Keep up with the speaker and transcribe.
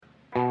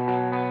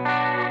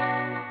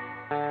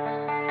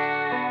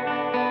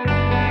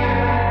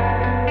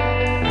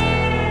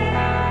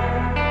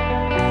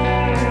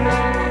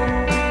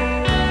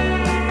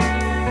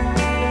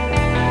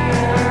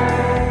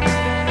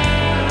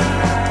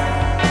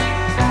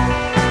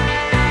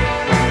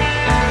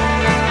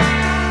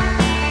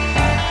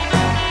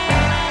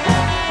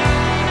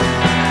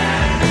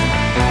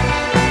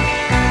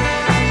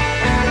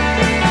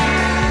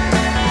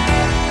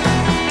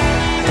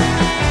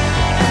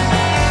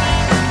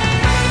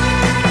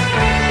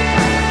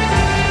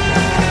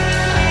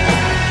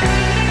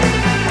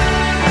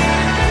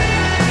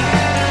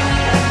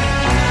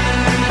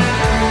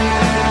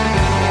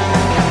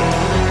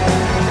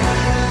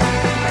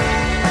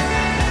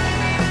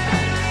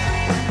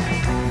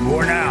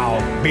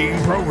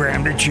Being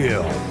Programmed to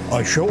Chill,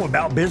 a show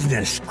about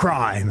business,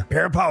 crime,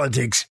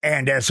 parapolitics,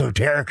 and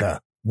esoterica,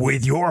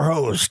 with your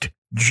host,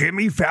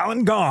 Jimmy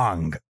Fallon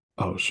Gong.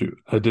 Oh, shoot.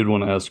 I did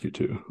want to ask you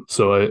too.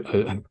 So I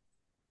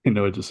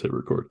just hit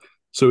record.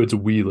 So it's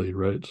Wuehle,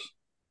 right?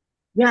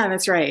 Yeah,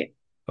 that's right.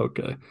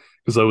 Okay.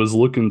 Because I was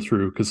looking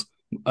through, because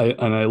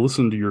I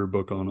listened to your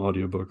book on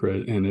audiobook,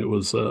 right? And it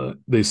was,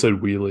 they said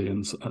Wuehle.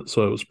 And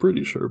so I was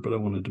pretty sure, but I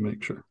wanted to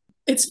make sure.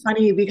 It's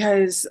funny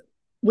because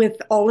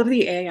with all of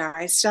the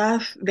AI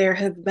stuff, there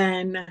have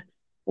been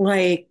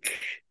like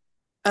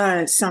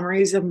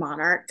summaries of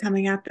Monarch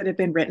coming up that have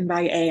been written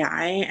by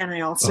AI. And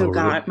I Oh, also really?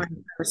 got my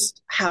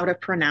first how to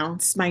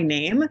pronounce my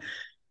name.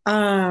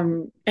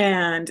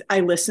 And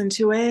I listened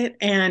to it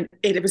and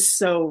it was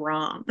so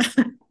wrong.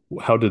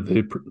 How did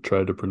they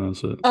try to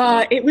pronounce it?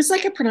 It was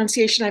like a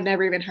pronunciation I've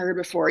never even heard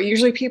before.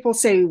 Usually people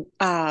say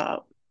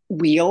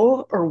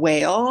wheel or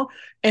whale,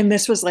 and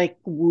this was like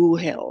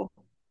Wuehle.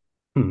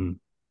 Hmm.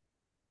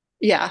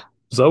 Yeah.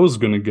 Because I was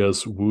going to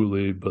guess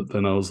Wuehle, but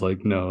then I was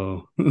like,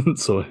 no.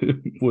 So it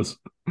was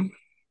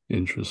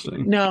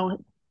interesting. No,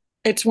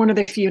 it's one of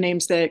the few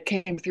names that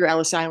came through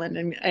Ellis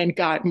Island and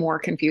got more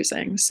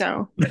confusing.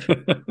 So,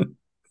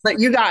 but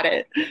you got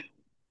it.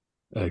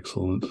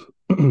 Excellent.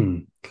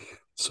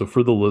 So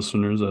for the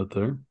listeners out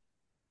there,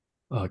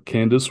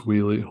 Candice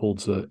Weahley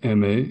holds a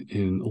MA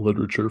in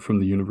literature from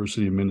the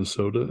University of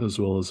Minnesota, as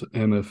well as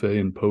MFA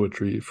in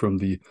poetry from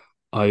the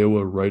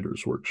Iowa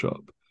Writers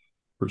Workshop.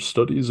 Her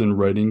studies in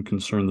writing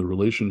concern the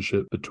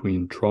relationship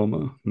between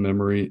trauma,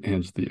 memory,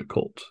 and the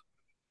occult.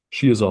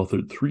 She has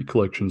authored 3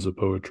 collections of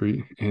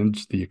poetry and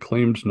the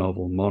acclaimed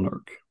novel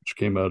Monarch, which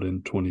came out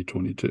in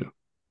 2022.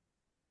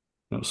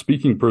 Now,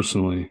 speaking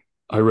personally,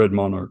 I read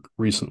Monarch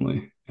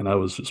recently and I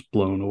was just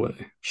blown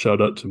away. Shout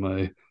out to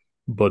my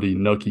buddy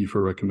Nucky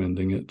for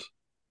recommending it.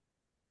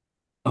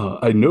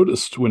 I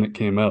noticed when it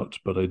came out,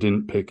 but I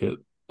didn't pick it.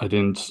 I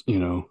didn't,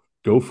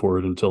 go for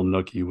it until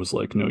Nucky was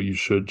like, no, you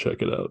should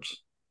check it out.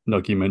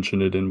 Nucky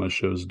mentioned it in my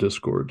show's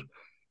Discord.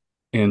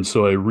 And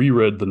so I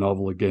reread the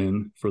novel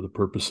again for the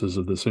purposes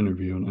of this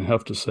interview. And I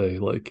have to say,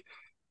 like,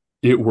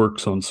 it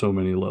works on so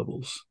many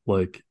levels.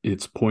 Like,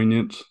 it's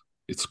poignant,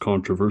 it's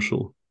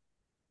controversial,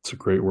 it's a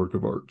great work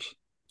of art.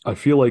 I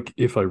feel like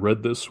if I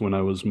read this when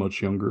I was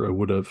much younger, I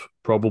would have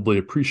probably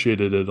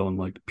appreciated it on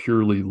like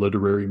purely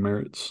literary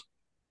merits.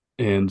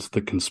 And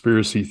the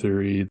conspiracy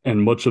theory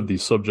and much of the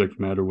subject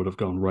matter would have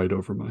gone right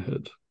over my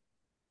head.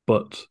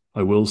 But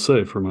I will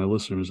say for my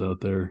listeners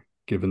out there,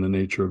 given the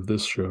nature of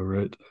this show,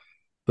 right?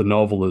 The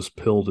novel is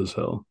pilled as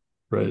hell,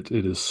 right?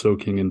 It is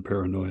soaking in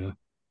paranoia.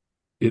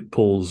 It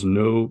pulls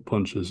no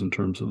punches in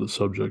terms of the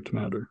subject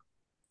matter.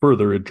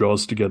 Further, it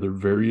draws together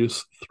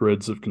various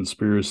threads of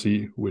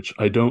conspiracy, which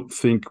I don't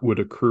think would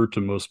occur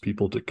to most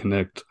people to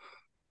connect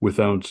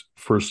without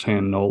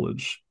firsthand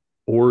knowledge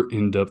or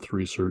in-depth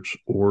research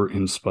or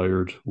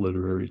inspired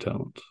literary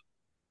talent.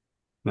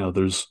 Now,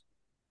 there's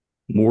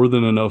more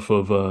than enough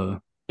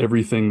of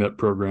everything that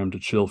Programmed to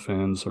Chill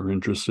fans are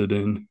interested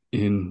in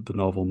the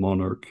novel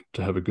Monarch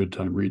to have a good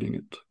time reading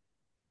it.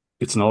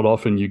 It's not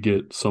often you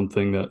get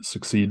something that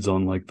succeeds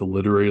on like the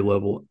literary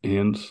level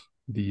and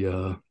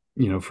the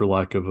for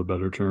lack of a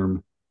better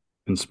term,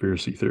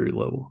 conspiracy theory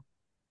level.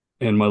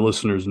 And my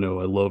listeners know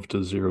I love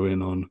to zero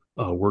in on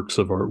works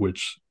of art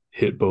which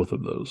hit both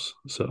of those.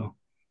 So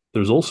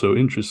there's also,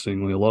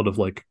 interestingly, a lot of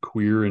like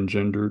queer and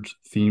gendered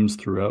themes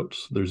throughout.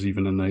 There's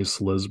even a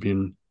nice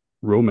lesbian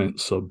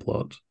romance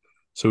subplot.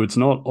 So it's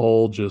not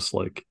all just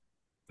like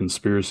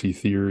conspiracy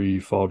theory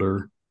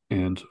fodder.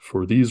 And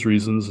for these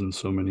reasons and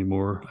so many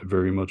more, I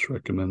very much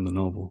recommend the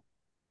novel.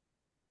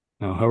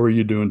 Now, how are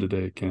you doing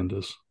today,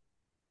 Candice?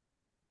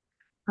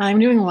 I'm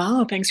doing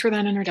well. Thanks for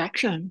that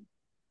introduction.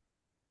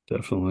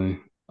 Definitely.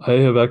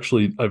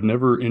 I've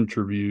never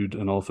interviewed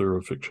an author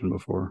of fiction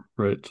before,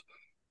 right?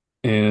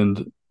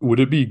 And would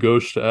it be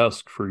gauche to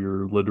ask for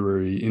your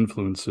literary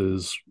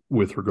influences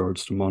with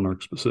regards to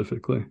Monarch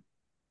specifically?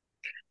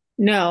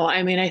 No,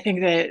 I mean, I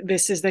think that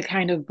this is the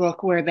kind of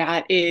book where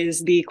that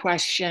is the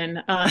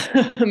question.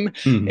 Hmm.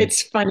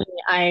 It's funny.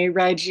 I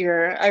read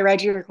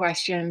your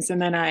questions,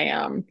 and then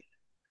I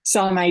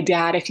saw my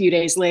dad a few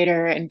days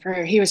later, and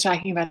he was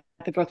talking about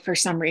the book for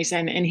some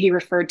reason, and he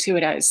referred to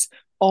it as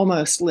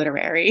almost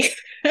literary.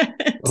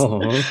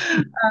 Oh,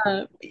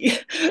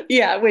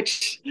 Yeah,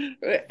 which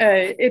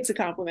it's a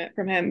compliment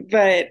from him.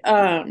 But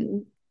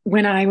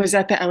when I was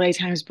at the LA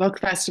Times Book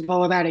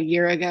Festival about a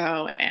year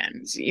ago,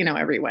 and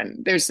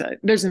everyone there's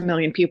a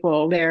million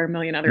people there, a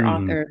million other hmm.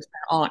 authors,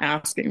 all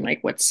asking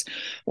like, what's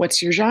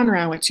your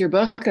genre? What's your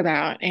book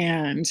about?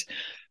 And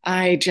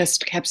I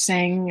just kept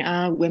saying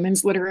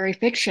women's literary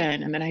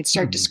fiction, and then I'd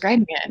start Hmm.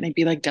 describing it, and they'd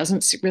be like,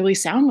 "Doesn't really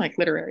sound like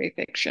literary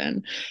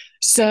fiction."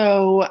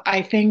 So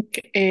I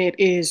think it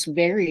is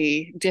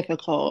very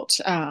difficult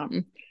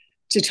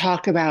to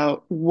talk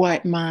about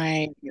what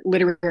my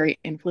literary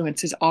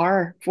influences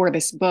are for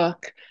this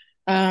book.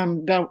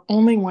 The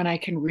only one I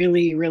can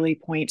really, really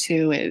point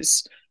to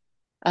is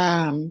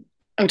um,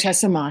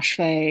 Otessa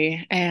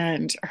Moshfegh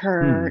and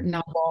her Hmm.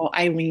 novel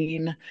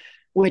Eileen,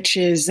 which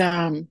is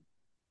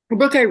a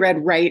book I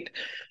read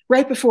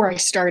right before I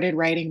started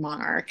writing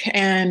Monarch.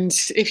 And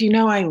if you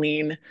know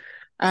Eileen,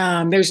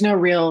 there's no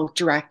real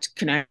direct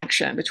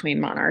connection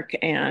between Monarch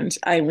and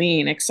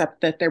Eileen,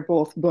 except that they're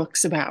both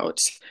books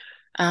about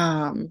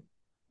um,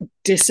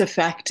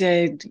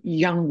 disaffected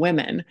young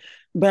women.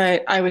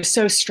 But I was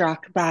so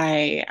struck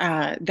by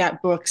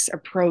that book's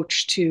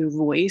approach to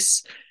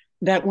voice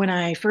that when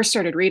I first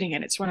started reading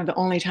it, it's one of the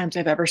only times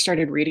I've ever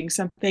started reading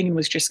something and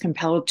was just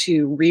compelled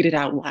to read it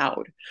out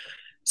loud.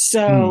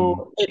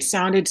 Hmm. So it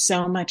sounded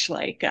so much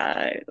like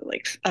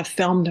a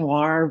film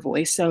noir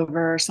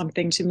voiceover or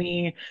something to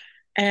me.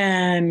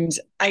 And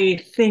I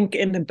think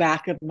in the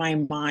back of my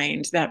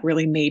mind, that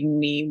really made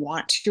me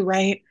want to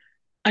write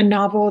a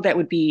novel that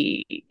would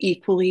be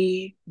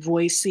equally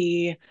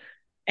voicey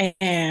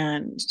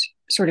and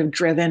sort of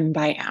driven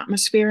by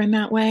atmosphere in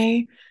that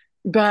way.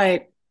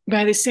 But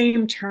by the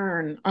same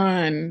turn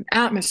on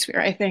atmosphere,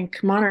 I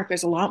think Monarch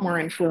is a lot more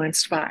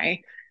influenced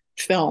by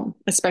film,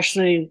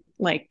 especially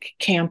like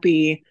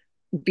campy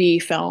B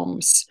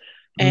films.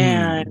 Hmm.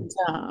 And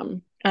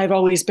I've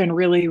always been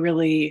really,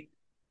 really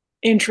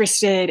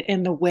interested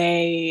in the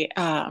way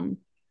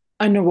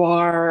a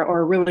noir or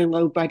a really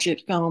low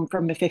budget film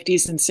from the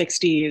 50s and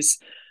 60s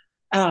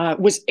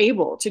was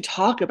able to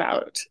talk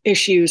about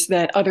issues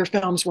that other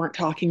films weren't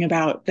talking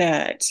about,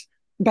 that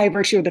by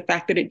virtue of the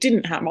fact that it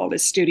didn't have all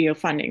this studio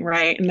funding,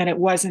 right? And that it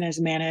wasn't as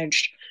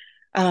managed,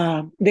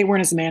 they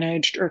weren't as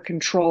managed or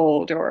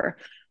controlled or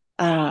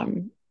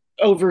um,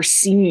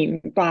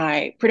 overseen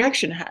by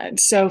production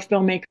heads. So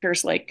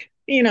filmmakers like,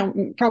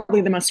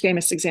 probably the most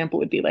famous example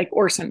would be like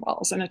Orson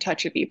Welles and A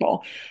Touch of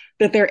Evil,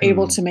 that they're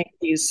able Hmm. to make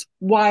these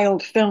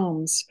wild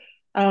films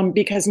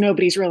because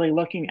nobody's really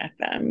looking at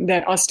them,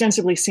 that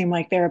ostensibly seem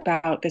like they're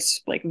about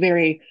this like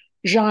very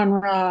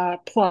genre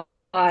plot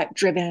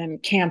driven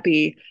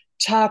campy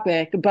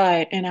topic,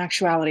 but in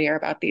actuality are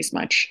about these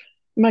much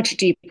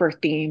deeper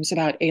themes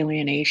about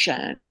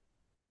alienation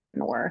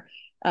or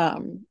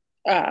um,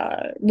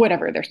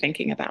 whatever they're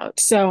thinking about.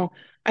 So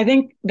I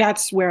think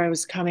that's where I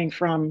was coming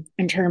from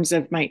in terms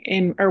of my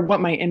in or what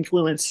my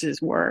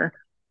influences were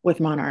with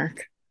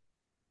Monarch.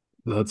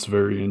 That's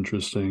very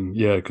interesting.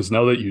 Yeah, because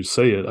now that you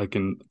say it,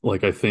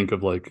 I think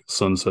of like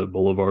Sunset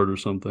Boulevard or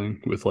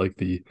something with like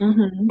the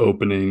Mm-hmm.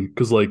 opening.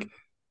 Because like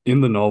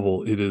in the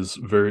novel, it is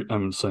very,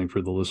 I'm saying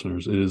for the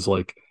listeners, it is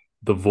like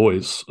the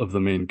voice of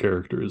the main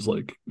character is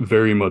like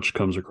very much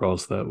comes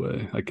across that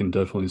way. I can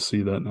definitely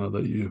see that now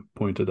that you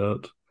pointed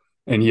out.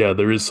 And yeah,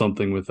 there is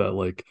something with that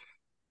like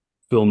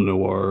film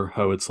noir,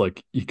 how it's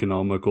like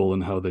economical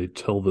and how they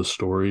tell the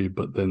story,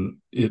 but then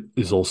it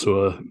is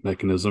also a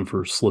mechanism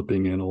for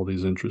slipping in all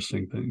these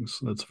interesting things.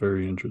 That's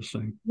very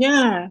interesting.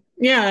 Yeah,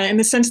 yeah, in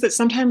the sense that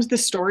sometimes the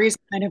story is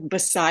kind of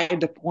beside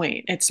the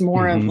point. It's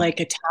more of Hmm. like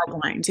a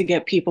tagline to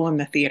get people in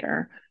the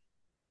theater.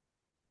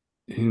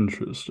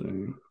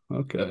 Interesting.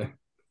 Okay.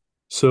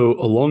 So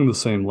along the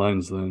same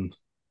lines, then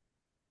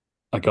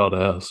I gotta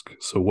ask.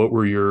 So what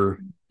were your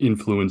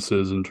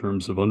influences in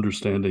terms of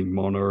understanding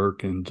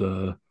Monarch and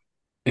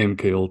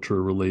MK Ultra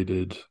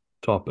related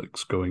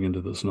topics going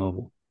into this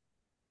novel?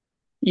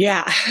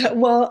 Yeah,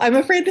 well, I'm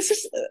afraid this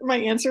is my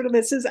answer to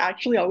this is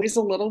actually always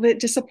a little bit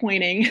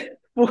disappointing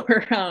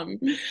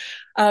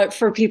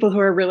for people who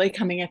are really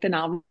coming at the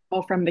novel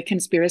from the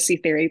conspiracy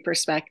theory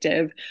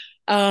perspective.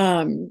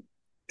 Um,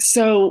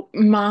 so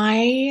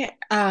my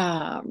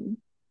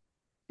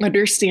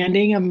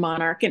understanding of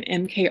Monarch and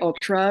MK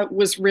Ultra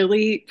was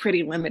really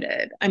pretty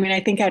limited. I mean,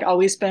 I think I'd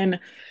always been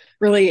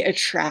really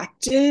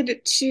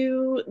attracted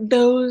to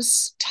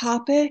those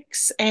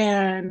topics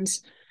and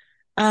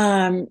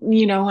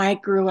I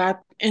grew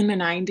up in the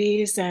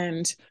 90s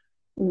and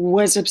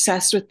was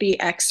obsessed with the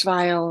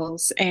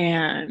X-Files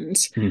and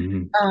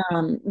Hmm.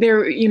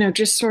 there,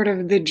 just sort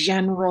of the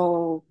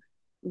general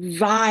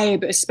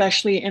vibe,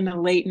 especially in the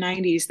late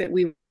 90s, that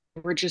we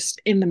were just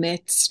in the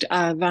midst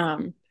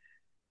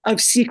of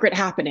secret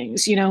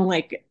happenings,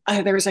 like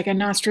there was like a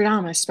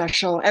Nostradamus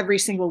special every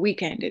single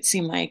weekend, it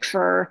seemed like,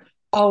 for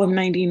all of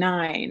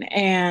 99.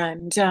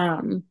 And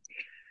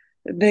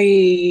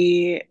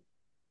the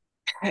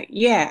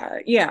yeah,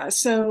 yeah.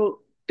 So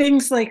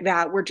things like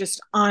that were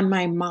just on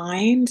my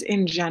mind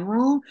in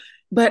general.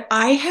 But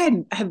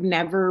have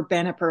never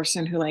been a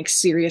person who like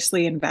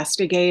seriously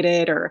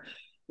investigated or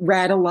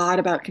read a lot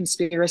about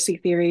conspiracy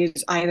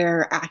theories,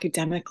 either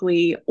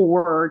academically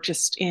or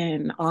just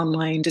in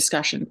online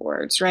discussion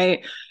boards,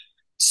 right?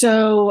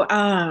 So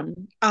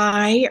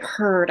I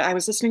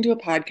was listening to a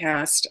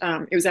podcast.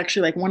 It was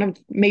actually like one of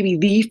maybe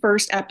the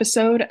first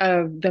episode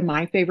of the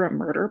My Favorite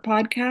Murder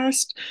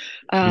podcast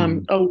Hmm.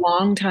 a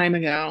long time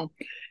ago.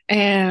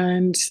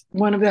 And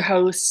one of the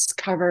hosts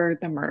covered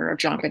the murder of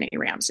John Benet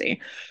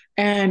Ramsey.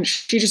 And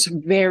she just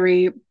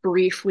very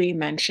briefly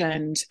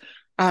mentioned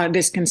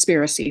this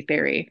conspiracy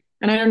theory.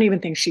 And I don't even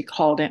think she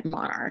called it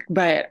Monarch,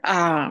 but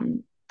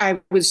I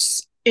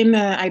was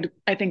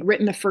I think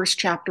written the first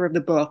chapter of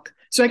the book.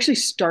 So I actually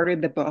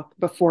started the book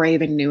before I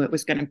even knew it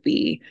was going to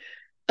be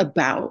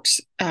about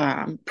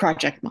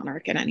Project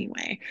Monarch in any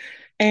way.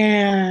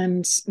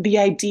 And the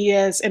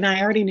ideas, and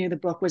I already knew the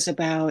book was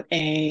about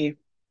a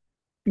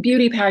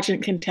beauty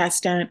pageant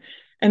contestant.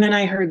 And then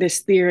I heard this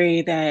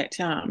theory that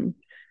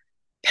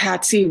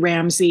Patsy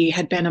Ramsey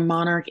had been a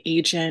Monarch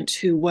agent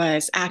who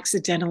was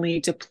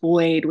accidentally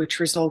deployed, which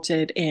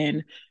resulted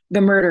in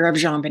the murder of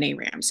JonBenet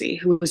Ramsey,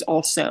 who was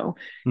also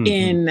Hmm.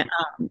 in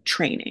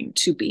training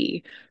to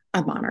be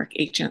a Monarch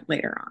agent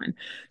later on.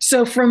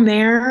 So from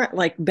there,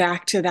 like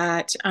back to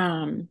that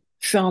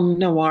film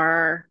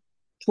noir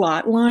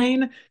plot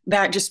line,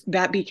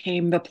 that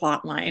became the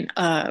plot line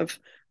of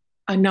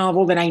a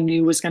novel that I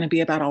knew was going to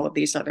be about all of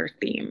these other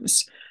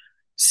themes.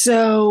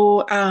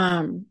 So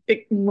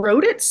it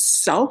wrote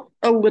itself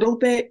a little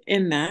bit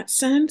in that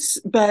sense,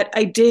 but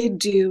I did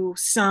do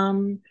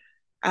some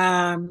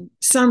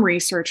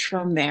research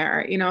from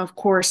there. You know, of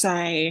course,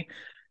 I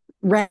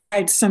read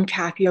some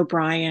Kathy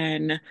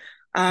O'Brien,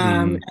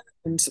 um, Hmm.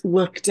 and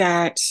looked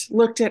at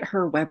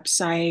her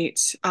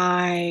website.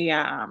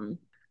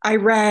 I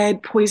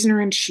read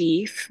Poisoner in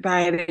Chief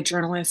by the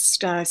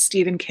journalist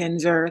Stephen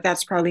Kinzer.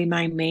 That's probably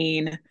my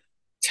main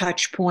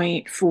touch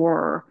point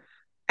for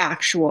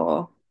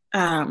actual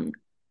um,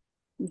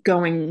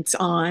 goings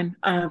on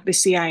of the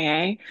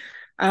CIA.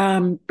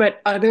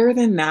 But other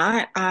than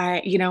that,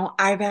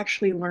 I've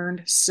actually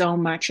learned so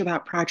much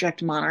about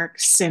Project Monarch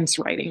since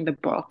writing the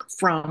book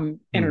from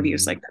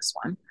interviews Hmm. like this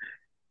one.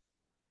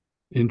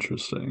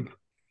 Interesting.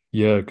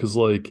 Yeah, because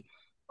like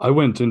I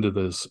went into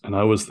this and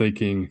I was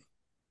thinking,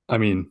 I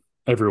mean,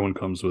 everyone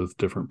comes with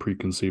different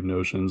preconceived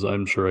notions.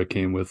 I'm sure I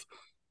came with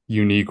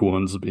unique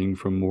ones being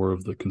from more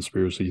of the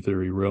conspiracy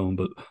theory realm,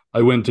 but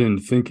I went in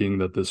thinking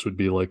that this would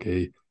be like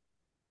a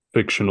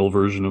fictional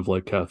version of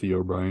like Kathy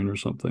O'Brien or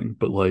something.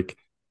 But like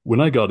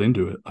when I got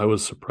into it, I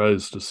was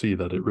surprised to see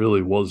that it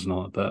really was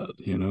not that,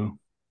 you know?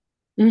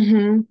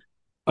 Mm-hmm.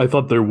 I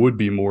thought there would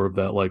be more of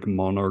that like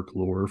monarch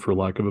lore, for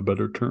lack of a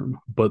better term.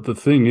 But the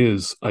thing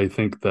is, I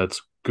think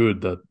that's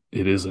good that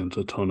it isn't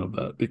a ton of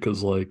that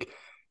because like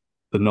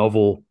the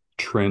novel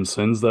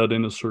transcends that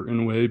in a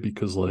certain way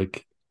because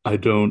like I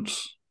don't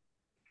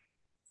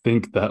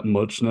think that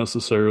much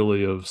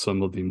necessarily of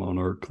some of the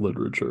monarch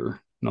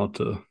literature, not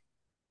to,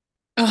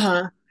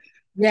 Uh-huh.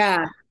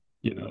 Yeah.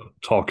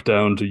 talk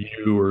down to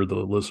you or the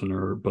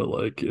listener, but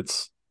like it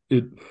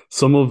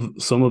some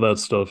of that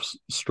stuff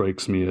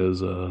strikes me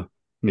as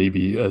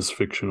maybe as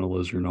fictional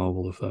as your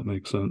novel, if that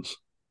makes sense.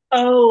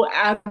 Oh,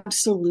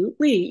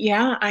 absolutely.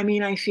 Yeah. I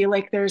mean, I feel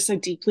like there's a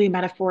deeply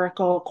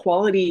metaphorical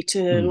quality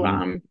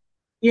to,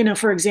 Hmm.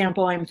 for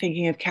example, I'm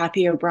thinking of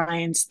Kathy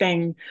O'Brien's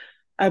thing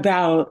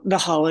about the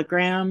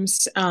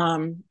holograms.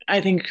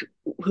 I think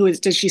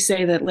did she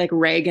say that like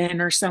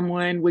Reagan or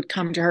someone would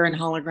come to her in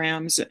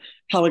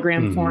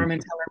hologram form Hmm.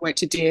 and tell her what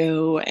to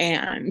do?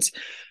 And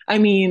I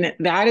mean,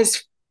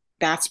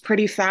 that's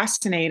pretty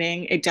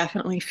fascinating. It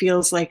definitely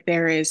feels like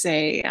there is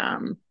a,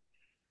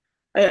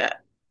 a,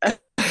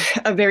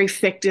 a very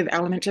fictive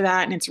element to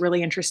that. And it's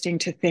really interesting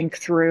to think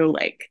through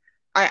like,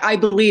 I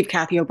believe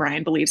Kathy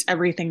O'Brien believes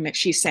everything that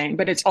she's saying,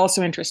 but it's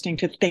also interesting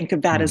to think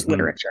of that as Hmm.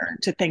 literature,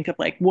 to think of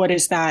like, what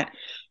does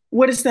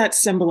that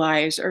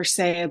symbolize or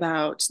say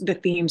about the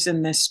themes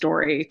in this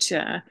story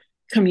to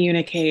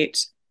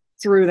communicate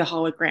through the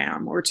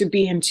hologram or to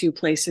be in two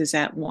places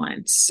at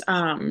once?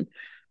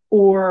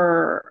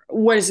 Or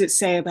what does it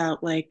say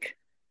about like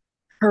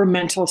her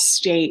mental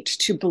state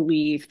to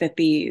believe that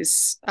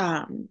these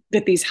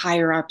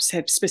higher ups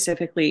have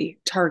specifically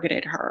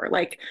targeted her,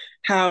 like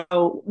how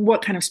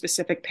what kind of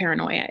specific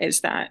paranoia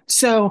is that?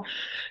 So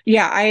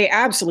yeah, I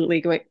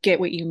absolutely get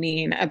what you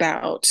mean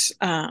about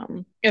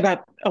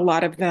a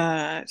lot of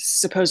the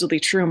supposedly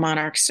true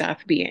monarch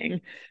stuff being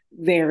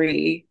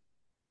very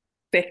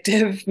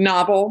fictive.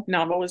 Novel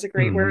is a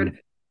great word.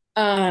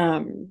 Hmm.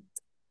 um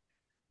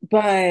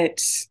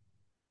but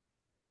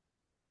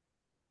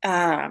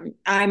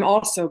I'm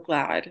also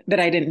glad that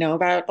I didn't know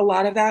about a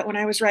lot of that when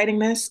I was writing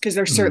this, because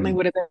there certainly Hmm.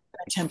 would have been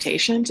a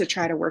temptation to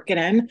try to work it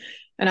in.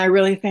 And I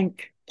really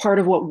think part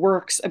of what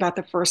works about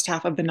the first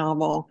half of the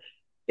novel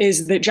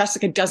is that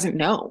Jessica doesn't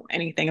know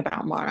anything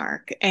about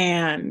Monarch.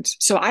 And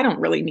so I don't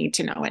really need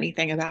to know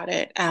anything about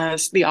it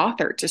as the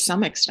author to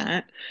some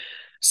extent.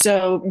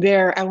 So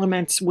there are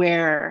elements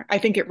where I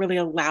think it really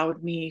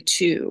allowed me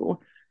to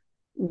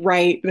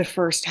write the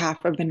first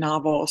half of the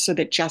novel so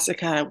that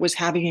Jessica was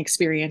having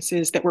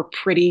experiences that were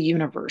pretty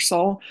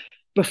universal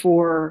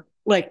before,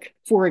 like,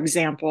 for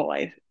example,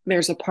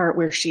 there's a part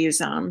where she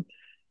has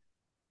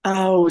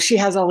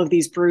all of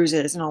these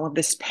bruises and all of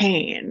this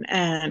pain,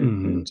 and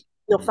Hmm.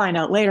 you'll find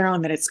out later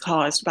on that it's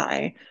caused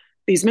by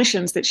these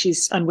missions that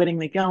she's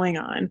unwittingly going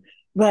on.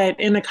 But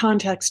in the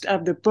context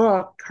of the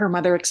book, her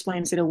mother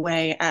explains it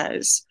away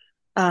as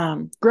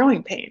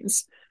growing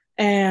pains.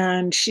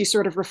 And she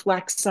sort of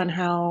reflects on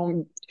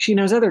how she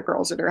knows other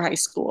girls at her high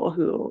school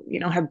who,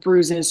 have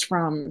bruises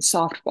from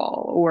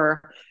softball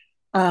or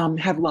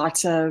have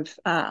lots of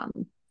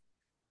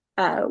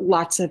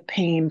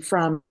pain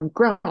from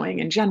growing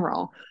in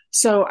general.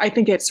 So I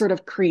think it sort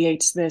of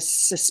creates this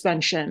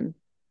suspension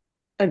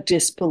of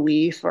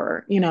disbelief,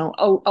 or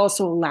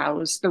also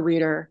allows the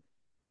reader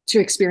to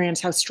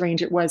experience how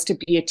strange it was to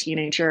be a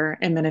teenager,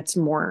 and then it's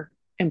more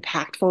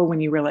impactful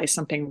when you realize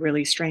something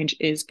really strange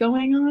is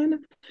going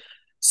on.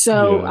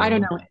 So I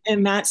don't Yeah. know.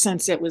 In that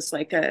sense, it was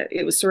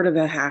sort of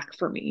a hack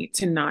for me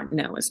to not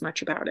know as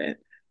much about it.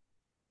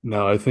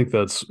 No, I think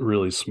that's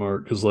really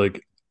smart because,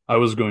 like, I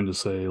was going to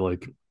say,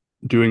 like,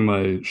 doing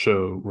my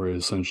show where I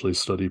essentially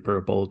study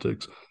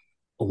parapolitics,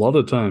 a lot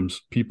of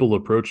times people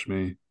approach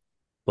me,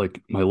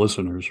 like my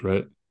listeners,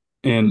 right?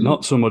 And Mhm.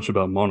 not so much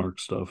about Monarch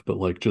stuff, but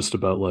like just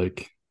about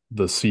like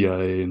the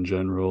CIA in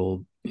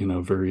general,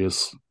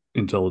 various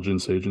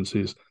intelligence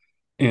agencies.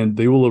 And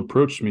they will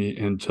approach me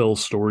and tell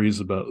stories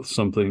about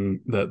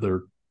something that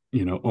their,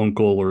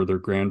 uncle or their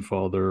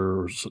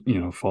grandfather or,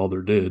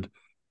 father did.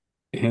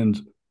 And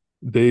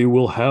they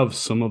will have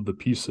some of the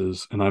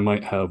pieces, and I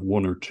might have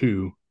one or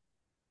two,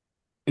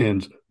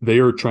 and they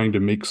are trying to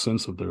make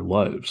sense of their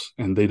lives,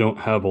 and they don't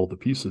have all the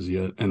pieces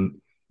yet.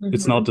 And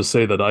it's not Mhm. to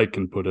say that I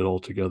can put it all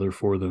together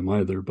for them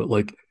either, but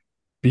like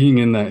being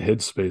in that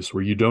headspace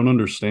where you don't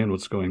understand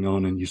what's going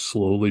on and you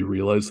slowly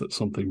realize that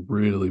something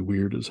really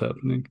weird is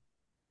happening,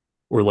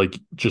 or like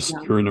just Yeah.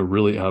 you're in a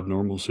really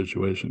abnormal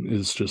situation,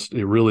 is just,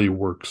 it really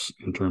works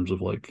in terms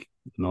of like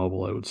the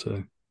novel, I would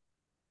say.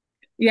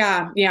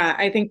 Yeah, yeah.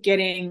 I think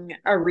getting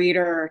a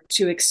reader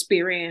to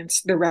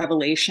experience the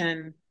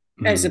revelation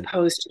as Mm.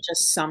 opposed to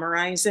just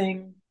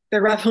summarizing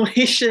the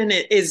revelation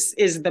is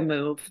the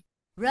move.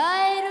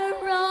 Right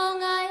or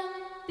wrong,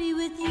 I'll be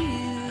with you.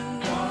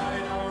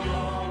 Right or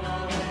wrong,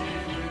 I'll be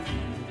with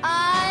you.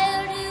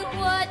 I'll do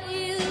what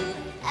you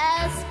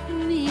ask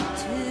me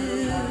to.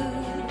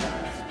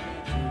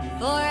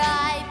 For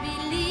I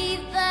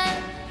believe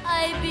that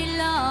I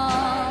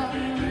belong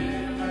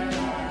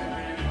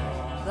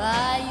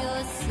by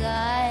your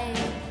side,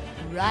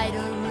 right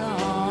or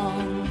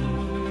wrong.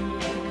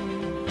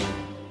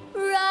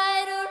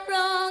 Right or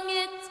wrong,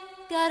 it's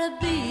gotta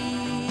be.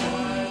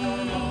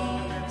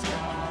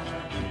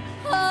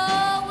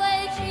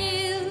 Always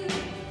you,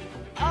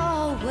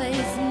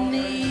 always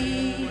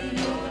me.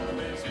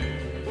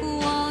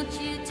 Won't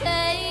you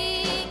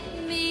take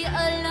me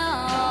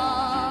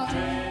along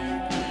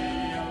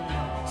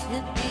to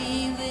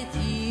be with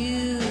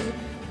you,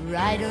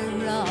 right or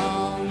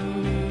wrong?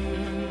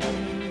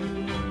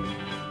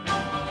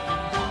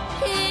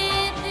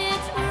 If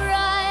it's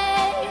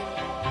right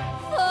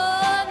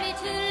for me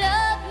to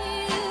love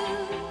you,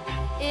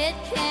 it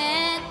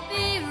can't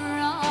be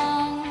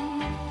wrong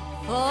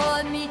for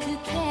me to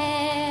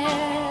care.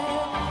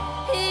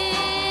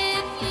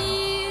 If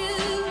you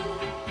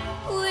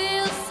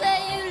will say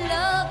you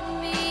love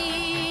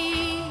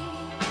me,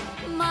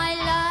 my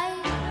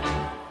life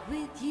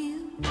with you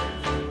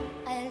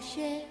I'll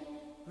share,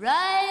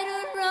 right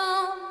or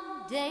wrong,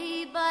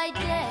 day by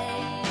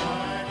day.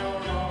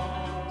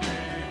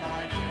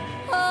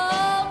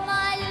 Oh,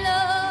 my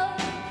love,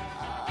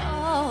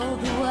 all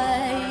the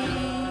way.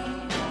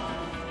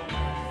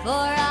 For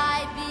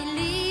I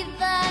believe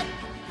that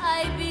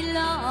I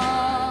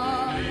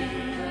belong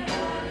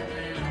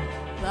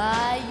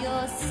by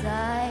your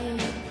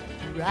side,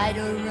 right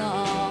or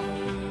wrong.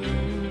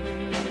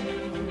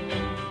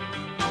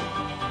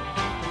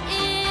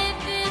 If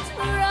it's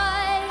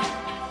right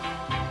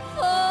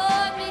for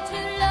me to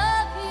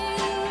love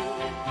you,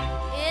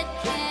 it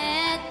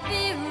can't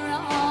be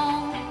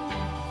wrong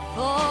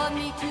for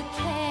me to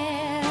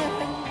care.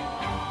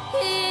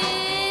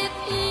 If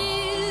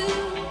you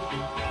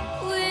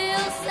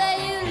will say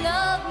you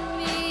love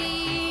me,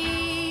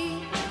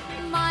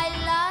 my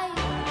life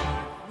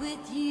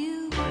with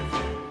you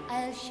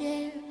I'll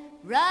share,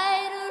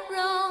 right or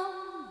wrong,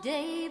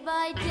 day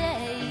by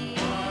day.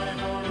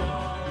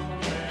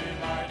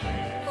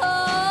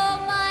 Oh,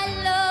 my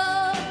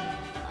love,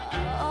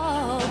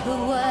 all the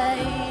way.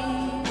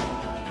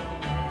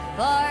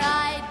 For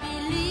I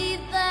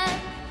believe that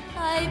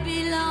I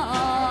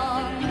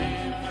belong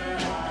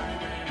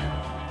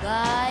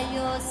by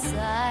your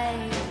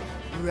side,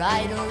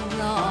 right or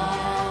wrong.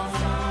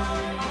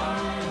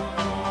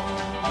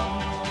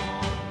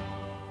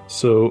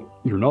 So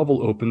your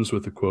novel opens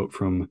with a quote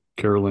from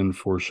Carolyn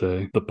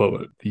Forche, the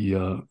poet.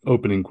 The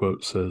opening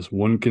quote says,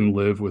 "One can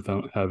live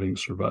without having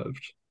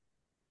survived."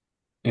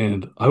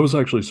 And I was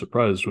actually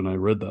surprised when I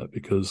read that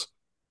because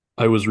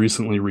I was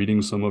recently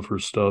reading some of her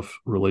stuff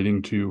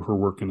relating to her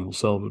work in El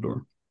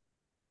Salvador.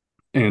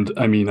 And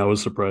I mean, I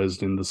was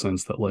surprised in the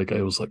sense that, like,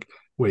 I was like,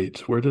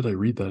 wait, where did I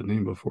read that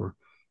name before?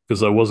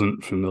 Because I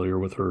wasn't familiar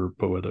with her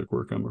poetic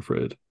work, I'm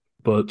afraid.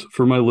 But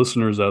for my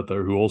listeners out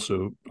there who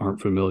also aren't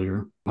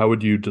familiar, how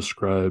would you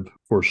describe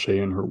Forche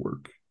and her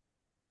work?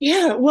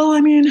 Yeah, well,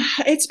 I mean,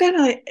 it's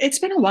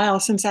been a while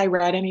since I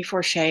read any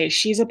Forche.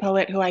 She's a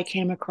poet who I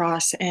came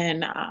across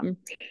in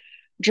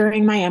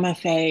during my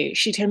MFA.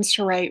 She tends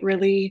to write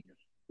really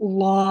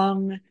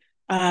long,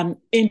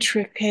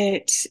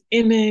 intricate,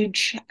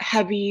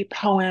 image-heavy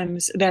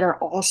poems that are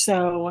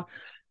also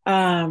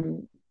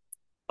um,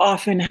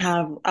 often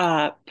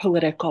have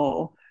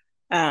political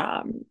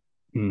um,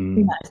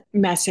 Hmm.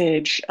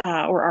 message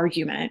or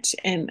argument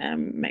in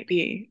them. Might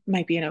be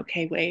an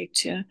okay way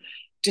to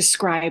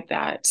describe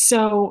that.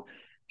 So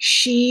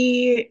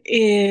She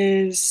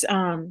is,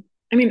 I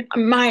mean,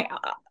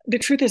 the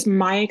truth is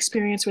my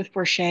experience with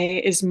Forche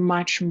is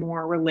much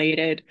more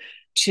related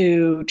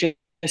to just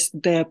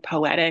the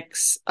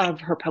poetics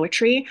of her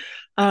poetry.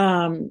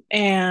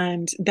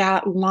 And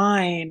that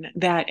line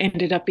that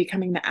ended up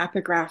becoming the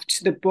epigraph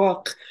to the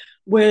book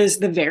was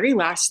the very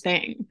last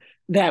thing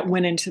that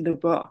went into the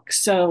book.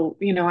 So,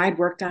 I'd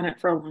worked on it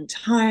for a long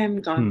time,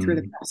 gone through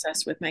the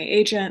process with my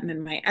agent and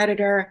then my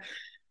editor.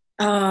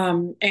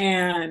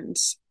 And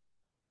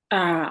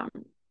um,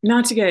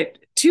 Not to get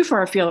too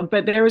far afield,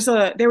 but there was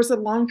a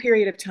long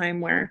period of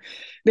time where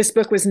this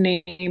book was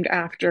named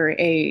after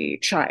a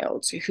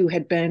child who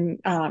had been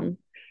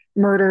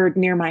murdered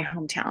near my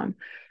hometown,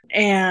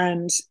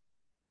 and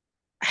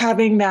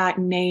having that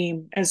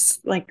name as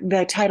like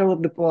the title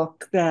of the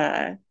book,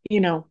 the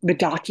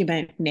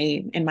document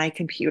name in my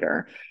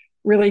computer,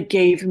 really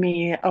gave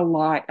me a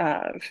lot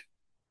of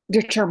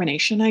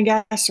determination, I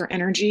guess, or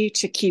energy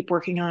to keep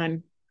working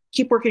on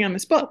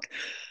this book.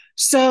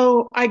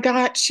 So I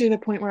got to the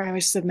point where I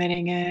was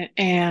submitting it,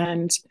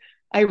 and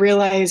I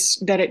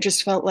realized that it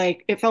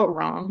felt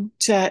wrong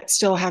to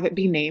still have it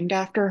be named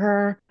after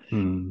her.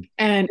 Hmm.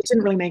 And it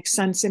didn't really make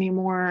sense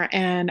anymore.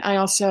 And I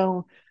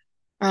also,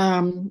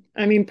 I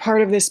mean,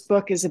 part of this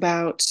book is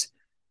about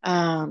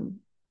um,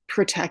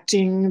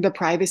 protecting the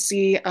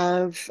privacy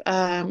of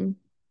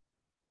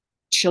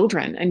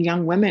children and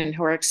young women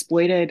who are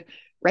exploited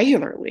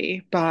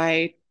regularly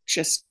by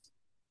just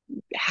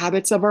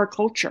habits of our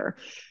culture.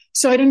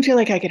 So I didn't feel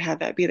like I could have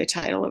that be the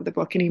title of the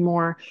book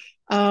anymore.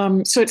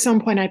 So at some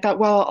point I thought,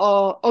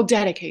 well, I'll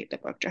dedicate the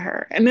book to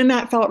her. And then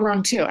that felt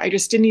wrong too. I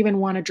just didn't even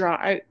want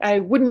to I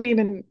wouldn't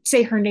even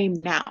say her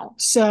name now.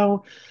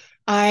 So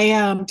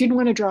I didn't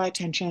want to draw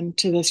attention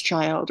to this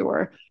child,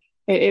 or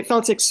it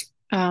felt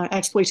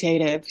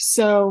exploitative.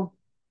 So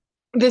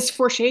this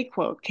Forche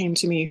quote came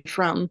to me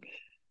from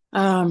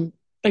um,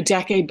 a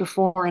decade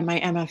before in my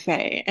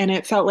MFA. And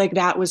it felt like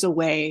that was a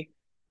way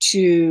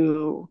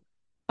to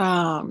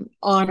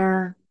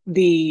honor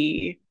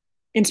the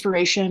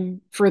inspiration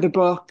for the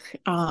book,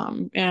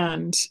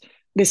 and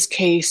this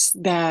case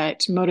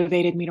that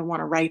motivated me to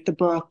want to write the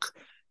book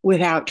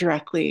without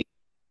directly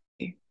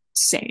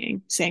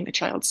saying the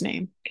child's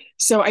name.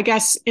 So I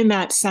guess in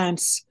that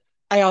sense,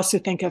 I also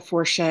think of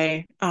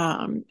Forche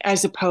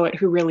as a poet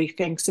who really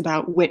thinks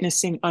about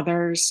witnessing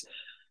others,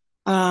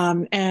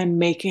 and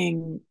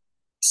making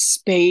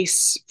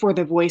space for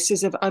the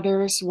voices of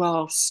others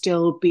while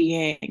still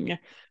being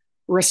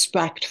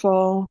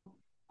respectful,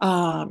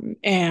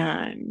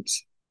 and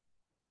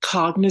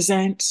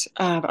cognizant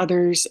of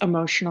others'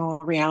 emotional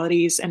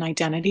realities and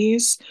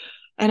identities.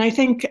 And I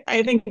think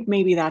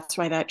maybe that's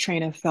why that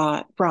train of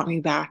thought brought me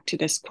back to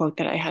this quote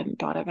that I hadn't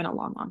thought of in a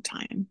long, long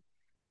time.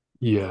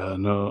 Yeah,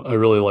 no, I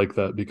really like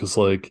that because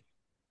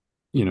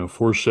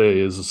Forche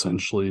is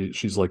essentially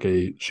she's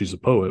a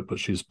poet, but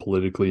she's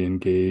politically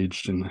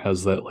engaged and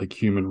has that like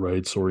human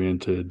rights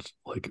oriented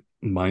like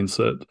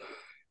mindset.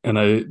 And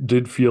I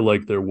did feel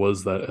like there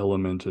was that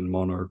element in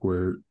Monarch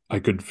where I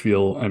could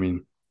feel, I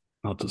mean,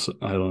 not to say,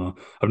 I don't know.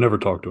 I've never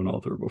talked to an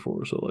author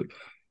before, so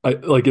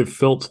it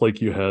felt like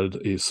you had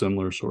a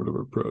similar sort of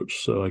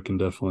approach. So I can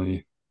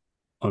definitely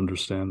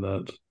understand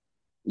that.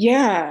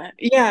 Yeah,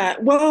 yeah.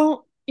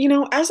 Well,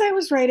 as I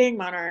was writing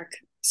Monarch,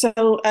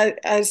 so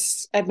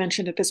as I've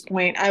mentioned at this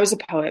point, I was a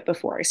poet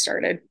before I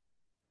started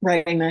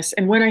writing this.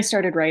 And when I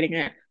started writing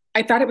it,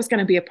 I thought it was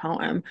going to be a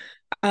poem,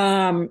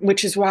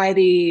 which is why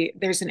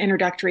there's an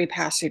introductory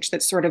passage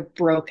that's sort of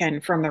broken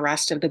from the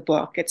rest of the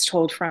book. It's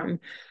told from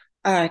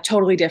a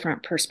totally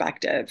different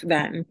perspective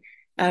than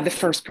the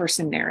first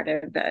person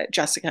narrative that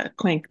Jessica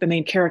Klink, the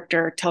main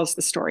character, tells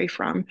the story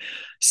from.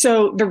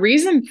 So the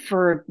reason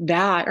for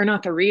that, or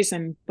not the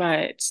reason,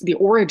 but the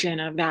origin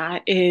of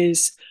that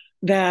is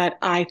that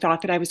I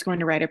thought that I was going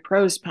to write a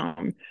prose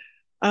poem.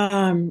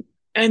 Um,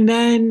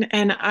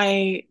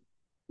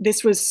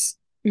 this was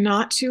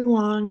not too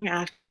long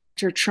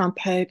after Trump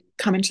had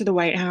come into the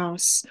White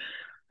House,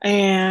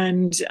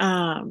 and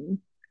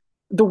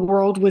the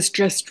world was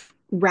just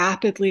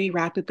rapidly,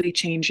 rapidly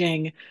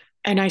changing.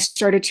 And I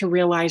started to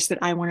realize that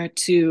I wanted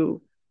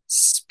to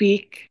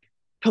speak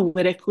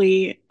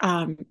politically,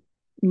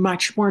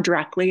 much more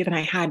directly than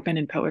I had been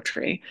in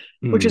poetry,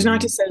 which is not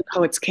to Mm. say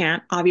poets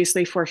can't.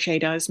 Obviously, Forche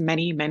does.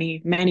 Many,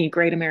 many, many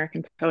great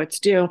American poets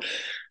do,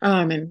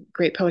 and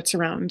great poets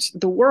around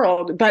the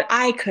world. But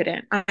I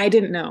couldn't. I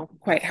didn't know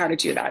quite how to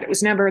do that. It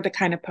was never the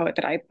kind of poet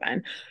that I've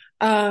been.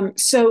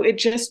 So it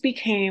just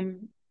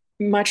became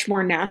much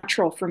more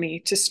natural for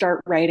me to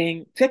start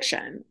writing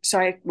fiction. So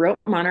I wrote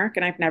Monarch,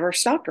 and I've never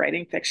stopped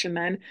writing fiction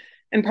then.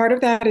 And part of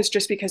that is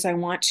just because I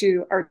want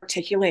to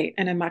articulate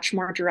in a much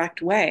more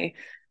direct way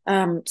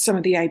some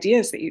of the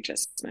ideas that you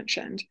just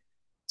mentioned.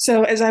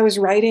 So as I was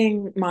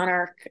writing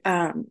Monarch,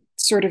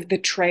 sort of the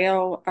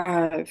trail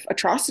of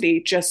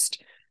atrocity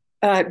just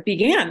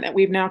began that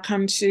we've now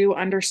come to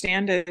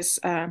understand as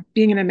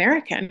being an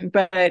American.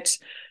 But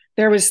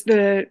there was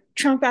the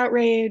Trump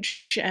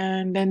outrage,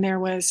 and then there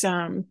was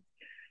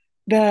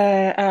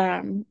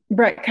the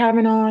Brett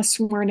Kavanaugh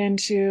sworn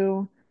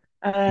into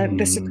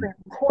the Supreme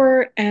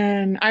Court.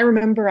 And I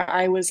remember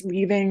I was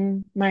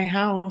leaving my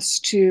house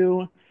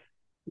to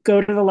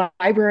go to the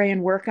library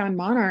and work on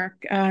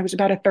Monarch. I was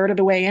about a third of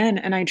the way in,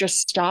 and I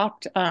just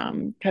stopped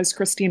because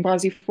Christine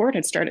Blasey Ford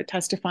had started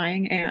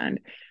testifying, and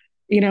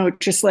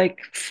just like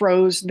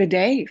froze the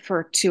day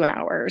for 2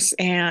 hours,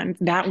 and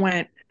that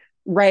went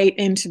right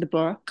into the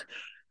book.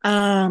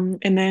 And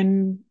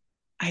then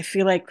I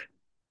feel like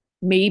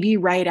maybe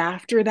right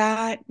after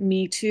that,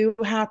 Me Too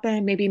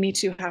happened. Maybe Me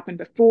Too happened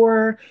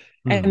before.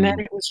 And then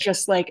it was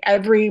just like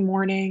every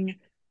morning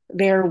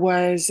there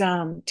was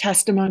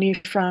testimony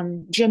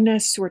from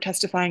gymnasts who were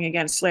testifying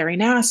against Larry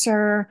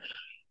Nassar.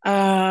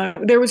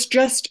 There was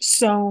just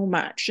so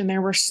much, and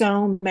there were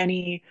so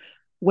many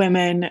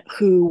women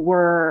who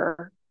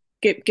were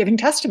giving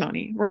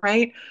testimony,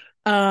 right?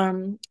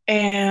 And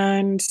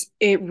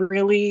it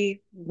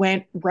really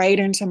went right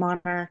into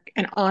Monarch.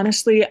 And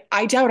honestly,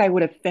 I doubt I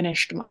would have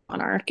finished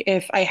Monarch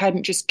if I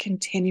hadn't just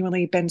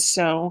continually been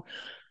so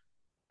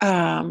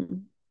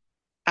um,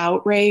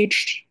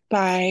 outraged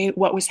by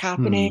what was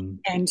happening,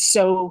 and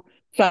so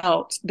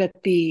felt that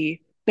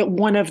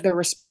one of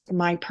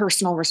my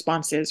personal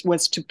responses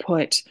was to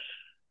put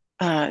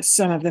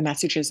some of the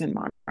messages in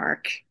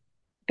Monarch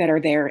that are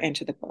there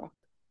into the book.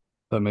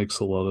 That makes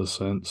a lot of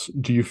sense.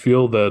 Do you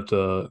feel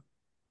that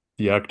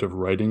the act of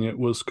writing it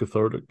was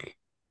cathartic?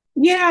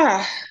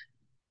 Yeah,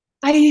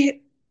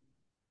 I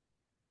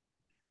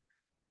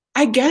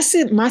I guess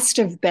it must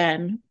have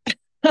been.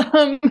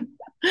 Um,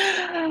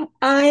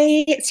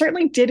 I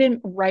certainly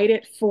didn't write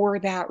it for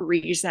that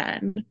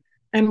reason.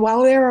 And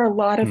while there are a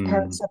lot of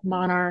parts of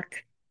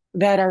Monarch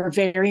that are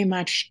very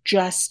much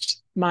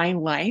just my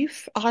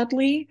life,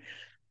 oddly,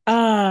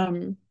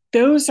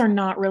 those are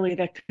not really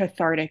the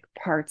cathartic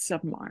parts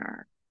of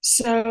Monarch.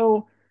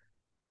 So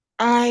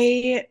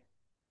I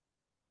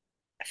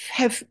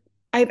have,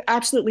 I've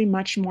absolutely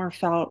much more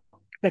felt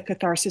the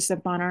catharsis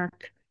of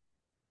Monarch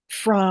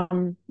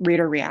from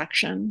reader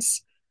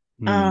reactions.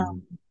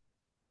 Um,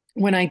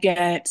 when I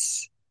get,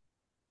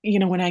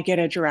 when I get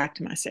a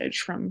direct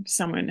message from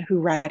someone who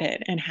read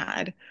it and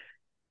had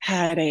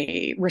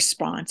a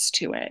response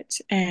to it.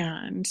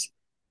 And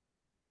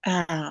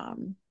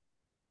um,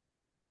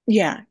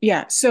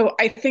 yeah. So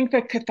I think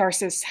that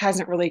catharsis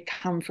hasn't really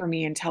come for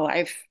me until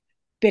I've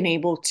been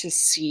able to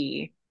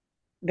see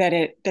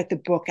that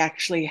the book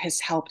actually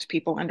has helped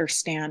people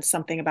understand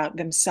something about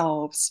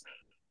themselves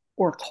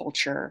or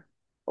culture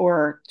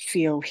or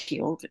feel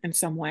healed in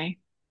some way.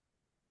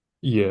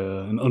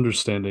 Yeah, and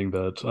understanding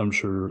that I'm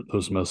sure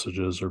those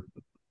messages are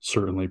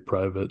certainly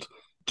private.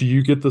 Do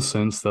you get the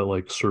sense that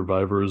like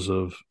survivors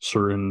of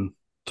certain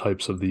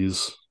types of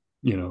these,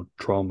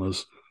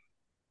 traumas,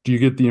 do you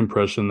get the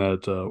impression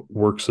that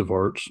works of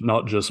art,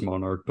 not just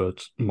Monarch,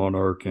 but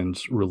Monarch and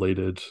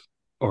related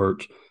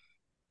art,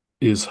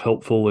 is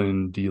helpful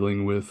in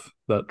dealing with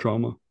that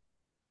trauma?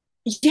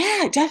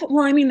 Yeah, definitely.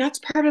 Well, I mean, that's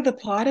part of the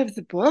plot of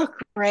the book,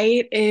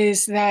 right?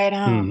 Is that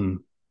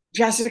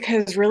Jessica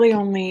is really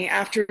only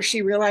after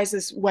she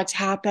realizes what's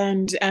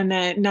happened and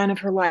that none of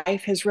her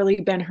life has really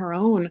been her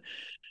own,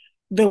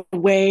 the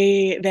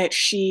way that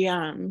she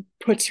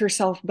puts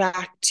herself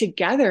back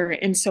together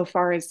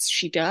insofar as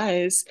she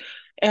does,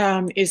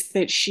 is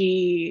that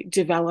she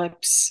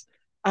develops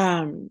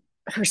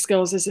her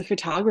skills as a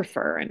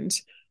photographer. And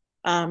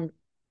um,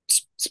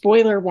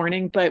 spoiler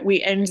warning, but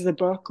we end the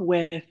book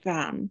with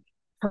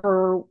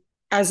her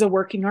as a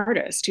working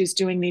artist who's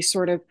doing these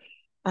sort of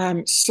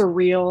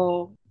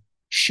surreal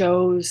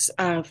shows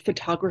of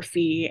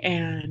photography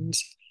and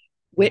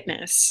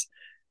witness.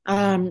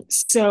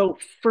 So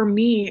for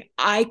me,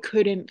 I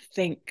couldn't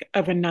think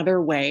of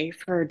another way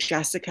for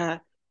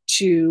Jessica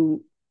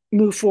to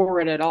move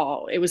forward at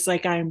all. It was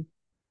like I'm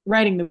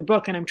writing the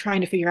book and I'm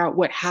trying to figure out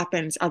what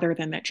happens other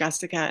than that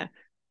Jessica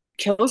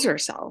kills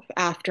herself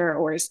after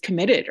or is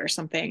committed or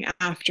something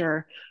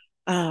after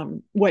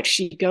what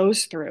she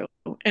goes through.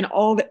 And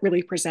all that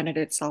really presented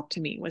itself to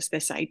me was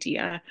this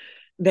idea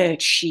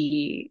that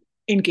she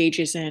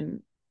engages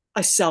in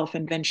a self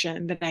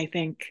invention that I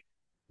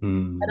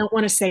don't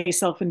want to say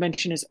self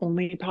invention is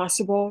only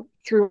possible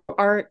through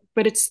art,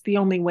 but it's the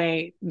only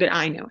way that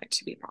I know it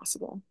to be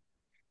possible.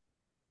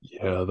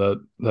 Yeah,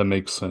 that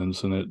makes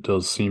sense, and it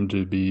does seem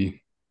to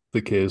be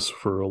the case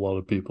for a lot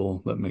of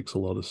people. That makes a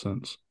lot of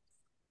sense.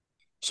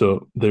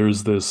 So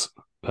there's this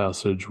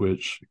passage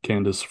which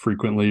Candice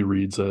frequently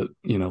reads at,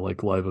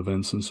 like live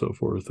events and so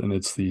forth, and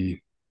it's the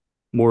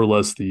more or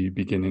less the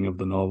beginning of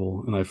the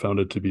novel, and I found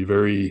it to be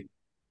very,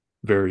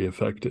 very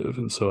effective.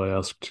 And so I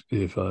asked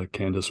if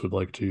Candice would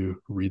like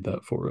to read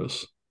that for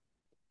us.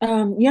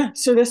 Yeah,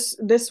 so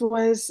this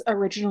was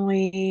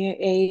originally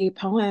a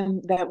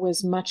poem that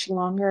was much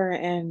longer,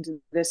 and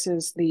this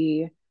is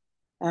the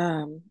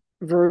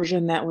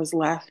version that was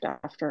left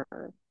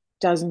after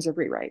dozens of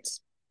rewrites.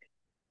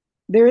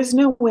 There is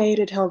no way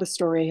to tell the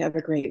story of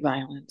a great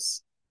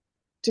violence.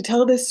 To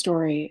tell this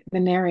story, the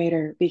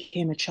narrator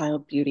became a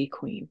child beauty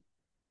queen.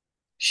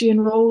 She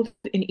enrolled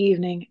in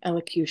evening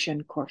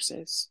elocution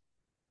courses.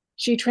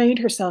 She trained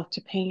herself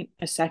to paint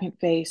a second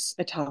face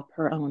atop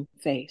her own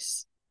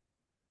face.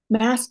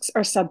 Masks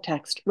are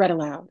subtext read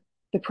aloud,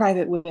 the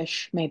private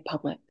wish made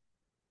public.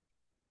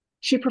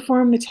 She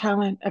performed the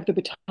talent of the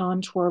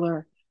baton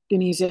twirler, the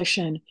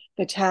musician,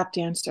 the tap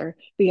dancer,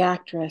 the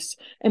actress,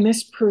 and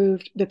this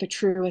proved that the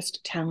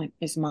truest talent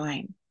is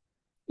mine.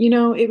 You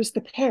know, it was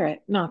the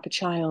parrot, not the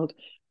child,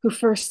 who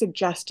first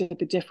suggested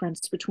the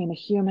difference between the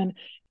human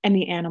and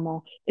the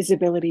animal is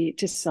ability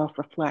to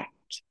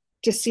self-reflect,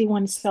 to see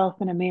oneself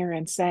in a mirror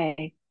and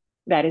say,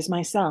 that is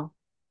myself.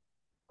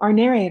 Our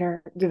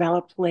narrator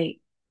developed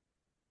late.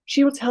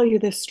 She will tell you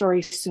this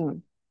story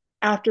soon,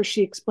 after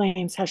she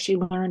explains how she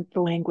learned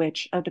the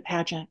language of the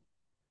pageant.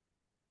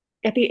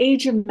 At the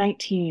age of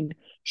 19,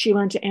 she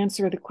learned to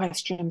answer the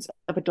questions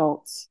of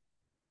adults.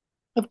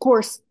 Of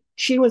course,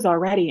 she was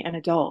already an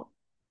adult,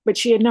 but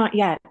she had not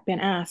yet been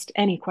asked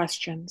any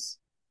questions.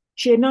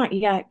 She had not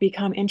yet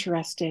become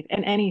interested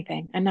in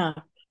anything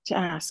enough to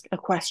ask a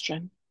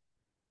question.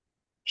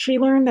 She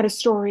learned that a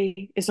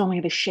story is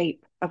only the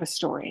shape of a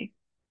story.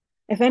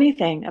 If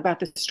anything about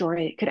the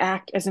story could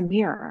act as a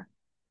mirror,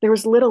 there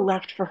was little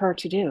left for her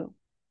to do.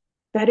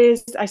 That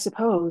is, I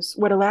suppose,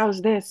 what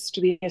allows this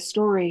to be a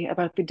story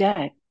about the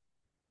dead.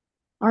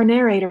 Our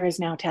narrator is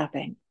now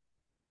tapping.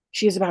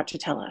 She is about to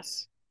tell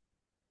us.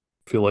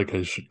 I feel like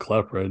I should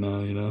clap right now,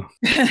 you know?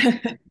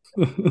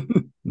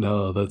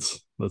 No,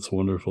 that's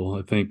wonderful.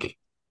 I think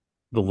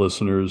the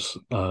listeners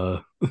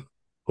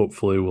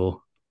hopefully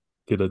will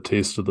get a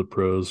taste of the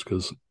prose,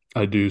 because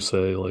I do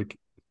say, like,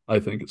 I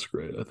think it's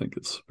great. I think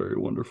it's very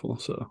wonderful.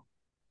 So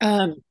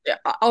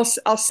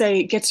I'll say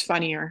it gets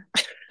funnier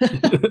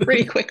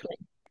pretty quickly.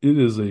 It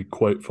is a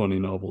quite funny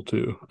novel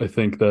too. I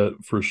think that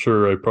for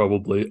sure I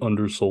probably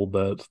undersold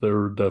that. There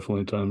were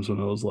definitely times when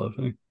I was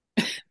laughing.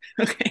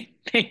 Okay,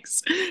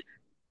 thanks.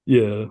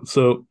 Yeah,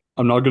 so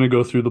I'm not going to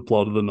go through the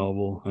plot of the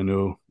novel. I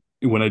know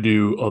when I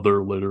do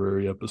other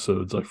literary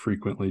episodes, I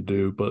frequently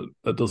do, but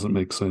that doesn't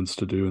make sense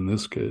to do in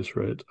this case,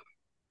 right?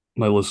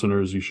 My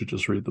listeners, you should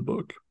just read the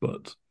book.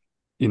 But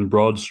in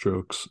broad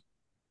strokes,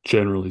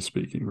 generally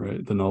speaking,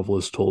 right, the novel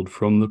is told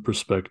from the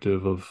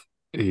perspective of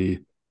a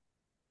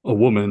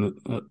woman.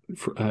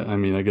 I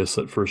mean, I guess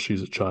at first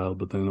she's a child,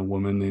 but then a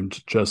woman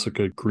named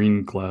Jessica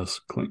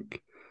Greenglass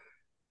Clink.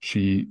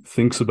 She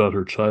thinks about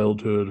her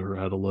childhood, her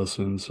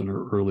adolescence, and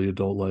her early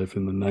adult life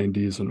in the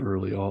 90s and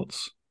early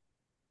aughts.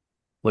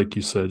 Like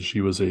you said, she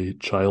was a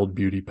child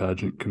beauty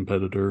pageant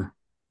competitor.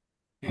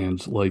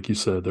 And like you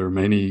said, there are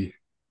many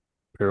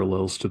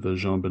parallels to the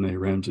JonBenet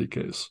Ramsey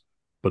case,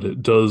 but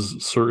it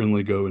does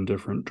certainly go in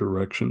different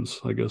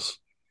directions, I guess.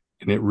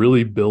 And it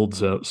really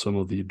builds out some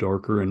of the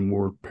darker and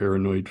more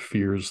paranoid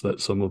fears that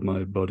some of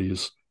my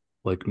buddies,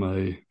 like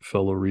my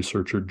fellow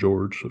researcher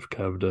George of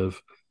CavDev,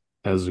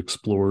 has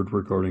explored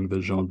regarding the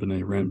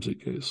JonBenet Ramsey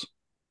case.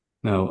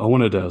 Now, I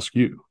wanted to ask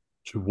you,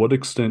 to what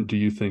extent do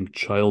you think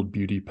child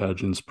beauty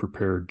pageants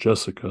prepared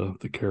Jessica,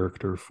 the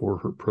character, for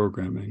her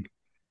programming?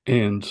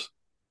 And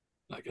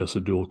I guess a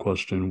dual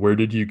question, where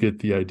did you get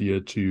the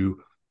idea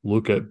to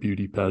look at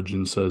beauty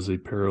pageants as a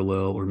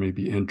parallel or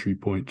maybe entry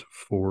point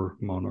for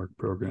Monarch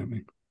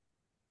programming?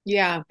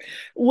 Yeah.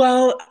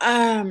 Well,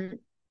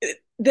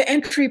 the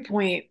entry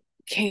point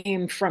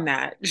came from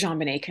that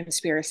JonBenet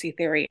conspiracy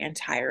theory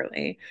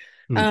entirely.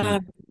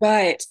 Mm-hmm.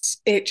 But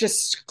it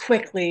just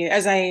quickly,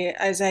 as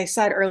I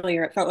said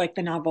earlier, it felt like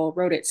the novel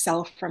wrote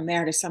itself from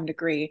there to some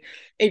degree.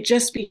 It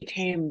just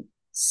became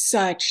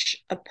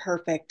such a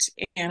perfect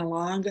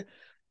analog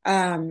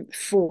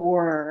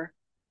for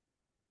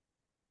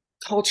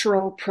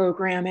cultural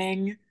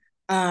programming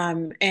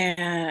and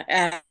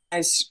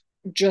as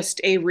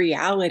just a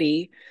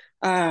reality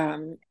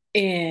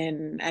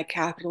in a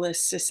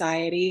capitalist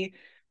society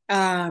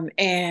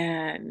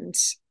and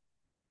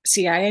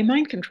CIA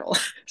mind control.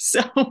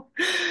 So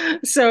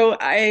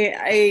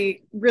I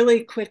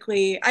really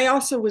quickly, I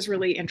also was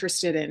really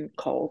interested in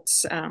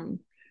cults,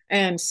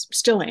 and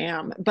still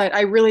am, but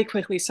I really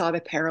quickly saw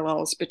the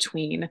parallels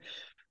between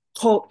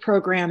cult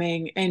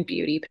programming and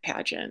beauty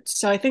pageants.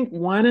 So I think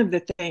one of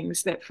the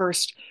things that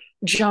first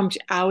jumped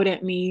out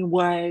at me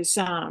was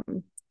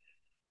the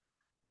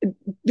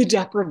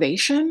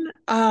deprivation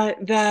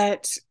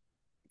that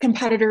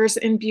competitors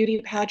in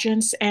beauty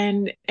pageants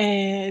and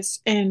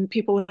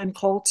people in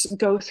cults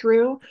go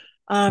through,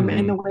 and the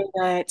Mm-hmm. way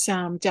that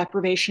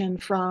deprivation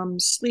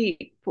from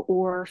sleep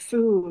or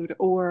food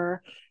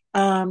or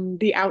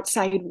the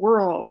outside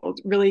world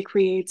really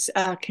creates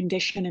a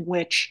condition in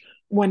which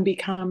one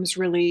becomes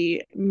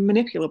really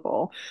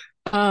manipulable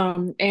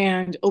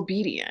and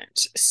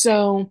obedient.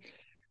 So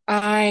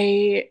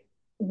I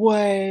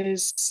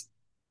was,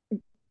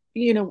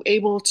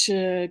 able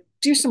to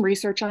do some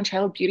research on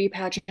child beauty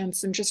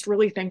pageants and just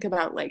really think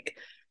about like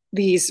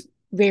these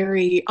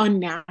very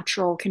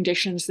unnatural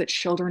conditions that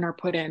children are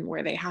put in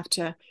where they have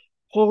to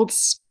hold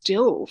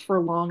still for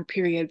long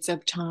periods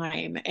of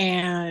time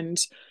and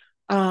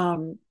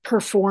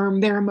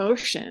perform their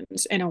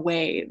emotions in a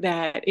way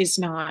that is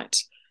not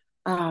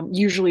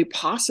usually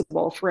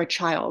possible for a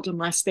child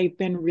unless they've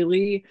been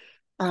really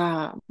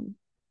um,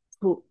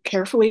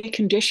 carefully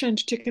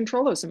conditioned to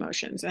control those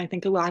emotions. And I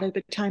think a lot of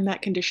the time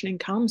that conditioning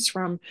comes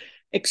from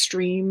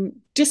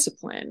extreme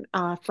discipline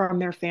from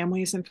their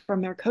families and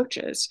from their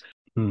coaches.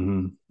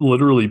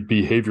 Literally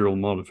behavioral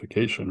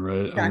modification,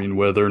 right? Exactly. I mean,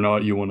 whether or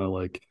not you want to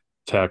like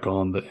tack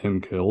on the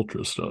MK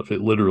Ultra stuff,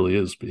 it literally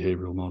is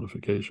behavioral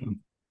modification.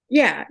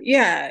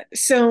 Yeah.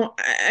 So,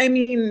 I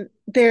mean,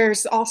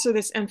 there's also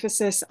this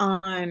emphasis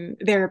on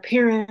their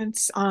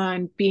appearance,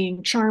 on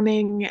being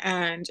charming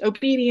and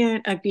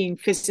obedient, of being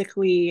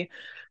physically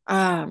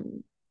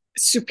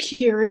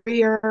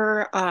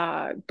superior,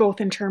 both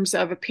in terms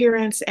of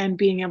appearance and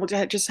being able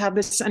to just have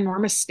this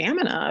enormous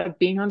stamina of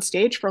being on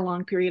stage for a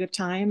long period of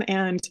time.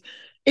 And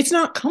it's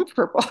not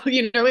comfortable,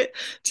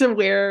 to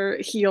wear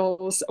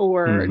heels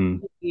or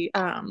be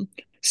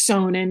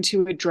sewn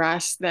into a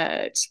dress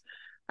that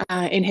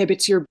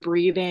inhibits your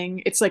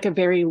breathing. It's like a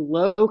very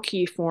low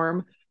key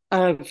form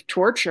of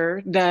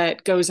torture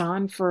that goes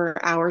on for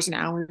hours and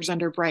hours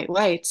under bright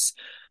lights.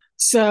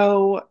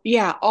 So,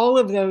 yeah, all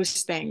of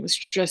those things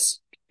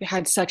just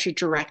had such a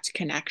direct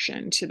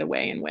connection to the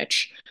way in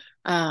which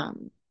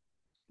behavioral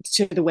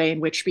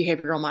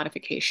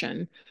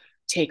modification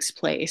takes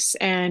place.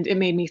 And it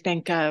made me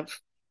think of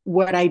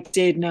what I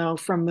did know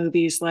from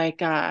movies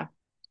like Le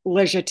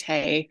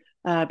Jeté,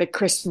 the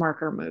Chris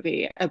Marker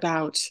movie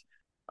about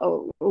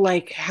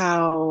like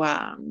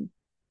how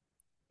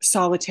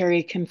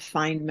solitary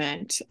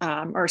confinement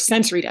or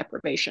sensory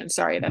deprivation,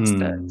 sorry, that's the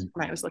term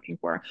I was looking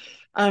for,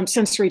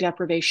 sensory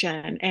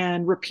deprivation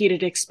and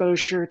repeated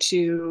exposure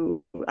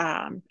to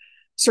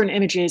certain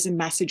images and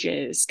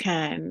messages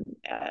can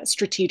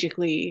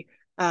strategically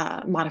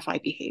modify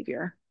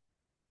behavior.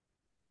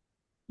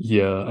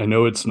 Yeah, I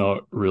know it's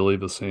not really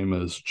the same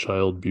as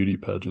child beauty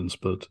pageants,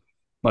 but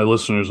my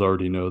listeners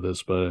already know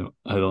this, but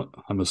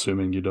I'm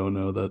assuming you don't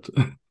know that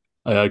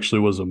I actually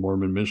was a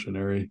Mormon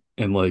missionary.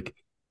 And like,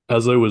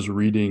 as I was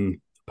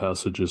reading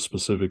passages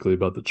specifically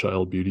about the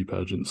child beauty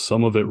pageant,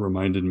 some of it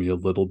reminded me a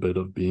little bit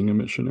of being a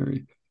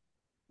missionary.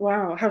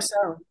 Wow, how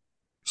so?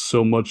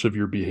 So much of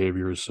your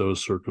behavior is so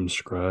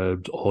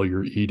circumscribed, all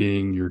your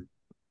eating,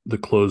 the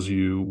clothes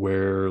you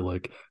wear,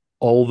 like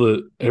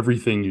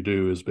everything you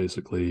do is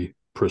basically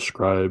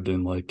prescribed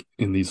in like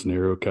in these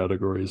narrow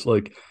categories.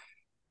 Like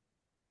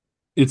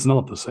it's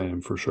not the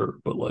same for sure,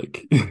 but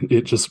like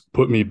it just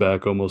put me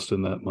back almost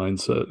in that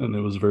mindset, and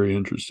it was very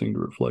interesting to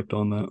reflect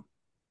on that.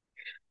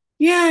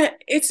 Yeah,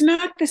 it's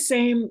not the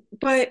same,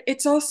 but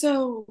it's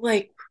also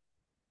like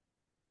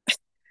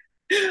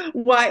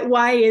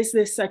why is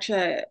this such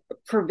a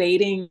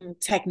pervading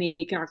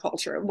technique in our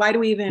culture? Why do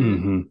we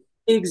even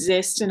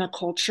exist in a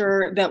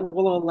culture that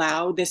will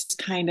allow this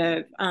kind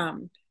of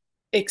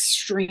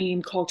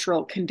extreme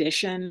cultural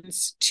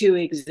conditions to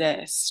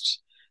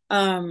exist?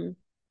 And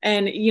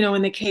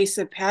in the case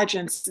of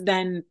pageants,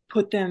 then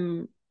put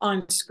them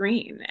on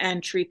screen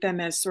and treat them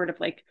as sort of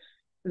like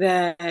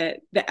the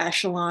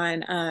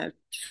echelon of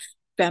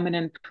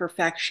feminine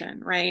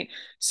perfection, right?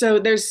 So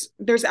there's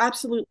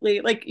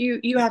absolutely, like,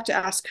 you have to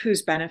ask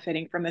who's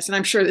benefiting from this, and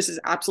I'm sure this is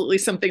absolutely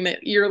something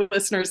that your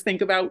listeners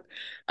think about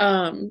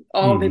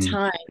all the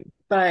time.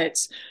 But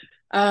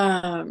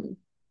I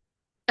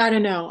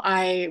don't know.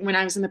 When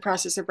I was in the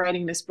process of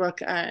writing this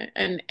book,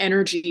 an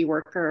energy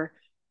worker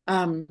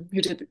who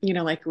did,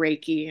 like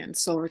Reiki and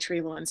soul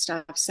retrieval and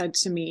stuff, said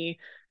to me,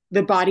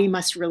 the body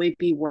must really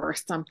be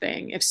worth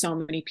something if so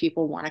many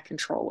people want to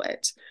control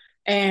it.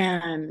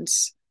 And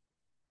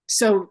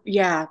so,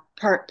 yeah,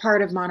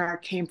 part of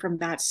Monarch came from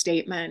that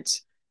statement.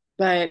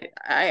 But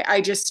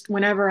I just,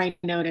 whenever I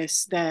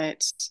notice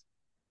that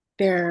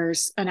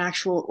there's an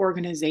actual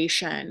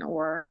organization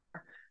or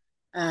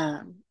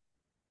a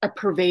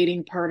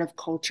pervading part of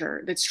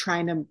culture that's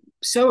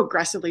so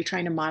aggressively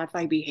trying to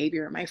modify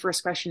behavior, my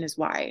first question is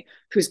why?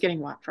 Who's getting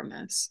what from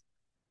this?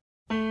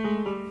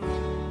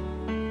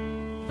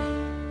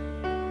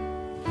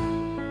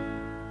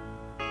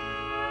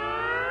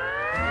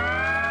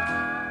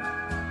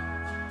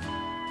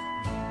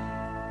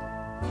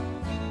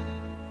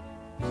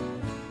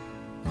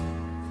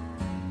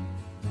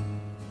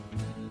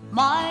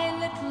 My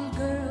little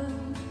girl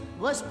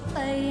was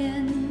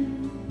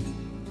playing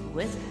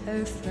with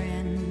her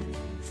friend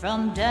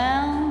from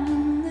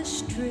down the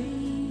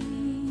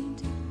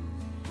street.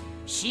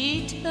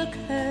 She took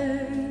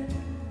her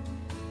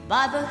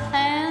by the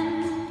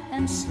hand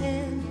and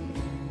said,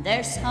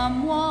 there's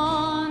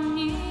someone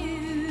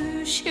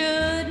you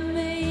should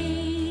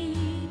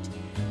meet.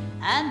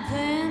 And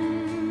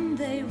then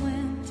they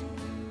went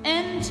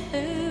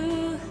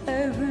into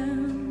her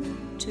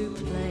room to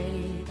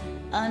play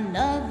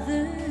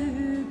another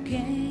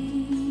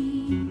game.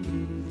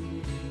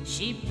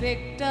 She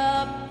picked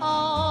up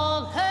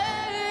all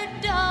her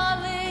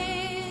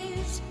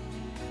dollies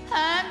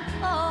and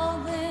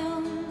called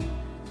them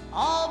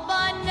all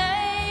by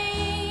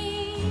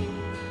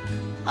name.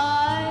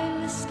 I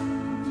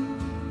listened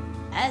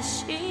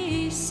as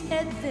she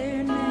said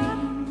their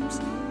names.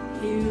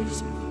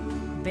 Here's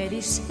Betty,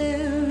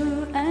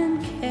 Sue,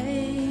 and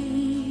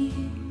Kay,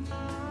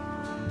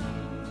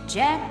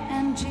 Jack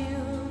and Jill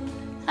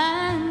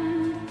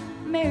and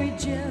Mary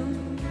Jo.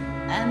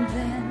 And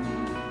then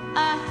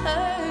I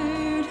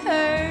heard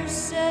her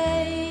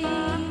say,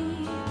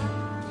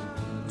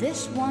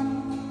 This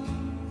one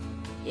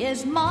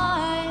is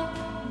my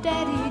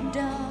daddy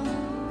doll,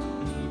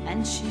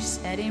 and she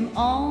set him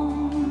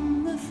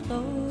on the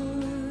floor.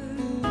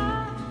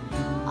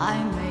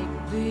 I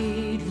make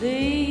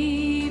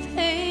believe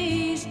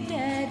he's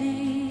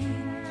daddy,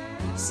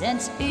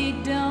 since he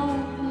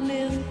don't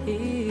live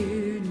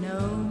here no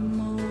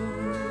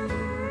more.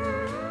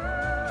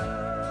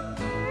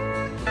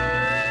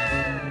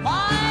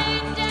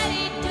 My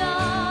daddy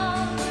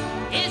doll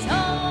is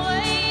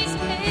always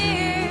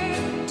here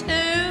to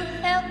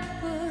help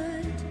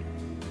put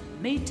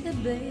me to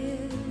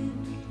bed.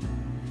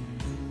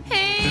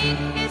 He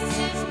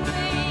kisses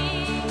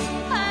me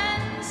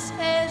and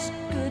says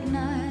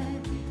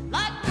goodnight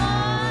like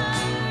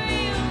my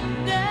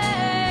real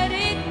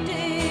daddy did.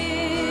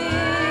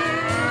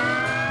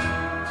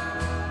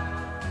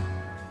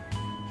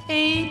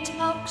 He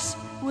talks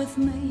with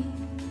me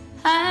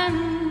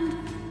and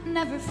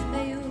never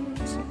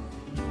fails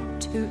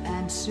to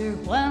answer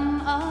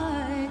when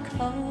I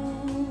call.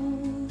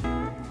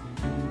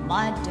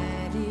 My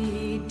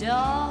daddy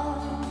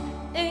doll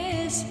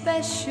is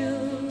special,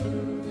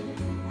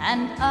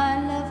 and I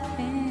love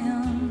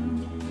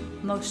him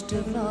most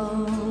of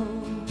all.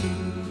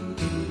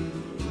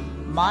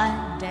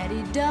 My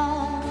daddy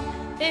doll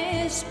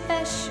is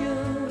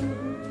special,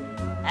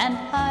 and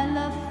I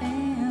love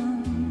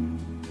him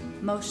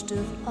most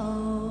of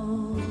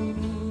all.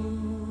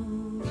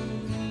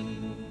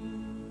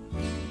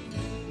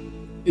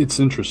 It's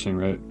interesting,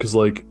 right? Because,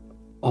 like,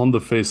 on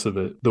the face of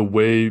it, the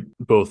way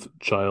both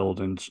child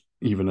and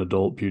even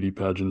adult beauty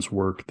pageants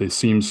work, they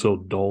seem so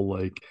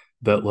dull-like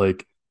that,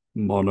 like,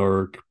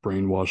 Monarch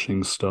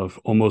brainwashing stuff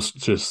almost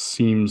just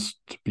seems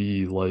to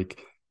be like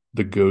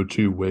the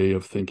go-to way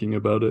of thinking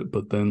about it.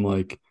 But then,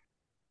 like,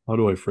 how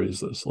do I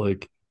phrase this?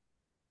 Like,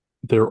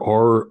 there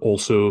are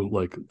also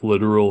like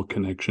literal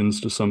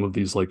connections to some of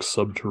these like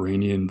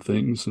subterranean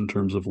things in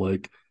terms of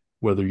like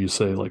whether you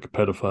say like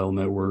pedophile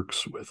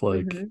networks with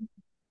like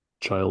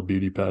child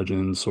beauty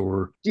pageants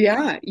or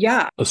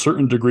Yeah, a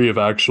certain degree of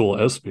actual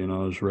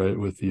espionage, right,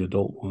 with the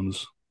adult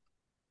ones.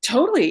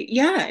 totally.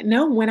 Yeah.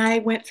 No, when I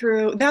went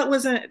through that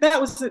was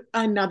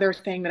another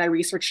thing that I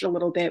researched a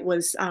little bit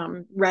was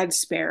red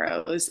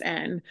sparrows,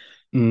 and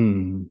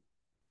I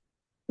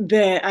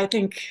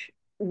think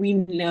we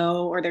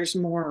know, or there's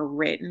more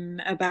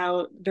written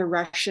about the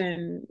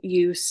Russian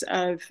use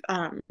of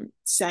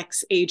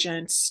sex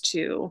agents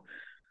to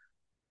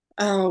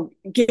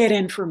get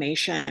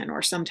information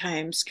or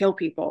sometimes kill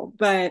people.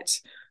 But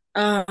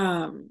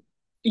yeah,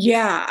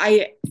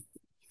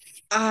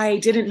 I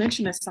didn't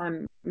mention this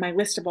on my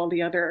list of all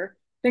the other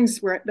things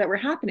that were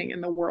happening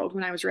in the world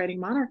when I was writing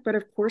Monarch, but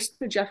of course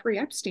the Jeffrey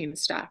Epstein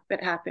stuff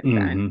that happened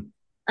then.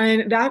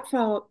 And that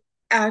felt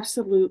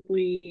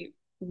absolutely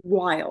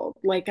wild.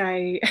 Like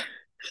I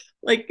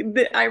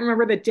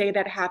remember the day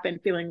that happened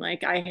feeling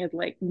like I had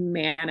like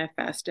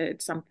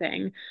manifested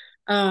something.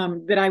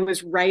 That I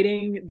was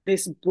writing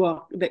this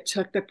book that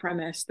took the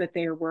premise that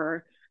there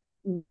were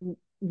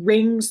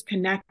rings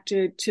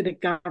connected to the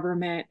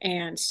government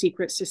and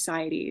secret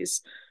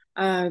societies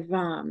of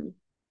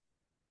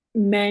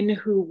men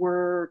who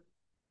were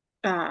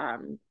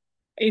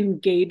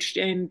engaged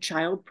in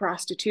child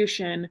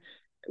prostitution,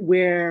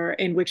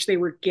 in which they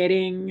were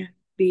getting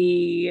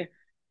the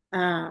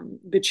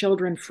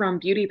children from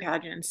beauty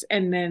pageants.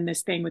 And then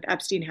this thing with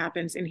Epstein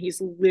happens, and he's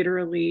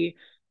literally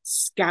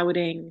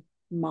scouting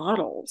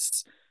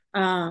models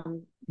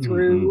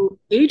through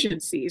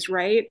agencies,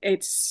 right?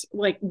 It's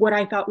like what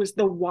I thought was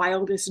the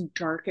wildest,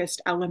 darkest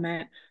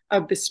element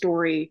of the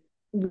story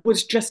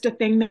was just a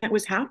thing that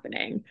was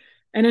happening.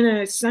 And in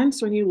a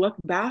sense, when you look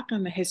back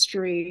on the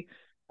history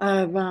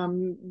of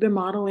the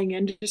modeling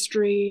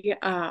industry,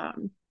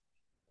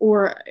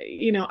 or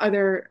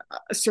other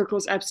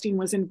circles Epstein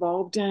was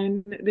involved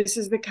in, this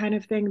is the kind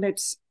of thing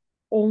that's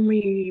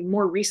only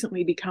more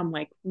recently become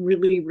like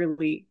really,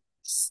 really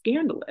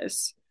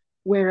scandalous.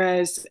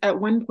 Whereas at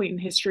one point in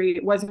history,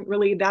 it wasn't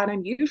really that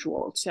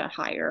unusual to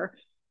hire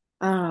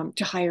a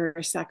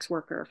sex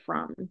worker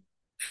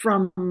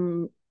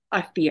from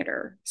a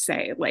theater,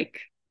 say, like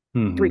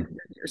 300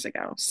 years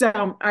ago.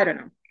 So I don't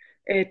know.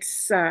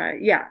 It's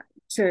yeah,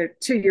 to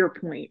your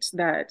point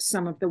that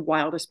some of the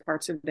wildest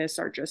parts of this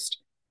are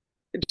just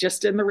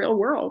in the real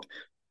world.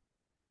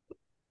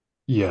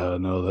 Yeah,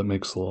 no, that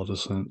makes a lot of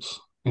sense.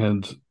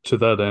 And to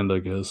that end, I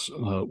guess,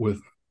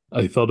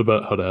 I thought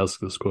about how to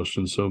ask this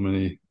question so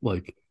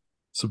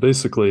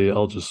basically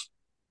I'll just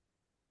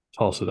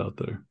toss it out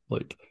there.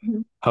 Like,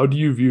 how do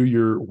you view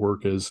your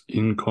work as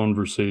in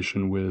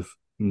conversation with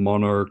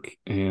Monarch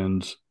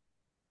and,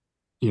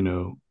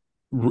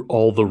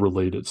 all the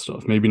related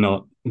stuff? Maybe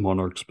not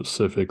Monarch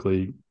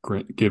specifically,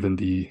 given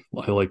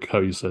I like how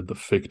you said the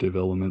fictive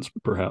elements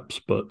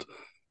perhaps, but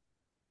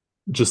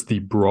just the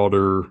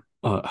broader,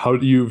 how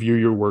do you view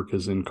your work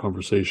as in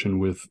conversation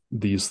with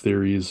these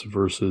theories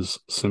versus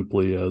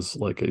simply as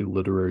like a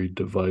literary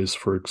device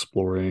for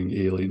exploring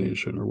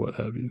alienation or what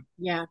have you?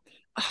 Yeah,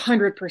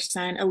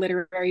 100% a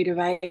literary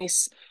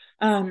device.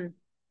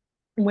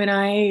 when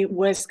I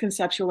was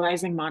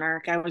conceptualizing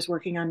Monarch, I was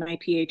working on my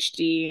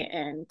PhD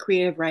in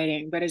creative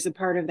writing, but as a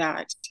part of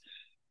that,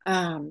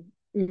 um,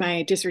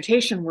 my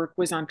dissertation work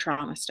was on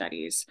trauma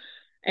studies.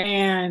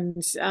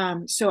 And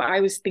so I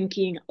was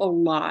thinking a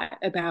lot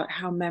about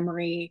how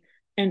memory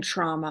and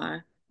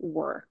trauma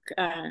work,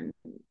 and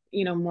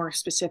more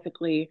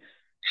specifically,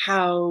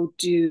 how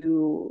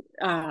do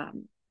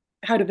um,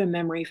 how do the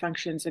memory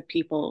functions of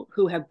people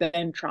who have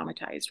been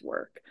traumatized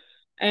work?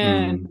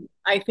 And Mm,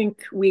 I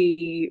think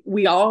we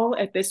all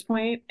at this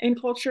point in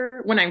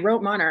culture, when I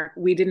wrote Monarch,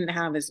 we didn't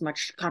have as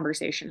much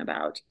conversation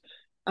about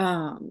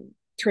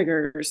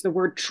triggers. The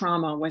word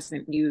trauma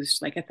wasn't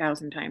used like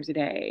 1,000 times a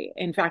day.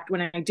 In fact,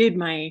 when I did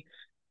my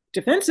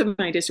defense of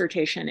my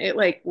dissertation, it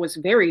like was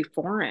very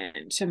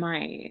foreign to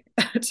my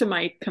to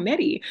my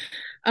committee.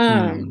 Um,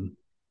 mm,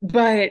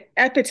 but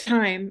at the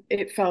time,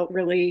 it felt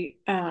really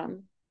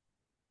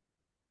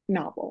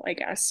novel, I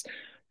guess.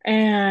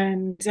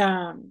 And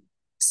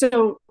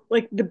so,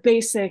 like the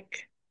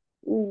basic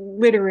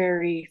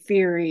literary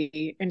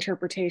theory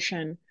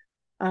interpretation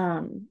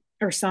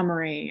or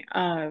summary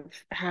of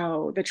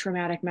how the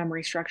traumatic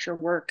memory structure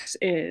works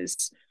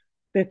is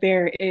that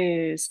there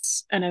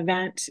is an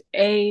event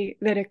A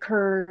that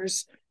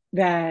occurs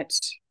that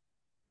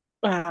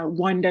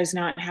one does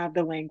not have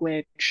the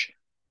language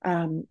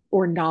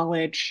or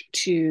knowledge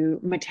to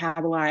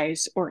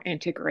metabolize or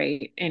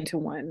integrate into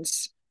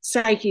one's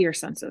psyche or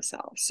sense of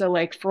self. So,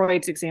 like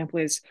Freud's example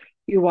is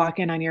you walk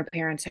in on your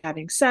parents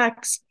having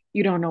sex,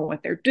 you don't know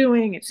what they're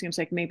doing. It seems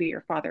like maybe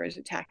your father is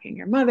attacking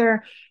your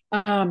mother. You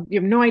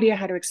have no idea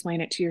how to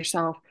explain it to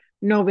yourself.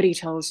 Nobody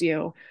tells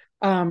you.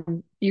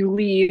 You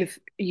leave,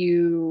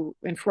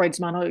 in Freud's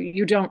model,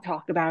 you don't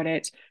talk about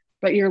it,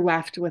 but you're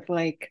left with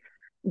like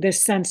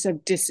this sense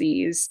of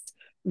disease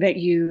that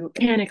you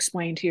can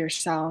explain to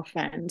yourself,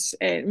 and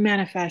it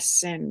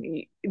manifests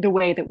in the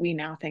way that we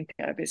now think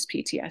of as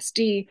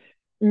PTSD.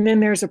 And then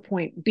there's a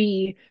point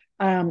B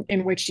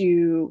in which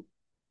you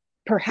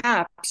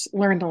perhaps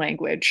learn the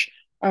language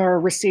or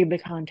receive the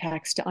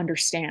context to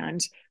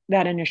understand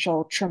that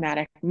initial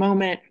traumatic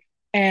moment.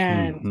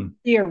 And mhm.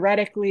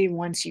 theoretically,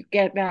 once you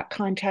get that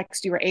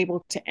context, you are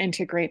able to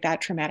integrate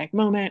that traumatic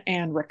moment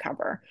and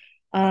recover.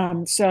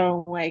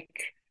 So,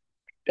 like,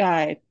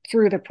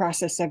 through the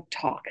process of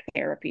talk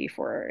therapy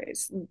for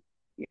is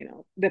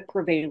the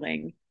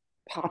prevailing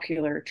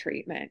popular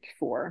treatment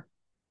for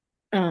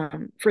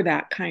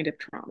that kind of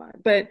trauma.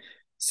 But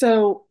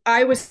so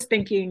I was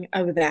thinking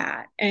of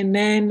that, and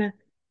then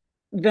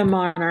the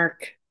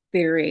monarch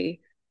theory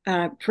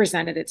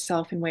presented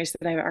itself in ways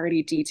that I've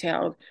already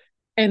detailed.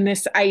 And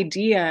this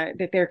idea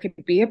that there could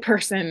be a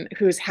person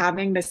who's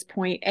having this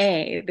point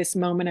A, this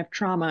moment of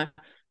trauma,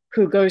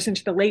 who goes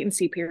into the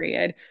latency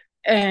period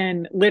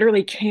and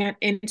literally can't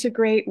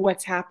integrate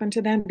what's happened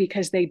to them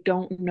because they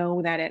don't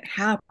know that it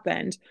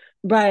happened.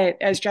 But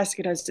as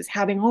Jessica does, is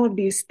having all of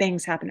these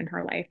things happen in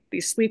her life,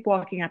 these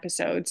sleepwalking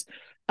episodes,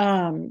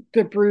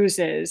 the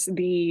bruises,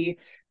 the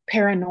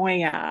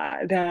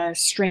paranoia, the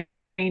strange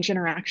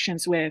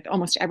interactions with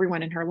almost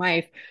everyone in her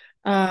life,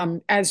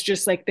 as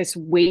just like this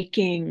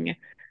waking,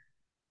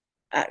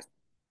 uh,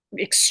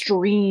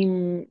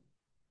 extreme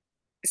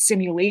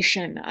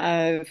simulation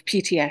of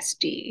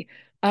PTSD.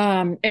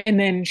 And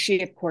then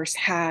she, of course,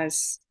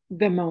 has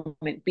the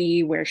moment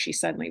B where she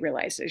suddenly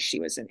realizes she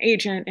was an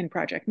agent in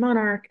Project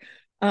Monarch.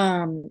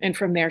 And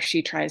from there,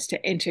 she tries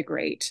to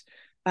integrate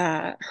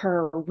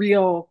her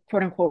real,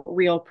 quote unquote,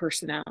 real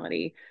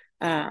personality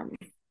um,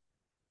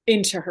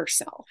 into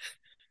herself.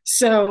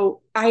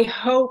 So I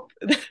hope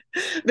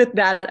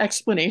that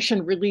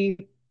explanation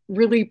really,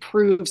 really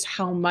proves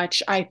how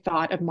much I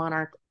thought of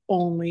Monarch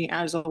only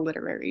as a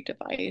literary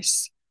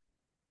device.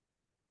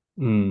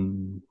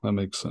 That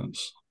makes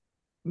sense.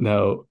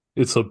 Now,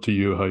 it's up to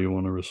you how you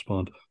want to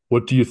respond.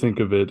 What do you think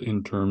of it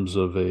in terms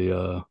of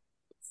a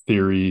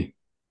theory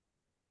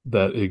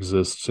that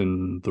exists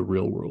in the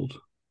real world?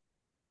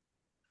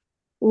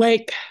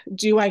 Like,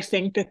 do I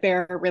think that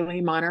there are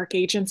really Monarch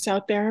agents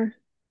out there?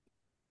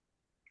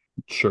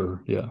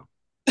 Sure, yeah.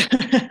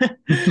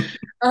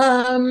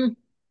 um,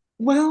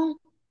 well,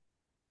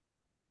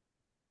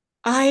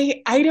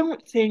 I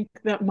don't think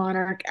that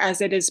Monarch,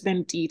 as it has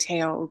been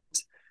detailed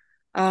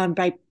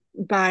by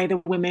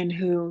the women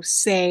who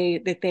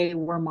say that they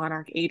were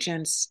Monarch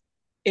agents,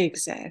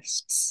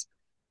 exists.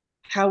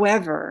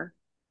 However,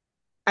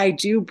 I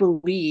do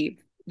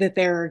believe that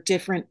there are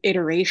different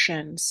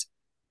iterations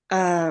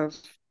of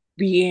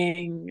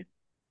being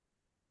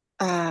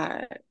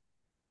uh,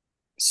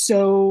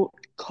 so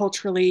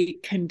culturally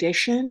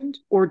conditioned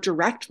or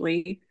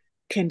directly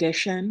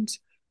conditioned,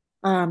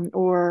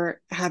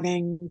 or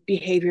having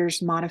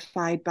behaviors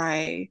modified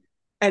by,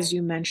 as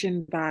you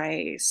mentioned,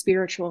 by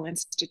spiritual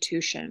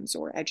institutions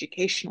or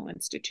educational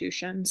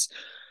institutions,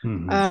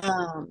 Hmm.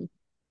 um,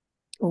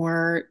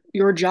 or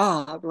your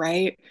job,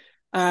 right?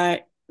 Uh,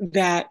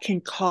 that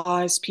can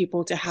cause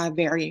people to have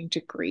varying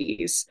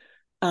degrees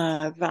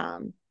of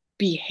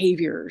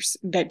behaviors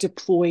that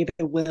deploy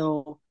the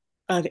will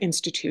of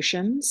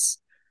institutions.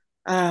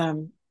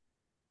 Um,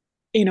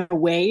 in a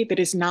way that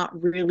is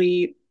not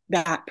really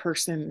that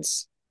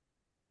person's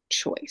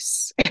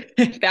choice,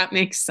 if that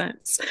makes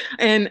sense.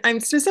 And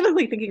I'm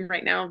specifically thinking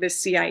right now of this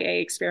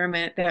CIA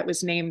experiment that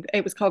was named,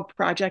 it was called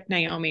Project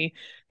Naomi.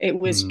 It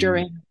was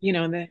during, do you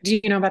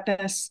know about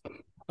this?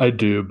 I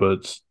do,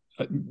 but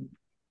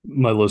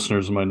my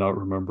listeners might not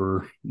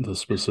remember the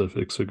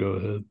specifics, so go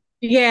ahead.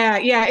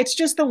 Yeah, it's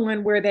just the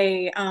one where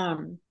they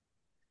and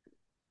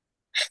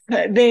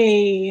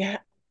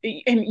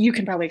you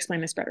can probably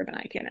explain this better than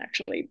I can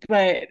actually,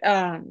 but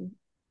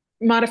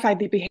modified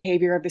the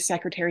behavior of the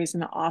secretaries in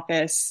the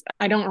office.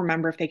 I don't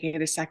remember if they gave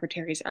the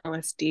secretaries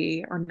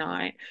LSD or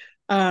not,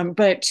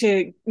 but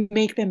to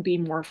make them be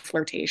more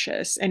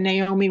flirtatious. And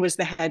Naomi was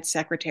the head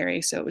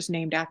secretary, so it was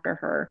named after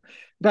her.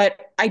 But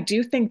I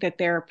do think that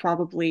there are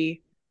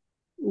probably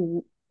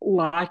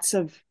lots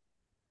of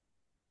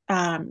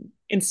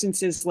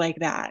instances like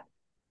that.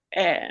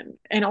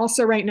 And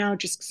also right now,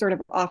 just sort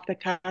of off the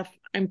cuff,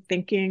 I'm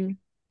thinking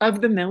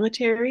of the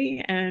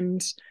military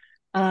and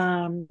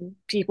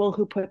people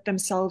who put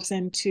themselves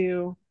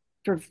into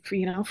for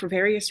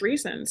various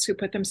reasons, who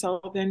put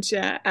themselves into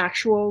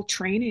actual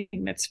training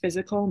that's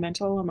physical,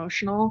 mental,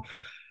 emotional,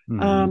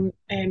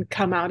 and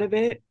come out of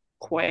it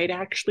quite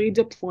actually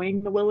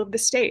deploying the will of the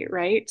state,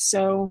 right?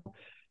 So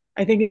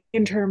I think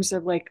in terms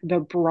of like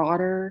the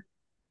broader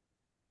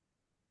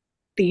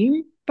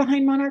theme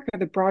behind Monarch or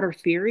the broader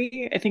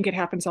theory, I think it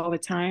happens all the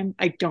time.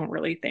 I don't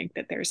really think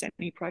that there's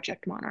any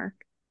Project Monarch.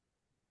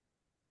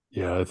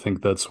 Yeah, I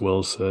think that's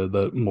well said.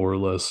 That more or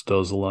less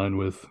does align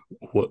with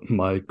what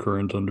my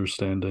current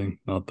understanding.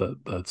 Not that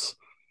that's,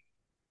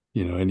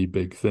 any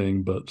big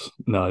thing, but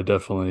no, I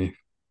definitely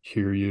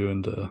hear you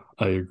and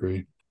I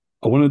agree.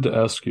 I wanted to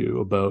ask you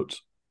about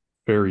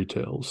fairy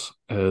tales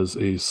as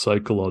a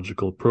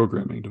psychological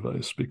programming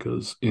device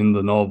because in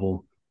the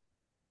novel,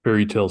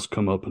 fairy tales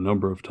come up a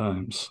number of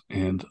times,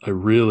 and I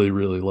really,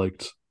 really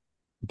liked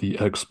the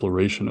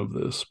exploration of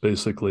this.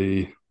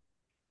 Basically,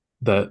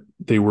 that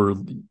they were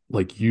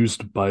like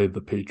used by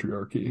the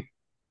patriarchy.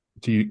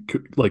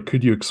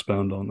 Could you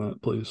expound on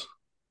that, please?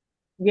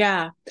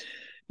 Yeah.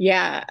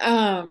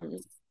 Yeah.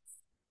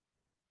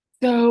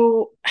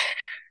 So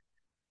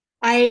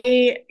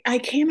I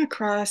came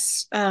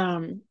across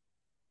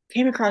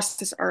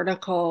this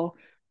article.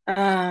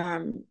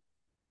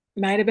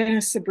 Might have been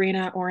a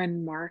Sabrina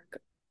Oren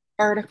Mark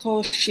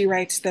article. She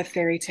writes the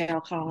fairy tale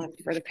column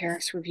for the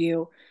Paris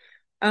Review.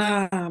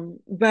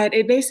 But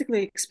it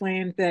basically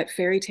explained that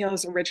fairy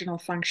tale's original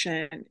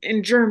function,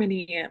 in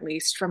Germany at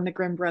least, from the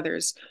Grimm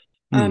brothers,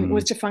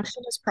 was to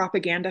function as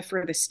propaganda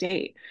for the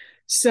state.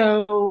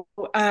 So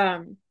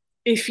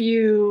if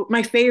you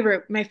my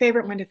favorite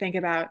one to think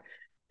about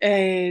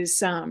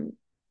is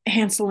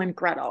Hansel and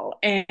Gretel,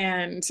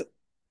 and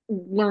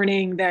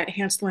learning that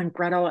Hansel and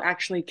Gretel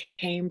actually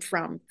came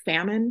from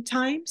famine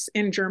times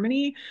in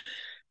Germany.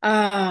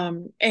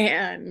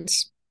 And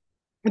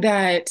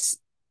that,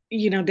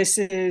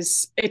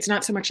 it's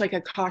not so much like a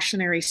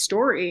cautionary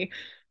story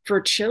for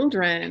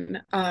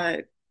children,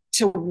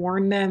 to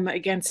warn them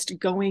against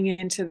going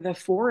into the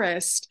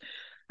forest,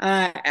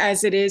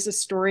 as it is a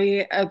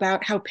story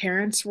about how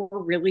parents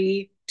were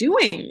really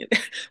doing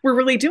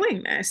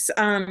this.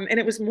 And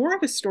it was more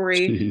of a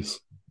story Jeez.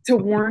 to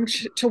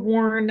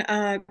warn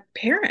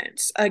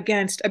parents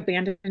against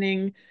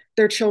abandoning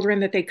their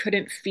children that they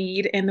couldn't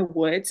feed in the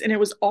woods. And it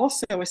was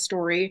also a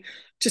story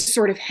to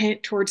sort of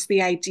hint towards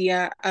the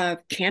idea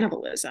of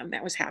cannibalism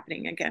that was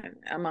happening again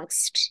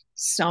amongst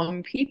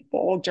some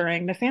people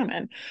during the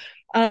famine.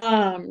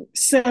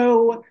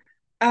 So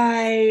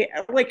I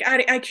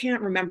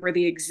can't remember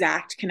the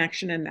exact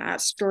connection in that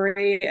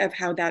story of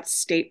how that's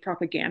state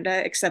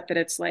propaganda, except that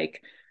it's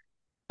like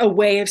a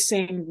way of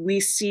saying we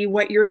see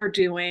what you're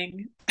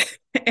doing,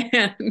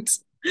 and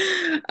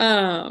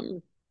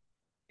um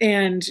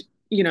and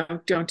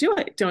don't do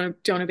it,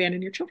 don't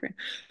abandon your children.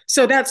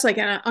 So that's like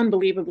an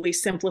unbelievably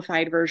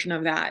simplified version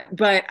of that,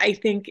 but I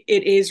think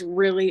it is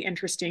really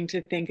interesting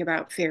to think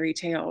about fairy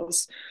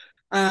tales,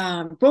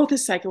 both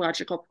as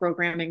psychological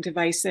programming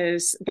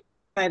devices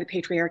by the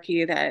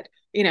patriarchy that,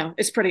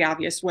 it's pretty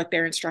obvious what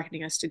they're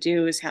instructing us to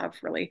do is have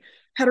really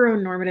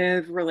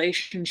heteronormative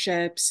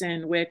relationships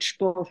in which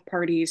both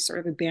parties sort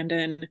of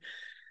abandon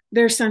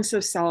their sense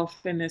of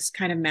self in this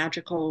kind of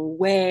magical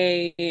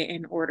way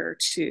in order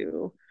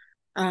to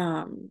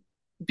um,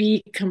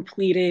 be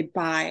completed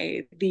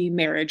by the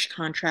marriage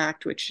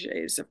contract, which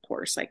is, of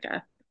course, like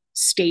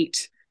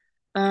state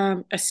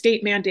a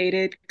state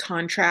mandated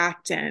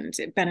contract, and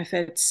it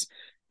benefits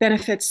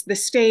the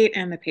state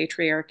and the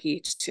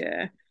patriarchy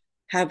to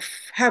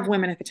have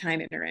women at the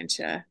time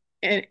enter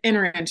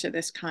into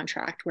this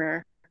contract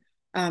where,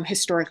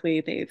 historically,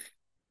 they've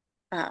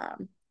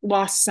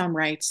lost some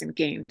rights and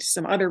gained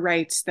some other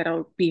rights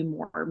that'll be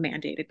more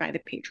mandated by the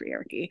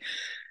patriarchy.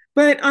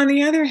 But on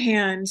the other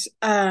hand,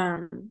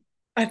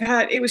 I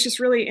thought it was just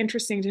really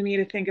interesting to me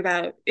to think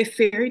about if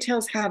fairy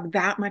tales have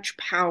that much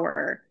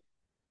power,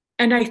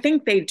 and I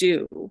think they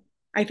do.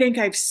 I think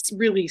I've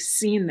really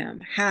seen them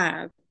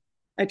have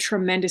a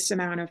tremendous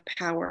amount of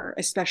power,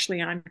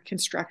 especially on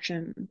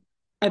construction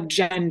of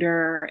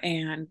gender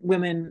and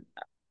women,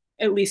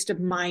 at least of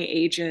my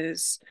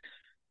ages,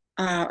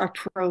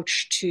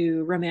 approach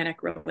to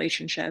romantic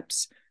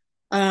relationships.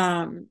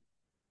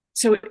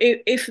 So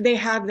if they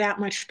have that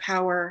much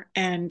power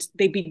and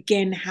they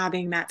begin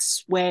having that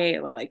sway,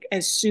 like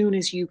as soon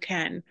as you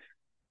can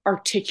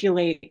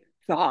articulate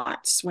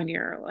thoughts when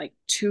you're like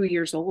 2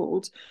 years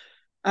old,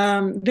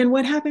 then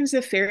what happens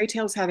if fairy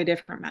tales have a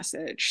different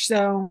message?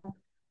 So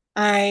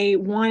I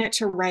wanted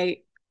to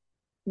write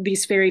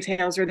these fairy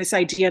tales, or this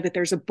idea that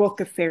there's a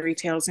book of fairy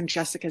tales in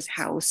Jessica's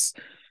house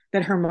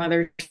that her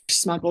mother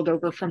smuggled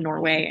over from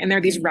Norway. And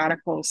they're these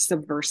radical,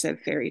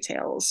 subversive fairy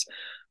tales,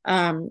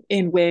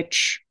 in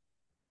which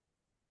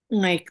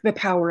like the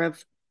power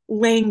of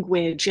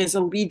language as a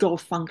legal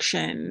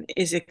function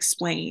is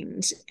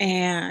explained,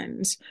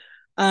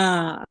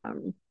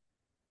 um,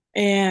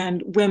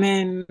 and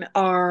women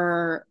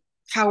are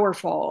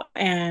powerful,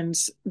 and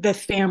the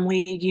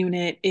family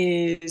unit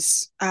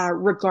is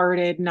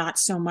regarded not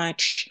so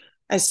much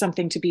as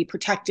something to be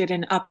protected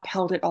and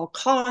upheld at all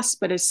costs,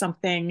 but as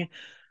something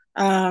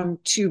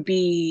to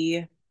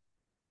be,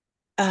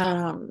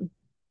 how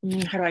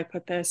do I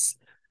put this,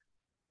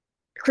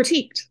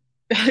 critiqued.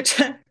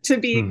 To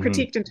be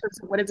critiqued in terms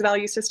of what its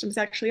value systems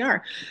actually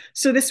are.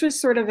 So this was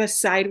sort of a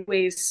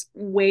sideways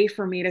way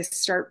for me to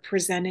start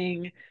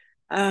presenting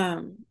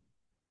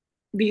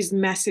these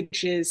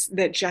messages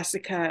that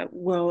Jessica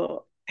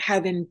will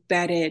have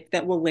embedded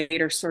that will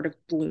later sort of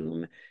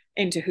bloom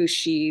into who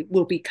she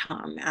will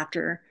become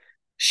after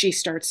she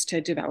starts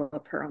to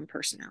develop her own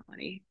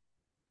personality.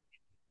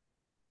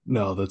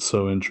 No, that's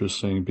so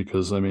interesting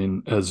because, I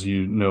mean, as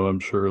you know, I'm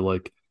sure,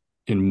 like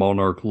in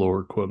Monarch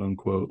lore, quote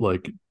unquote,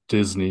 like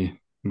Disney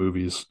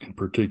movies in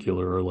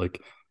particular are like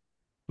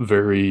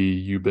very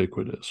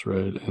ubiquitous,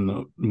 right?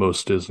 And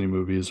most Disney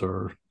movies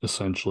are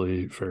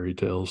essentially fairy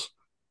tales.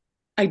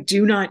 I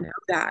do not know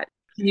that.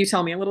 Can you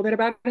tell me a little bit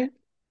about it?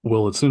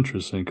 Well, it's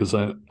interesting because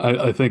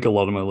I think a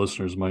lot of my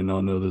listeners might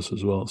not know this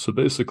as well. So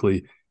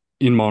basically,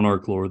 in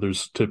Monarch lore,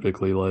 there's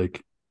typically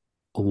like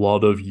a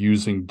lot of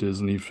using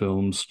Disney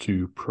films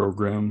to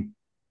program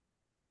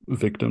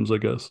victims, I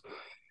guess.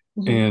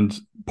 Mm-hmm. And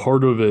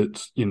part of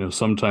it,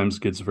 sometimes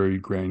gets very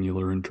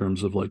granular in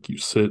terms of like you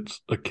sit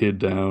a kid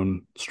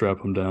down, strap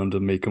them down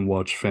to make them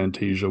watch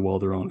Fantasia while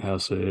they're on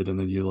acid, and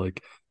then you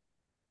like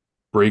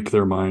break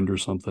their mind or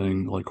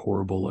something like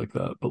horrible like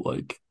that. But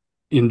like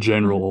in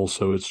general, Mm-hmm.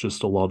 also, it's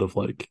just a lot of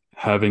like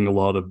having a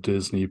lot of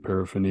Disney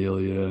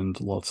paraphernalia and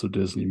lots of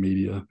Disney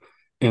media.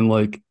 And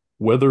like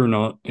whether or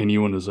not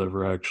anyone has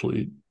ever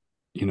actually,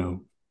 you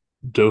know,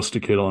 dosed a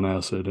kid on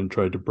acid and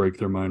tried to break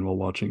their mind while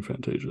watching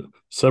Fantasia,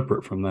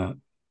 separate from that,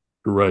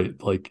 you're right.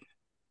 Like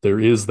there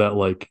is that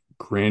like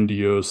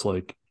grandiose,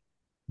 like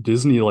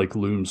Disney like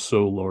looms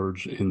so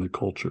large in the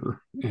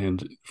culture.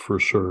 And for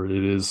sure,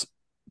 it is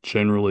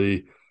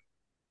generally,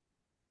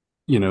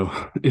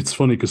 it's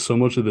funny because so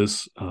much of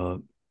this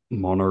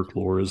Monarch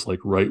lore is like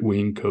right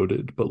wing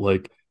coded, but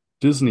like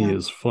Disney Yeah.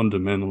 is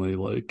fundamentally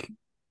like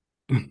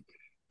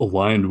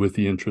aligned with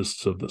the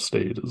interests of the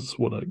state, is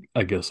what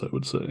I guess I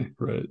would say,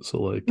 right? So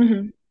like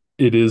Mm-hmm.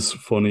 it is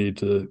funny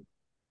to,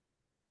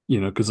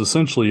 because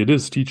essentially it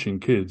is teaching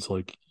kids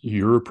like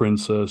you're a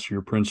princess,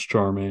 you're Prince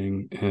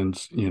Charming, and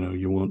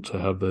you want to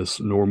have this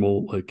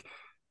normal like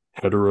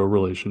hetero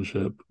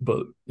relationship.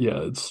 But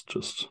yeah,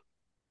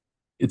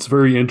 it's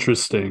very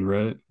interesting,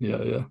 right?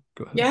 Yeah, yeah.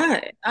 Go ahead.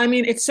 Yeah, I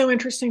mean, it's so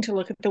interesting to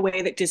look at the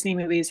way that Disney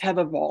movies have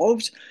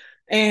evolved,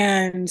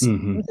 and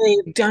Hmm.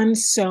 they've done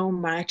so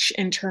much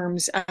in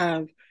terms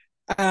of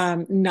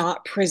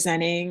not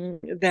presenting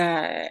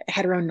the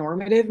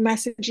heteronormative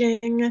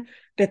messaging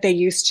that they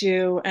used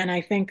to. And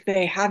I think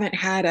they haven't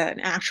had an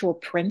actual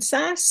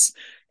princess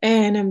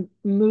in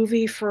a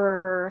movie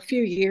for a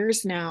few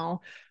years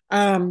now.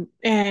 And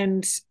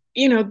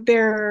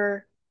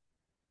they're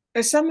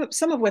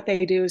some of what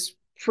they do is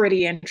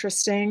pretty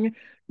interesting,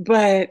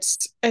 but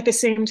at the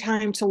same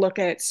time, to look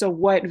at, so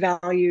what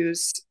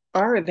values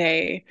are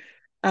they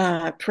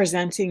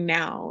presenting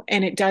now?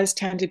 And it does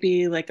tend to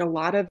be like a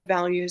lot of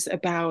values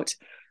about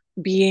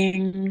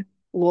being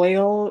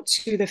loyal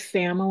to the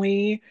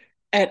family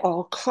at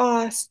all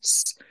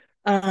costs,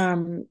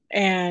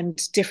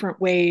 and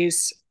different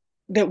ways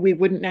that we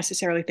wouldn't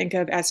necessarily think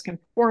of as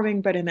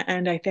conforming, but in the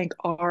end, I think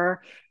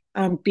are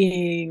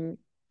being,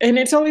 and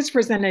it's always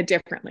presented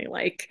differently.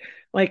 Like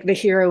the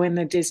hero in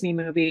the Disney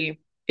movie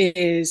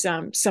is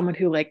someone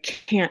who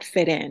like can't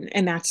fit in,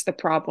 and that's the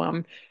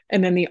problem.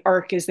 And then the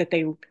arc is that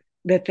they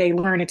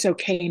learn it's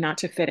okay not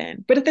to fit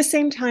in, but at the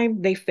same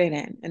time they fit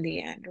in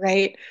the end,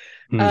 right?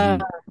 Uh,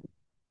 Hmm.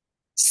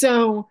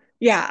 so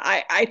yeah,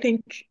 I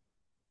think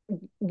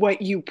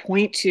what you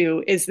point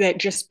to is that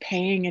just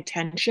paying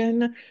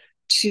attention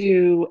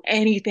to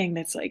anything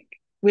that's like,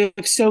 we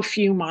have so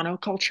few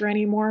monoculture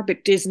anymore,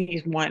 but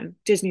Disney's one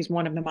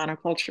of the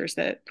monocultures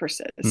that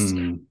persists.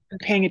 Hmm. And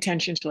paying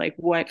attention to like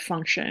what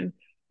function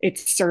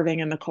it's serving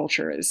in the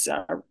culture is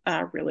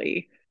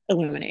really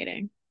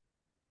illuminating.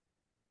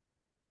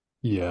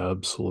 Yeah,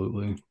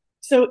 absolutely.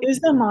 So is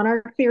the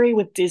monarch theory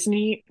with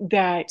Disney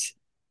that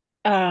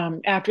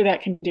after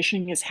that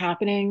conditioning is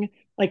happening,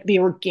 like the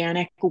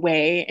organic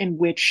way in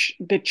which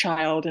the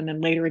child and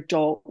then later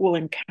adult will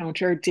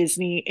encounter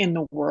Disney in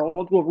the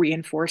world will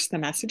reinforce the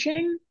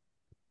messaging?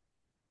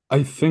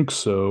 I think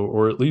so,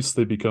 or at least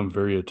they become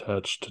very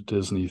attached to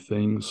Disney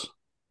things.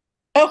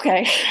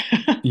 Okay.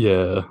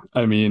 Yeah,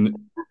 I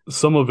mean,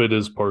 some of it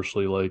is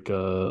partially like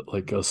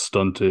a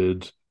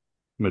stunted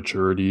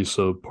maturity,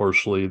 so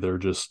partially they're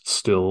just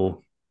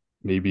still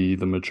maybe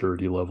the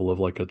maturity level of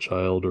like a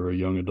child or a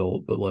young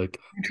adult, but like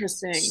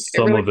Interesting. It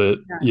some really, of it,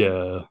 yeah.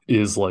 yeah,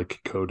 is like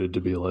coded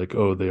to be like,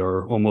 oh, they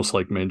are almost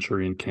like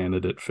Manchurian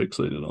Candidate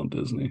fixated on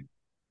Disney.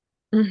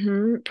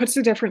 Puts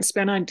a different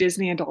spin on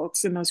Disney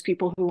adults and those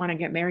people who want to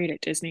get married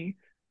at Disney.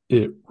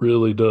 It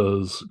really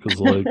does, because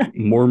like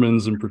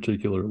Mormons in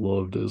particular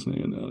love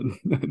Disney, and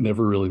it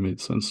never really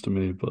made sense to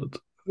me, but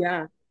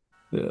Yeah.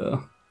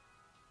 yeah.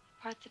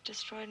 Part that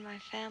destroyed my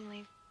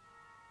family.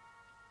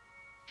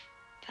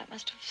 That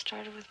must have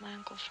started with my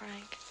Uncle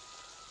Frank.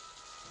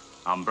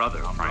 I'm brother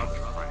Frank.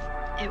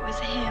 It was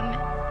him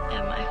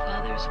and my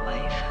father's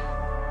wife.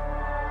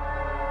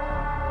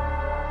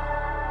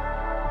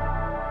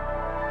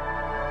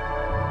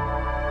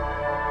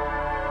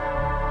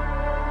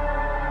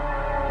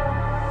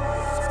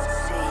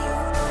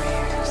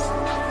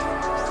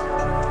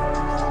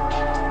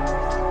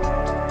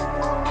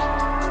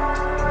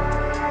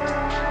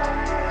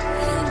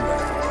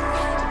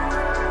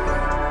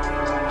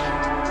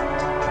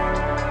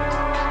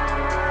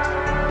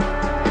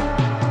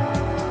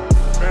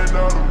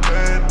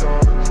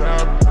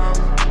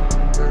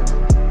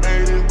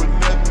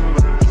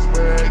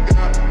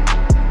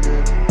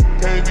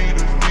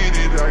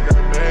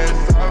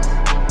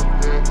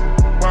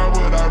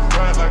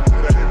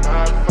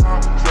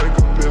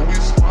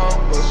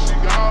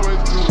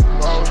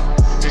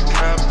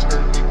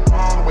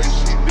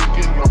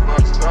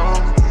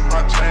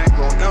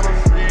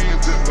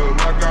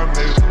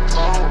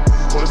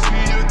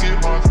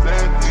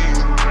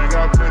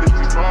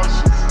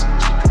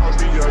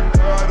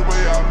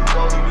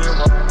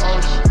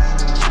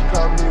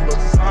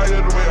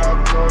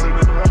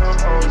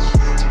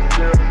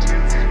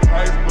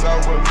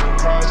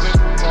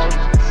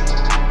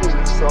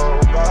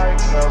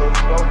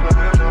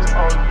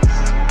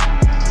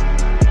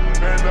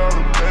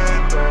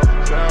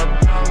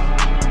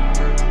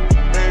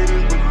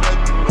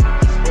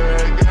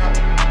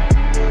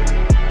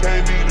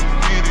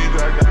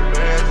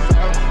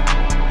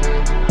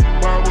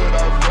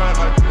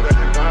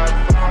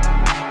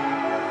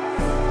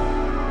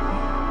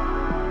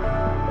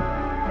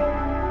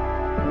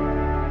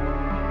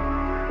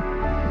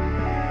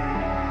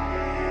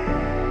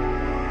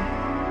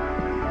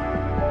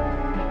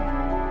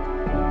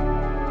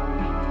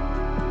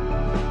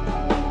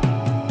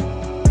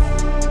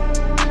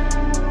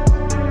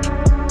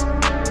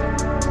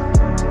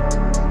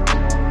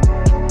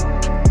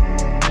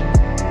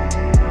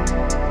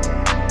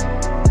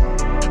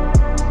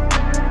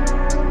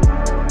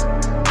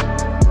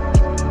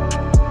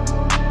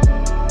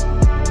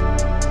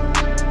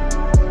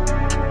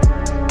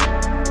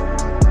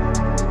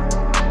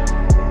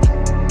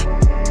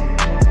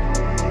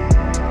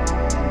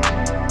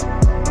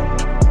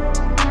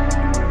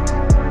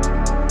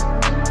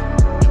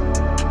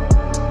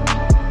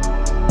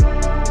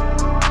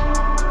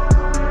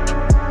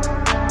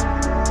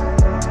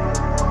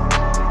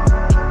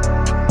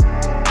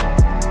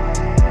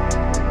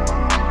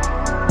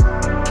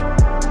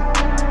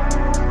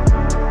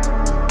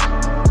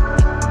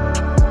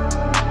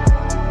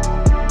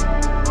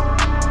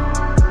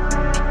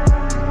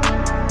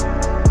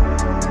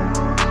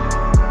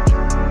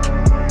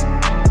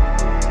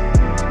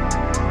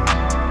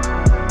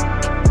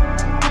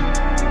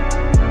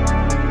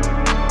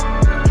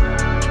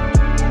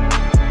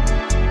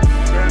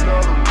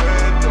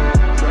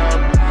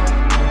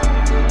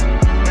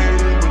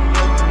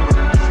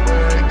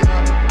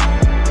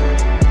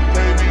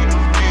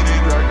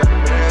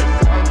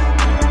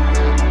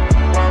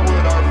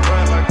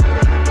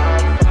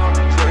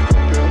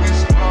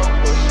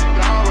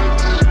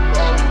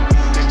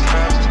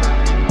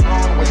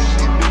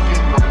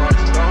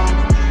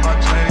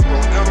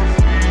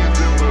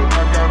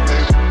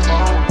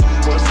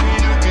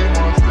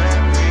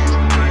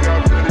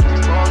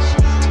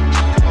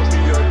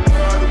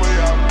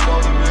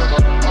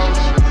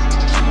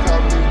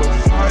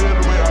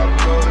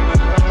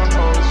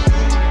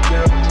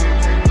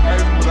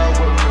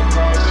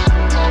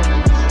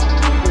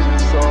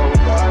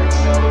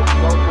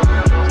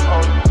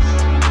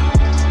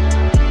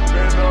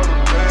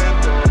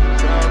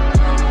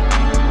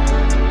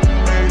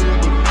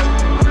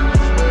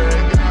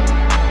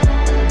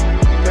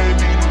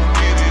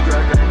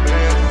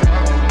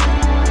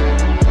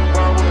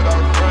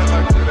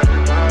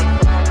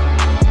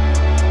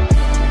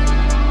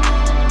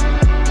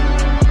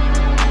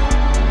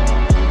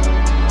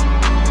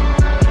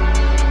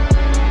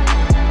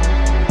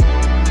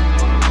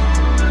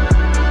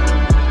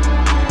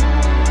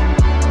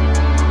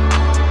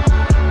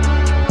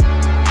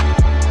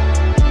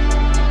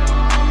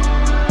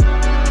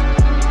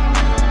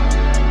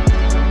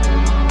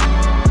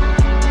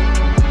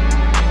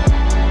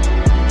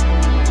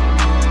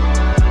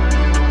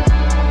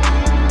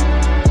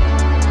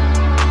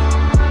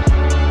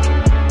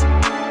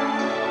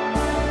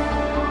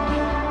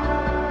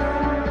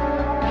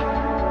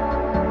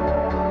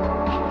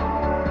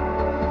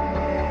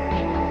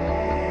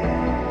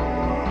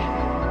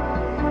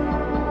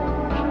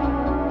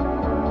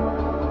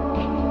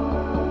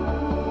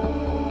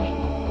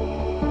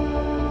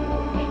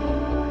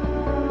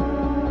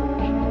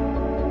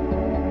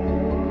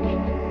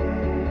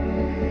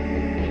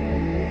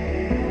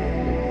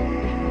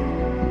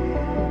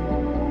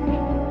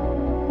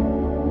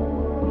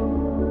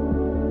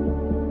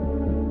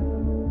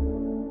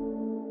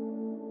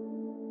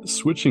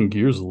 switching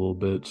gears a little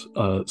bit.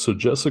 So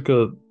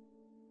Jessica,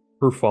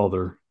 her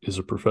father is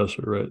a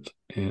professor, right?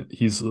 And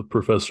he's the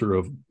professor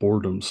of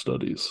boredom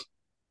studies.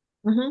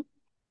 Mhm.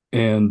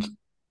 And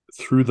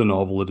through the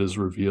novel, it is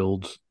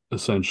revealed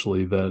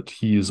essentially that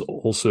he is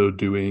also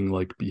doing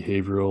like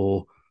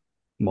behavioral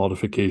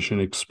modification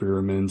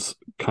experiments,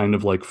 kind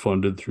of like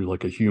funded through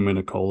like a human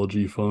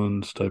ecology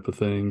fund type of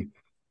thing.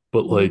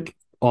 But Mhm. like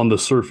on the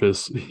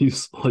surface,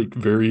 he's like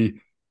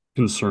very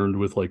concerned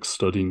with like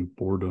studying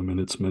boredom and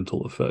its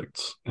mental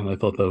effects. And I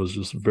thought that was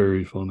just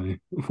very funny.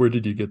 Where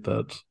did you get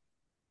that?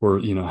 Or,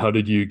 how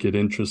did you get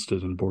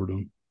interested in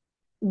boredom?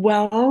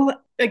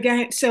 Well,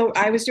 again, so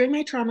I was doing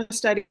my trauma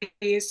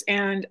studies,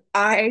 and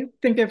I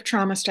think of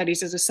trauma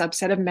studies as a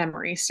subset of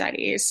memory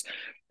studies.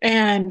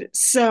 And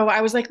so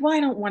I was like, well, I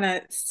don't want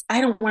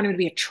him to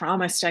be a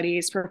trauma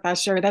studies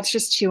professor. That's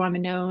just too on the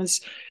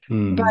nose.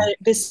 But Hmm.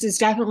 this is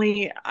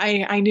definitely,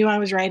 I knew I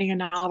was writing a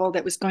novel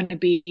that was going to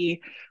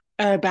be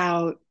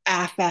about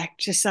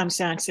affect to some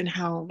sense, and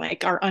how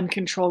like our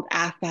uncontrolled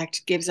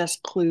affect gives us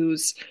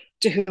clues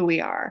to who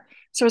we are.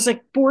 So I was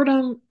like,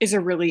 boredom is a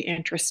really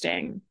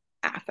interesting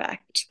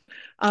affect.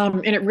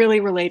 And it really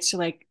relates to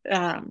like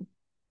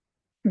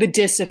the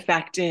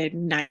disaffected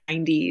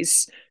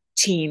 90s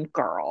teen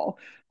girl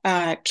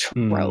trope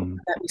Hmm.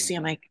 that we see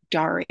in like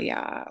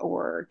Daria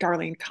or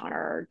Darlene Connor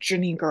or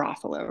Janine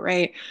Garofalo,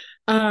 right?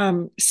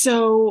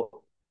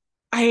 So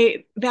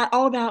I that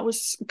all that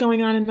was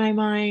going on in my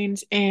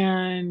mind,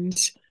 and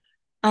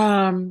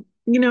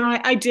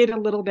I did a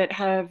little bit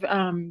have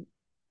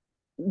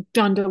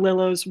Don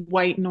DeLillo's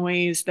White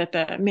Noise, that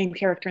the main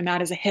character in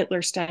that is a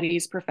Hitler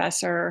studies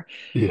professor.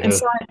 And Yeah.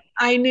 so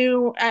I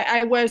knew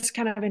I was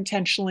kind of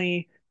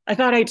intentionally, I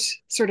thought I'd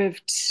sort of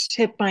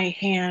tip my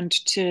hand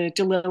to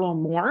DeLillo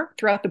more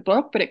throughout the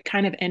book, but it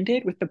kind of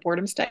ended with the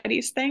boredom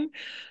studies thing.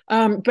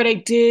 But I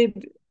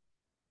did,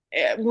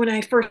 when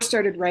I first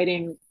started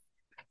writing,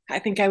 I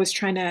think I was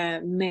trying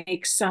to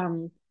make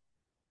some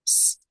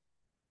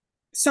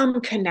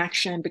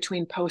connection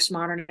between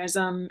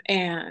postmodernism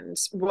and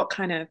what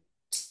kind of,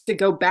 to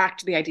go back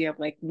to the idea of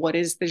like, what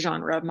is the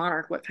genre of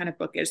Monarch? What kind of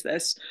book is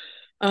this?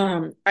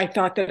 I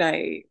thought that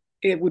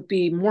it would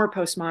be more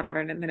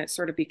postmodern, and then it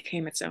sort of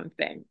became its own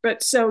thing.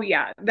 But so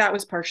yeah, that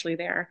was partially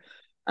there.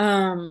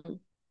 Um,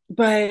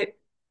 but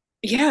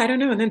yeah, I don't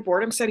know. And then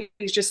boredom studies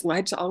just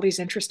led to all these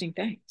interesting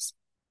things.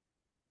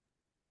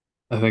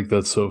 I think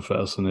that's so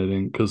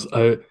fascinating because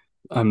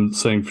I'm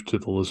saying to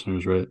the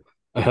listeners, right?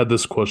 I had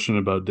this question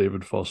about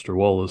David Foster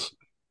Wallace,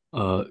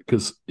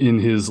 because in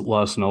his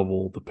last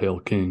novel, The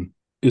Pale King,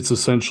 it's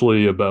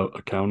essentially about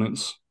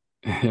accountants,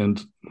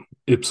 and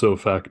ipso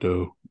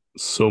facto,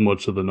 so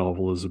much of the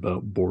novel is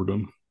about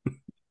boredom.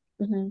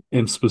 Mm-hmm.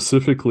 And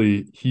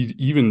specifically, he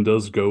even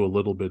does go a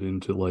little bit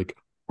into like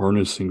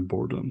harnessing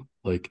boredom,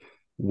 like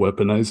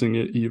weaponizing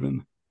it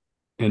even.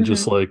 And Mm-hmm.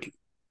 just like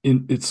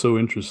it's so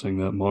interesting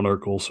that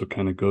Monarch also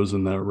kind of goes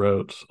in that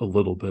route a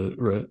little bit,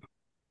 right?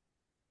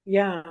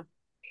 Yeah.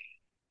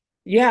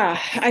 Yeah.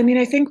 I mean,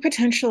 I think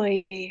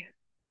potentially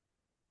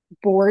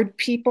bored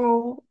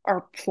people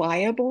are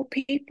pliable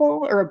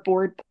people, or a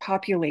bored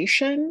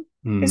population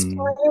is Hmm.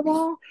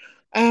 pliable.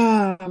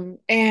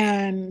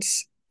 And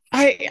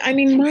I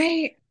mean,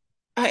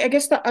 I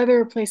guess the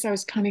other place I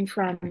was coming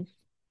from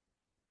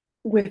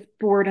with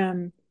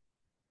boredom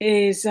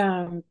is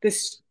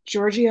this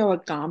Giorgio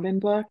Agamben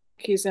book.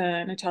 He's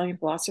an Italian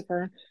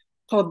philosopher,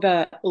 called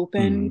The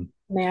Open Hmm.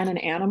 Man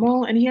and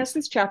Animal. And he has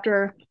this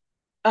chapter,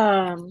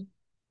 um,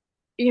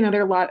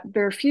 there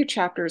are a few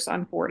chapters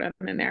on boredom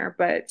in there,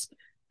 but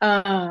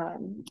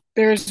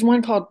there's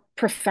one called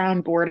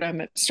Profound Boredom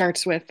that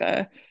starts with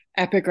a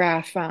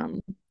epigraph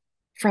from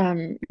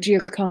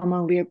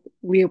Giacomo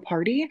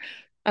Leopardi,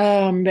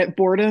 that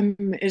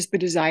boredom is the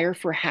desire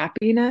for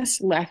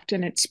happiness left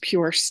in its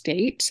pure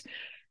state.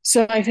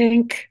 So I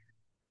think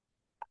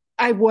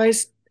I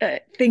was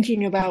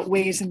thinking about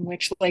ways in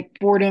which like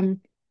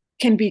boredom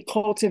can be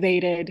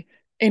cultivated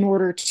in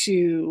order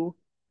to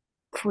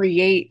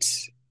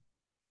create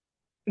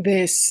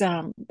this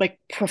like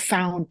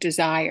profound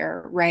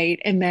desire, right?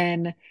 And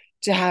then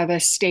to have a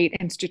state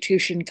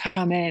institution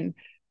come in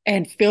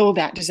and fill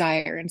that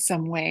desire in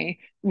some way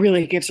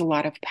really gives a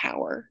lot of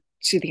power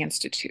to the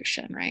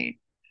institution, right?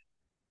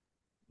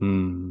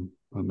 Hmm.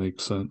 That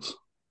makes sense.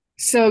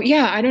 So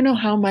yeah, I don't know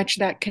how much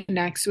that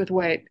connects with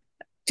what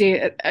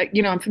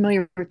I'm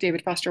familiar with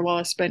David Foster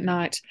Wallace, but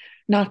not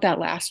that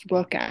last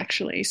book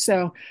actually.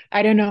 So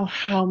I don't know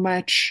how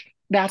much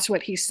that's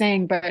what he's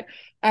saying, but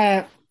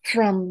uh,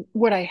 from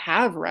what I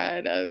have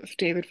read of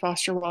David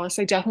Foster Wallace,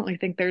 I definitely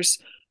think there's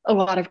a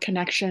lot of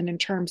connection in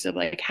terms of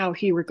like how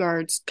he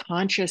regards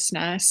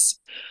consciousness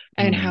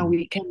and how Hmm.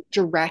 we can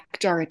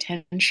direct our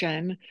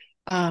attention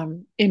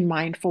in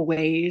mindful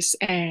ways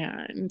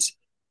and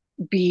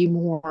be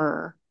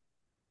more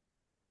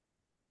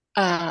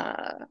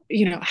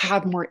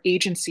have more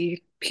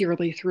agency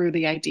purely through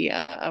the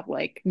idea of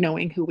like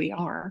knowing who we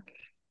are.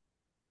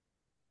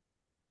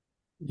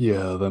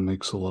 Yeah, that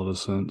makes a lot of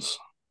sense.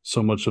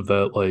 So much of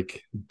that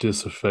like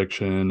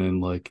disaffection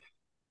and like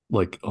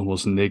like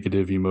almost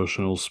negative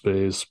emotional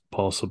space,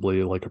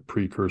 possibly like a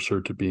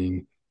precursor to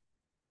being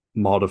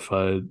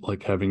modified,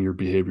 like having your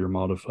behavior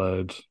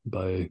modified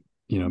by,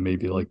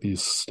 maybe like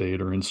these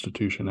state or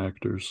institution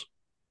actors.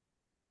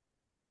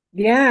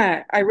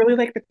 Yeah, I really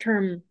like the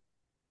term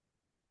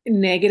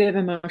negative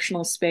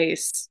emotional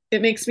space.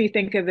 It makes me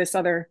think of this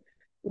other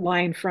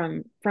line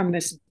from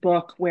this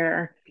book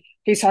where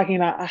he's talking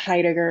about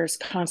Heidegger's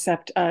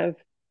concept of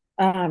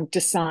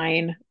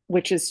design,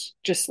 which is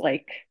just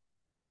like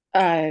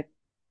uh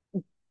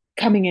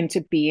coming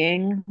into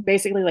being,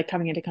 basically like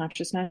coming into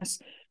consciousness.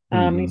 He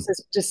Mm-hmm.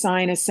 says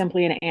design is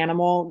simply an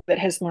animal that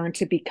has learned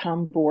to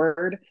become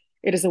bored.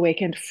 It is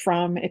awakened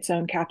from its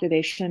own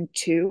captivation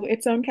to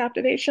its own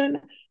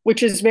captivation,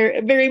 which is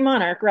very, very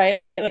Monarch,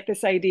 right? Like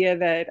this idea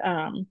that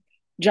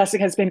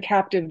Jessica has been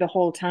captive the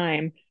whole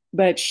time,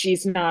 but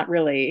she's not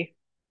really.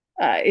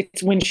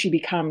 It's when she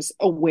becomes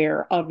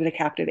aware of the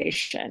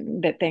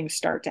captivation that things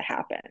start to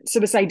happen. So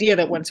this idea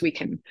that once we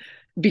can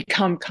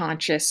become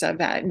conscious of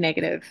that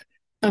negative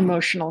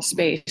emotional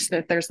space,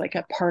 that there's like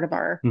a part of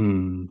our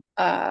Mm.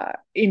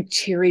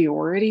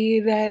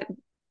 interiority that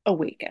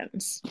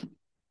awakens.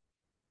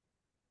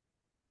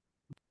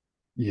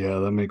 Yeah,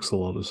 that makes a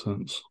lot of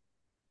sense.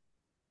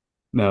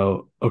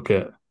 Now,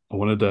 okay, I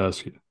wanted to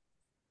ask you,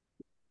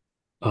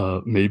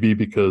 maybe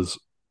because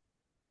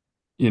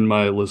in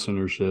my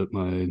listenership,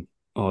 my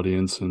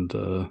audience, and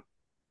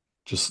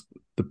just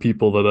the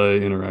people that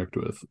I interact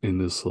with in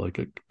this like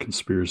a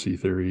conspiracy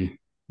theory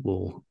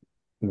little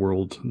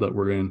world that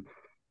we're in,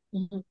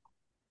 Mhm.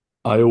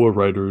 Iowa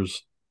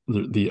writers,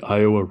 the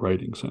Iowa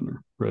Writing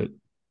Center, right?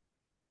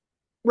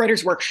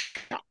 Writer's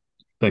workshop.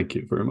 Thank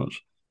you very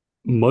much.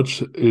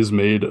 Much is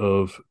made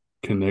of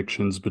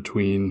connections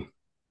between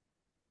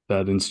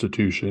that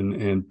institution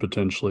and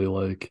potentially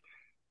like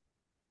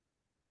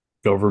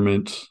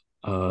government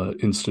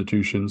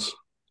institutions.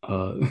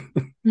 Uh,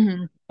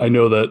 Mhm. I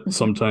know that Mhm.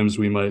 sometimes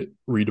we might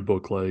read a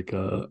book like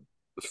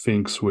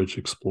Finks, which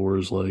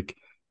explores like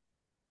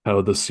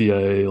how the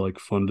CIA like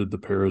funded the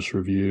Paris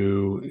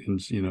Review and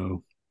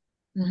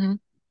Mhm.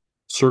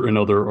 certain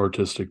other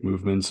artistic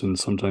movements, and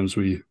sometimes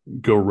we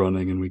go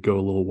running and we go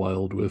a little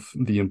wild with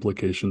the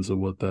implications of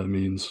what that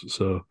means.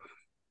 So,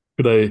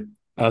 could I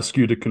ask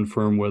you to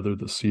confirm whether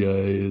the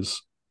CIA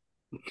is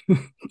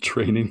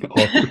training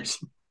authors?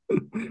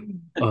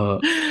 uh,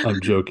 I'm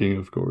joking,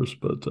 of course,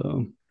 but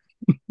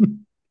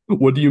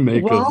what do you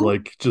make of Well,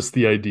 like just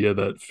the idea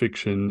that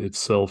fiction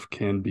itself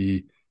can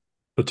be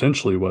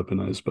potentially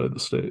weaponized by the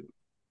state?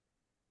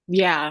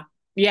 yeah.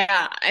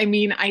 Yeah. I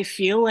mean, I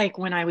feel like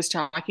when I was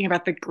talking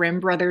about the Grimm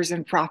brothers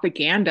and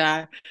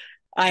propaganda,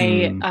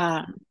 I Hmm.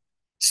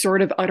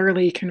 sort of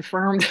utterly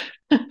confirmed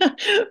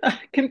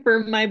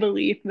confirmed my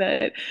belief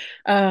that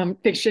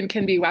fiction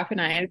can be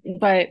weaponized.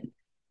 But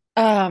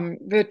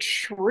the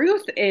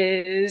truth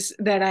is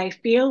that I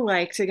feel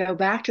like, to go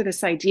back to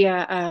this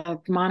idea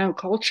of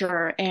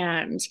monoculture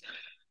and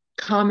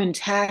common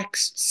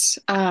texts,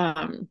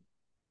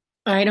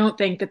 I don't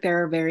think that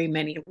there are very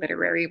many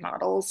literary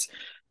models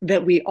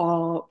that we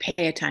all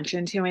pay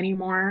attention to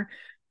anymore.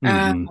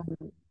 Um, Hmm.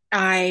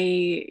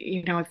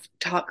 I, have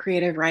taught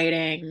creative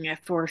writing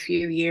for a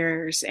few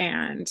years,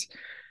 and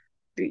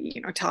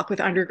talk with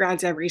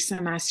undergrads every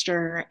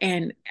semester,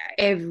 and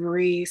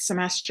every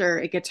semester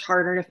it gets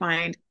harder to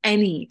find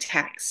any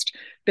text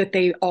that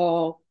they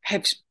all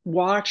have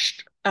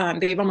watched.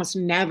 They've almost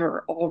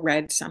never all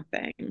read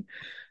something.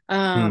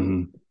 Um,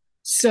 Hmm.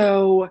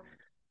 so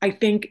I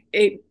think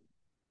it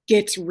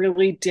gets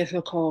really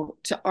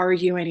difficult to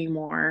argue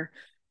anymore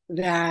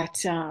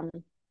that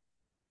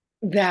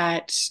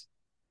that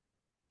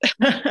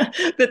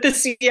that the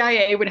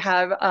CIA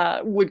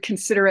would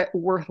consider it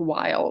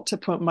worthwhile to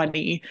put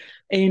money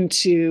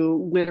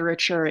into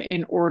literature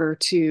in order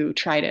to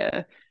try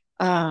to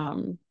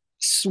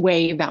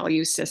sway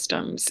value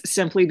systems,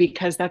 simply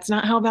because that's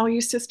not how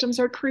value systems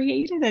are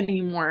created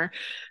anymore.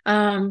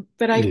 But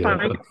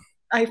Yeah.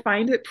 I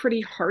find it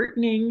pretty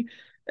heartening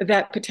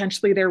that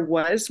potentially there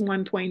was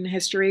one point in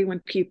history when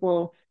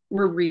people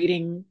were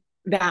reading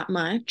that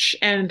much,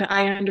 and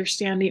I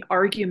understand the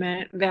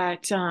argument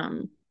that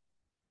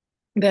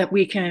that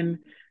we can,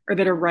 or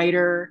that a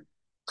writer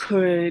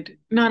could,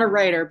 not a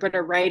writer, but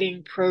a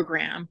writing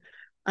program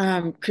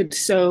could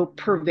so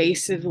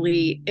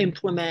pervasively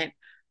implement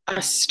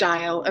a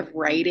style of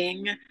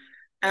writing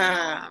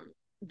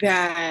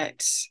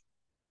that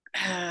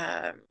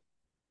uh,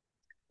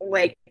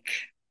 like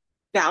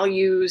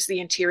values the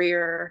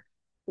interior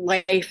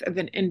life of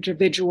an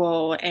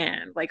individual,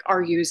 and like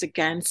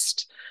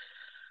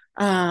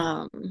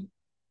um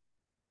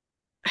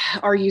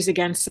argues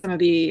against some of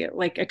the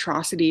like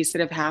atrocities that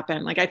have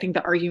happened. Like, I think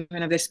the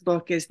argument of this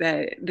book is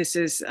that this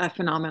is a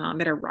phenomenon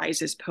that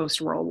arises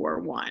post World War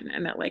One,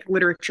 and that like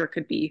literature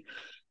could be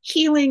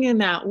healing in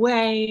that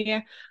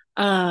way,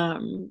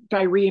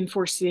 by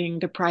reinforcing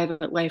the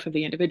private life of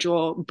the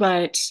individual.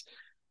 But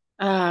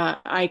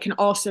I can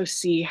also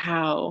see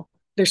how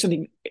there's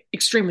something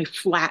extremely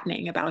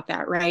flattening about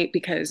that, right?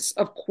 Because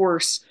of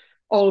course,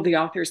 all of the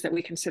authors that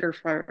we consider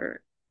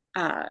for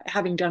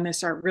having done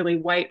this are really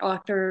white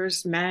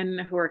authors, men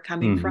who are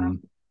coming from Mm-hmm.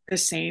 the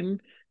same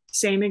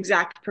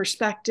exact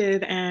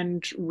perspective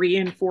and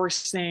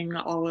reinforcing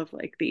all of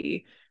like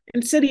the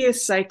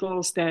insidious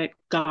cycles that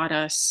got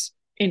us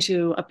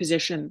into a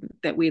position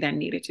that we then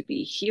needed to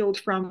be healed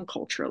from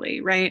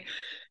culturally, right?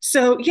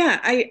 So yeah,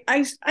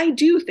 I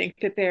do think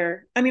that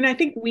I mean, I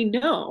think we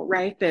know,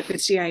 right, that the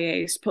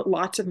CIA's put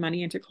lots of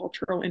money into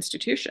cultural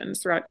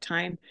institutions throughout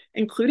time,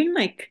 including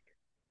like,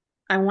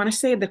 I want to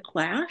say the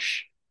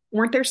Clash.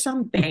 Weren't there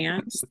some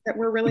bands that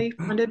were really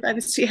funded by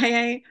the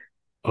CIA?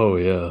 Oh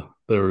yeah,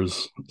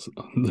 there's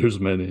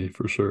many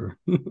for sure.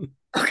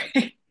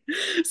 Okay.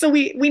 So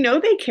we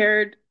know they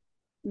cared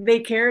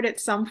at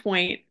some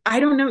point. I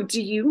don't know.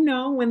 Do you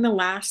know when the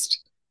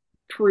last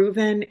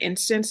proven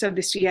instance of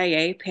the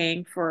CIA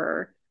paying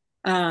for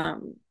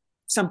um,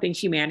 something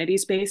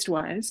humanities based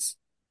was?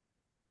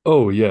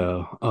 Oh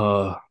yeah.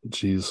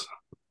 Geez.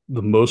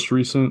 The most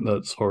recent,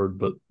 that's hard,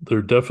 but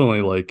they're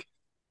definitely like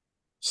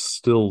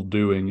still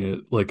doing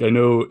it. Like I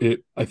know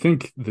it I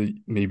think the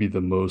maybe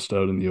the most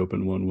out in the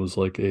open one was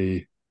like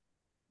a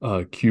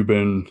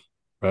Cuban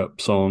rap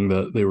song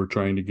that they were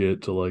trying to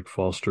get to like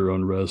foster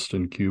unrest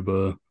in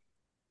Cuba.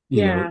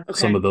 You know, Yeah,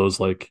 some okay. of those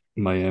like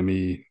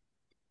Miami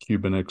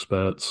Cuban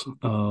expats.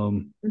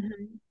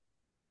 Mhm.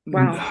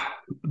 Wow.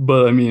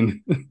 But I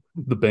mean,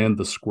 the band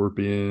The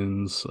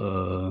Scorpions,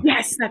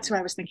 Yes, that's what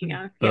I was thinking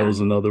of. that Yeah. was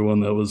another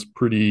one that was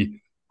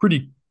pretty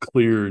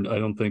clear, and I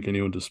don't think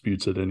anyone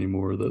disputes it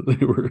anymore that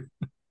they were.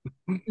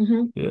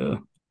 Hmm. Yeah.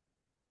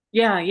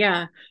 Yeah,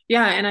 yeah.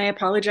 Yeah, and I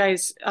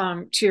apologize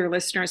to your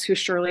listeners who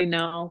surely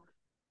know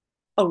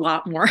a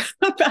lot more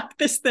about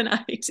this than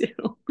I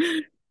do.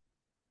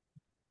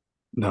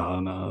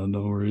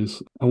 No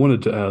worries. I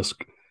wanted to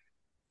ask,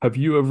 have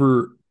you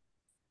ever,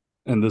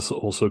 and this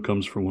also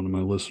comes from one of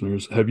my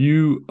listeners, have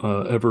you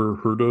ever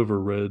heard of or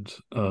read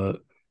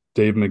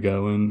Dave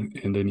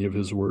McGowan and any of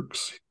his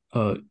works?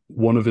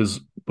 One of his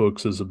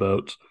books is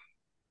about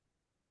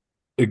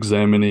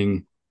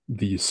examining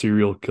the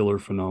serial killer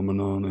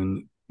phenomenon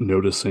and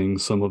noticing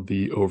some of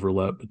the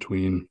overlap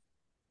between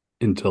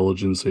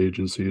intelligence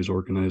agencies,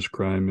 organized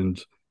crime,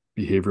 and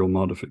behavioral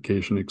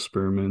modification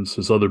experiments.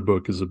 His other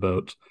book is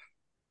about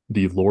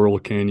the Laurel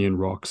Canyon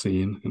rock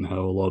scene and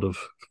how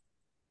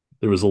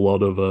there was a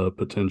lot of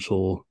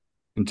potential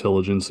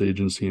intelligence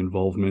agency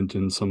involvement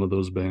in some of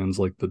those bands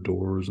like the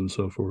Doors and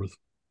so forth.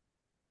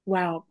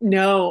 Wow.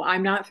 No,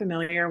 I'm not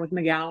familiar with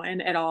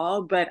McGowan at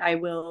all, but I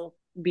will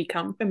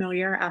become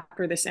familiar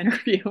after this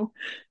interview.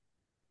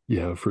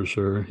 Yeah, for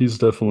sure. He's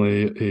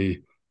definitely a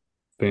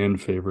fan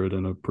favorite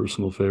and a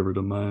personal favorite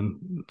of mine.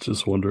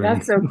 Just That's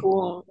wondering. so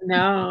cool.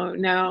 No,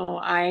 no.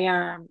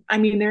 I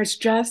mean there's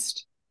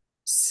just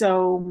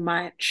so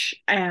much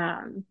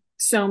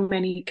so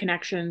many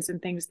connections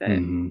and things that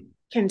Hmm.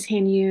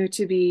 continue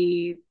to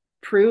be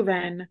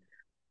proven.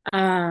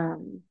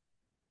 Um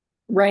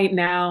right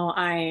now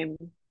I'm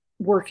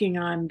working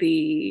on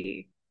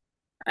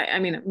I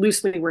mean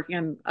loosely working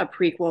on a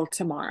prequel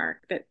to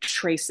Monarch that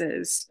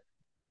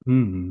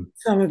Hmm.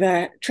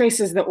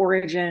 traces the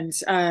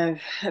origins of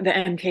the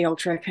MK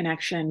Ultra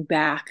connection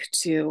back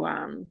to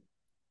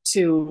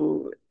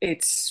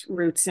its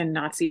roots in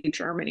Nazi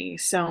Germany.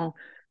 So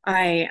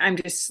I'm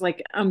just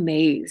like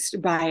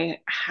amazed by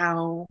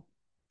how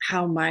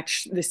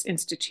much this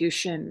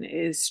institution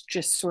is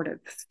just sort of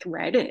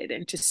threaded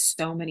into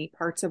so many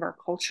parts of our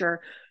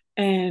culture,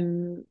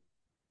 and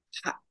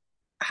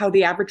how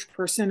the average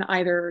person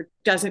either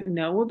doesn't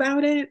know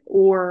about it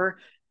or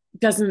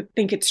doesn't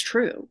think it's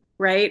true,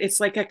 right? It's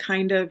like a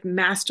kind of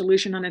mass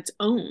delusion on its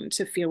own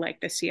to feel like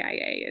the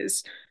CIA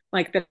is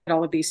like that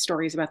all of these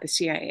stories about the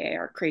CIA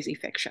are crazy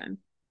fiction.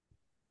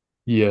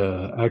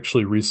 Yeah,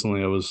 actually,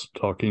 recently I was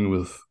talking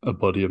with a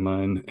buddy of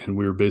mine, and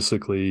we were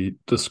basically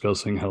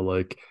discussing how,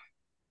 like,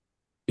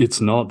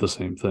 it's not the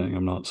same thing.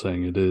 I'm not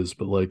saying it is,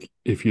 but like,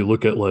 if you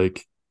look at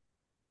like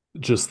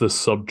just the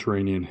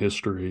subterranean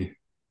history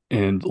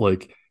and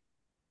like,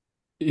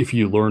 if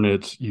you learn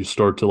it, you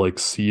start to like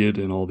see it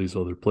in all these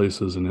other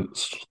places, and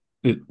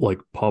it like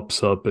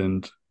pops up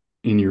and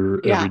in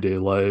your Yeah, everyday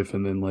life,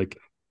 and then like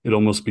it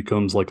almost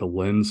becomes like a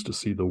lens to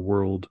see the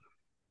world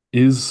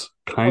is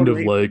kind of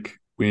totally. like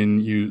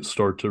when you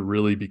start to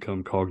really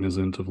become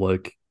cognizant of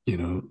like,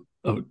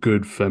 a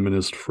good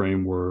feminist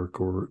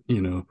framework or,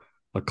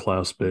 a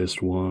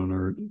class-based one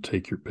or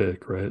take your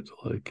pick, right?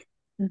 Like,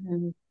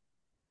 Mhm.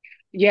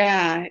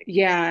 Yeah,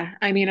 yeah.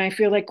 I mean, I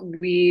feel like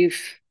we've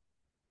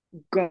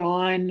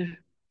gone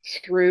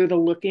through the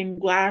looking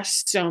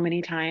glass so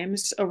many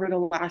times over the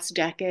last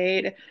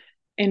decade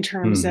in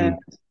terms of, hmm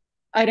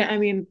I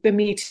mean, the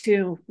Me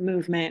Too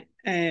movement,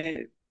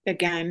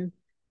 again,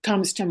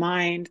 comes to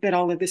mind that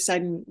all of a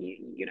sudden,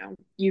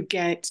 you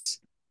get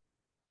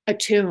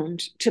attuned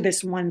to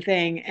this one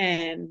thing,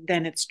 and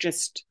then it's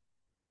just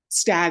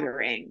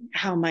staggering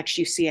how much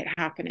you see it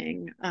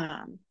happening.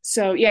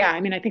 So yeah, I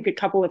mean, I think a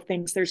couple of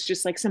things. There's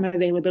just like some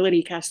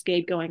availability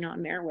cascade going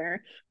on there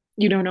where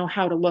you don't know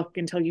how to look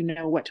until you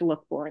know what to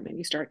look for, and then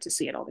you start to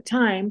see it all the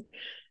time.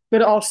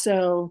 But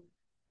also,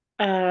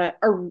 a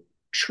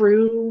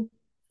true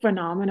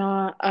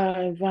phenomena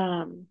of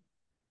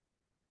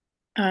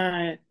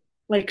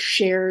like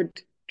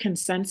shared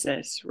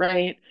consensus,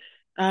 right?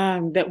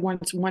 That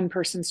once one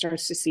person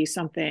starts to see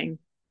something,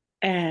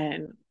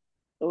 and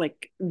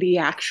like the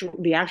actual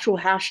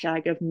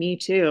hashtag of me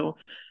too,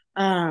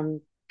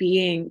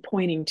 being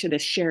pointing to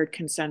this shared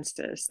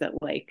consensus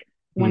that like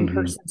one Mm-hmm.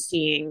 person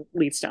seeing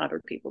leads to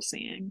other people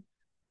seeing.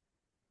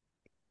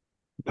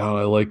 Now,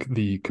 I like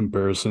the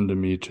comparison to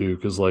Me Too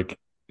because, like,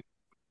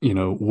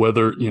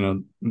 whether,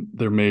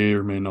 there may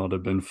or may not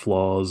have been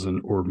flaws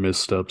and or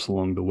missteps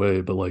along the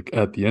way, but like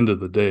at the end of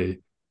the day,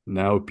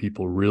 now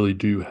people really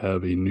do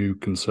have a new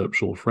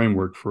conceptual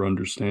framework for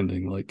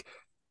understanding. Like,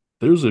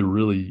 there's a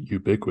really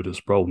ubiquitous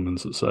problem in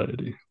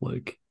society.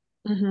 Like,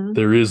 Mm-hmm.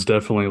 there is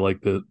definitely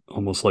like the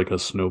almost like a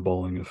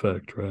snowballing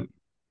effect, right?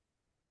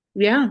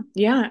 Yeah,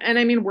 yeah. And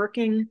I mean,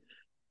 working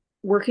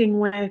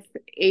with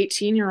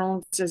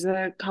 18-year-olds as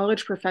a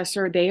college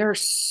professor, they are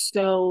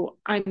so,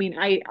 I mean,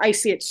 I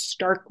see it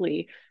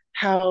starkly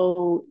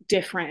how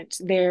different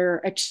they're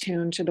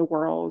attuned to the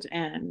world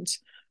and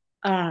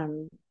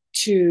um,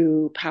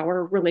 to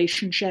power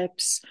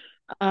relationships.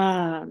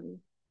 Um,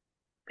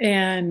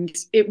 and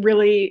it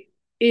really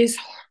is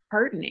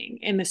heartening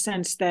in the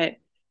sense that,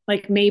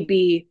 like,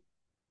 maybe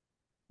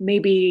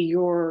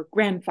your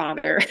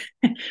grandfather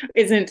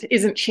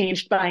isn't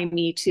changed by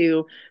Me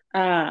Too,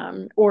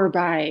 or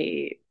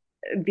by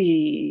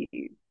the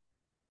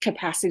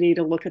capacity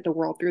to look at the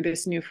world through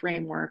this new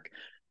framework.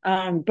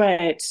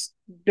 But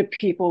the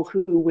people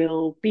who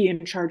will be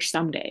in charge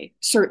someday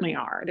certainly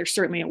are. They're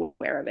certainly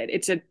aware of it.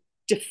 It's a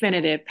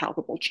definitive,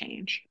 palpable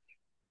change.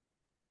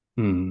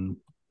 Hmm.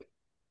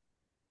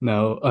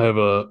 Now, I have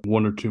a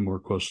one or two more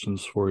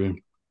questions for you.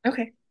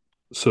 Okay.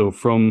 So,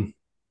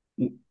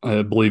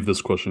 I believe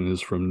this question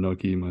is from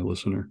Nucky, my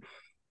listener.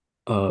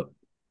 Uh,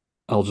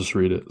 I'll just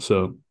read it.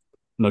 So,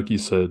 Nucky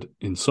said,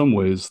 in some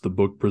ways, the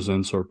book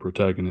presents our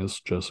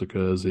protagonist, Jessica,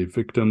 as a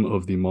victim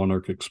of the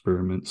Monarch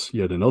experiments,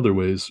 yet in other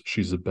ways,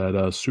 she's a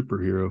badass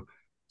superhero,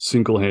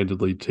 single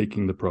handedly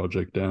taking the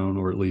project down,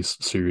 or at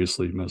least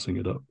seriously messing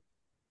it up.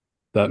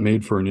 That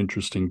made for an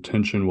interesting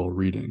tension while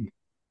reading.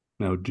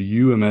 Now, do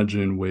you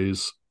imagine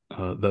ways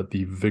that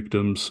the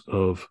victims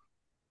of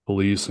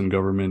police and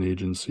government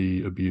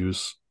agency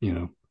abuse,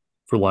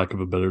 for lack of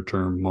a better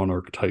term,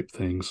 monarch type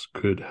things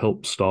could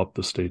help stop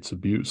the state's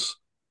abuse?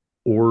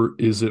 Or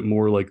is it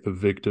more like the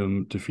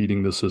victim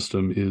defeating the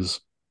system is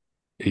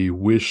a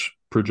wish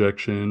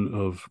projection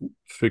of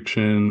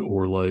fiction,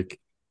 or like,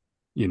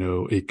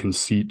 a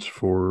conceit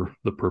for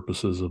the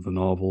purposes of the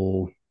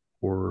novel?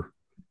 Or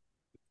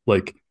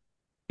like,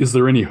 is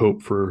there any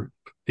hope for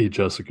a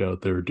Jessica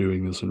out there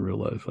doing this in real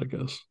life, I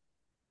guess?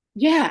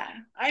 Yeah.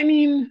 I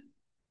mean,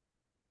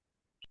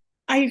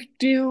 I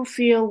do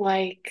feel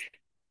like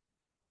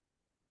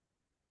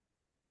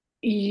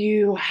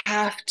you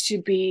have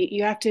to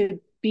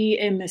be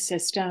in the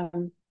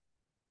system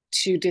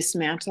to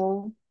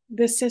dismantle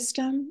the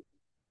system,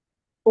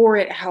 or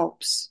it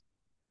helps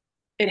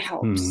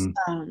Hmm.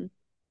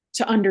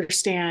 to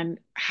understand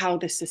how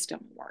the system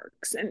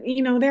works.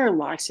 And there are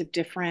lots of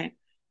different,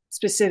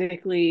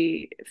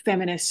 specifically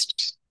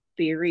feminist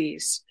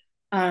theories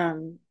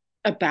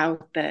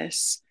about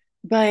this,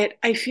 but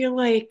I feel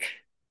like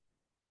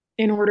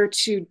in order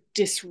to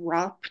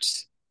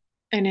disrupt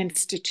an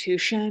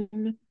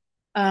institution,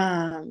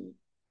 um,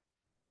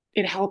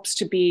 it helps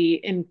to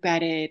be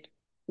embedded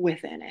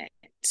within it.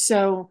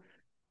 So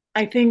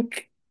I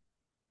think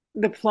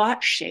the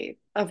plot shape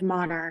of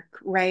Monarch,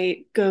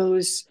 right,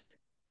 goes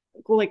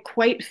like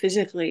quite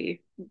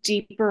physically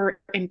deeper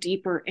and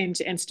deeper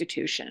into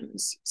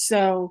institutions.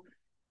 So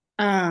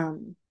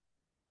um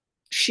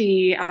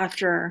she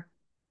after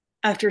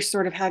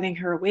sort of having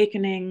her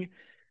awakening,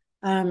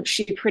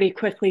 she pretty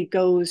quickly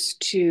goes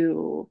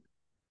to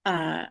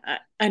an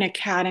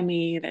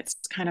academy that's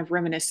kind of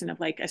reminiscent of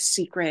like a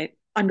secret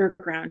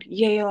underground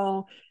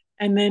Yale.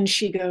 And then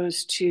she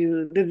goes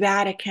to the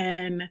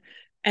Vatican.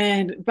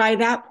 And by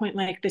that point,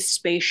 like the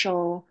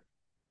spatial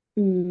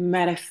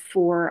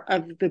metaphor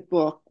of the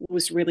book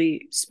was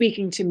really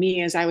speaking to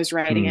me as I was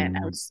writing it.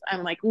 Hmm.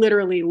 I'm like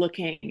literally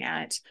looking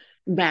at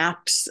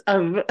maps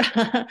of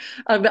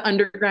of the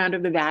underground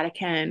of the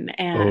Vatican,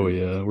 Oh and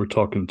yeah, we're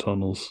talking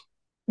tunnels.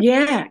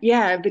 yeah,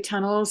 yeah, the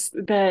tunnels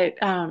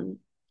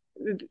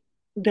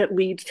that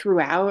lead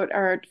throughout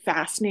are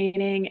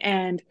fascinating.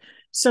 And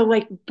so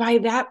like by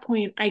that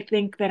point, I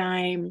think that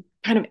I'm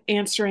kind of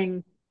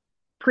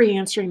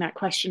pre-answering that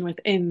question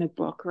within the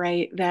book,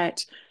 right?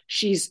 That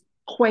she's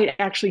quite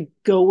actually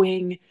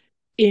going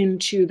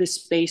into the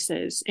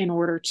spaces in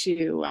order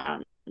to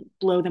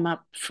blow them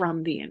up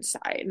from the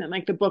inside. And then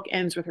like the book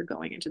ends with her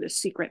going into this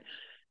secret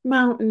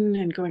mountain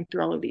and going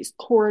through all of these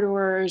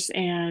corridors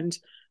and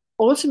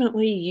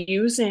ultimately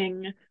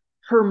using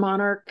her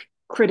monarch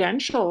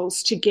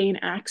credentials to gain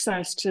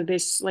access to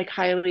this like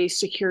highly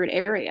secured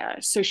area.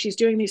 So she's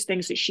doing these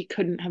things that she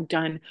couldn't have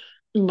done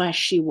unless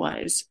she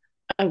was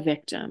a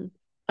victim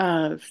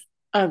of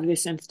of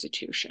this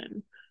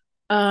institution.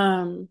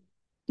 Um,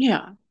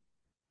 yeah.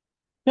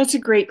 That's a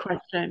great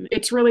question.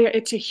 It's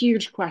a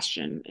huge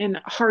question and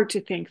hard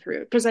to think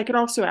through because I could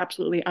also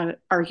absolutely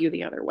argue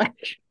the other way.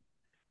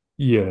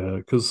 Yeah,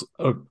 because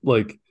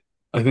like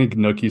I think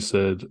Nucky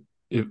said,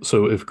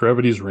 if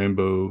gravity's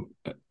rainbow,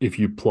 if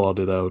you plot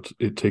it out,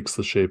 it takes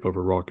the shape of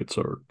a rocket's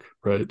arc,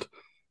 right?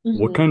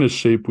 What Mhm. kind of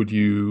shape would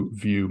you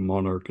view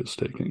Monarch as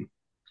taking?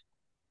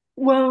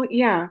 Well,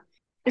 yeah,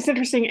 it's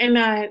interesting. In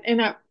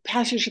that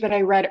passage that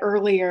I read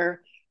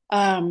earlier,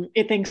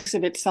 it thinks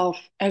of itself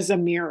as a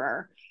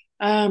mirror.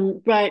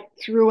 But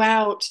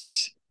throughout,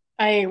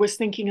 I was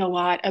thinking a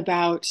lot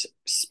about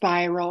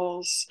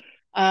spirals,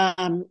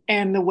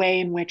 and the way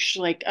in which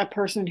like a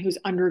person who's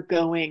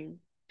undergoing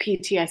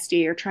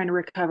PTSD or trying to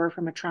recover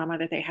from a trauma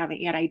that they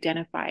haven't yet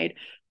identified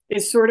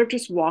is sort of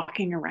just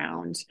walking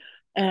around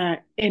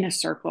in a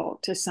circle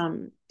to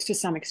some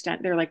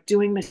extent. They're like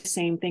doing the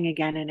same thing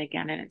again and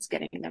again, and it's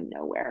getting them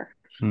nowhere.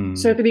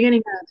 So Hmm. at the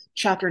beginning of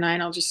chapter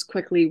 9, I'll just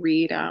quickly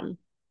read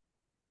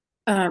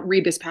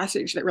this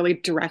passage that really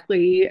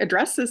directly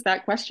addresses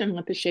that question,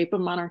 what the shape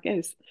of monarch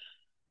is.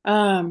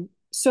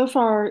 So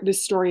far,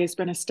 this story has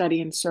been a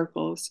study in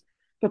circles,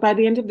 but by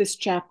the end of this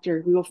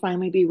chapter, we will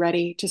finally be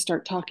ready to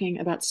start talking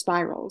about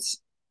spirals.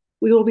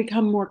 We will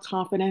become more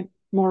confident,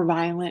 more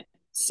violent,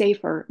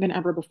 safer than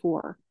ever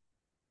before.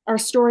 Our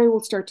story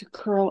will start to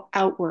curl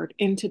outward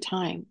into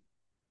time.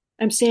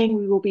 I'm saying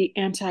we will be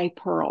anti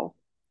Pearl.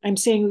 I'm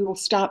saying we will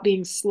stop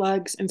being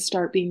slugs and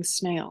start being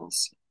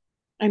snails.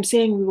 I'm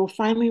saying we will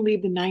finally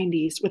leave the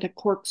 90s with a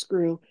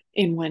corkscrew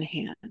in one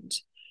hand.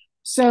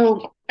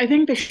 So I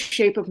think the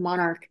shape of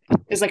Monarch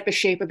is like the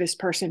shape of this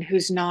person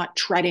who's not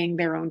treading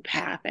their own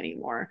path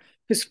anymore,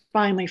 who's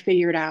finally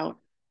figured out,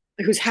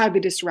 who's had the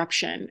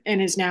disruption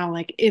and is now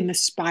like in the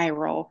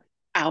spiral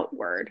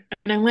outward.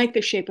 And I like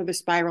the shape of the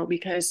spiral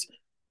because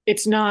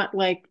it's not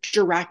like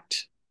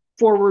direct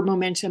forward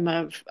momentum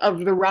of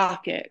the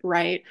rocket,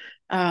 right?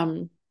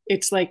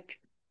 It's like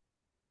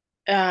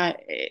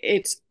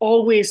it's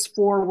always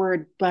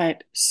forward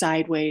but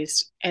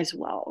sideways as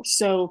well.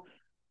 So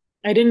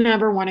I didn't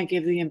ever want to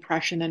give the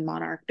impression in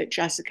Monarch that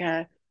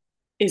Jessica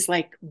is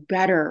like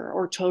better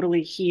or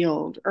totally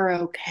healed or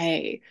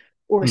okay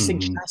or Hmm.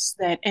 suggest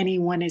that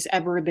anyone is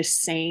ever the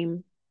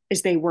same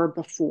as they were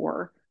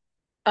before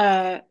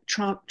a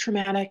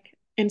traumatic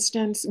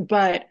instance,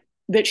 but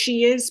that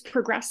she is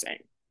progressing.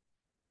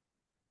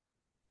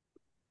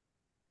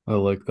 I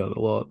like that a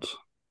lot.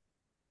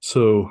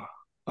 So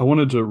I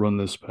wanted to run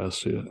this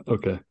past you.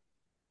 Okay.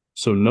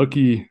 So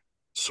Nucky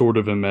sort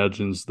of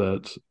imagines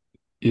that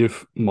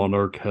if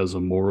Monarch has a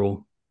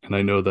moral, and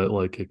I know that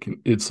like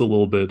it's a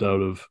little bit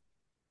out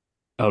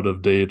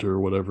of date or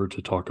whatever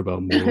to talk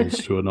about morals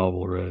to a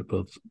novel, right?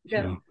 But you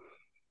Yeah. know,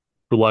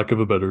 for lack of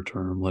a better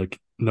term, like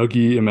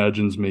Nuggie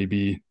imagines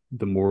maybe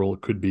the moral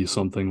could be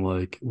something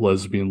like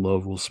lesbian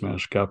love will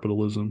smash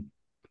capitalism.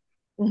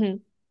 Mm-hmm.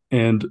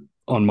 And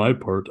on my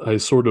part, I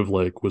sort of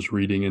like was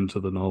reading into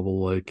the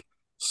novel like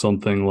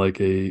something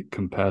like a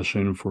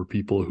compassion for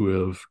people who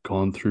have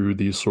gone through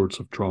these sorts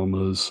of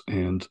traumas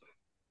and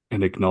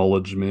an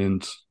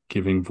acknowledgement,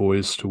 giving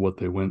voice to what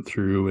they went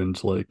through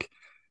and like,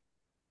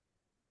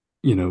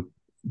 you know,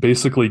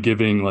 basically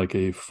giving like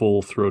a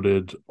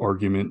full-throated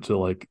argument to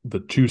like the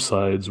two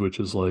sides, which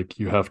is like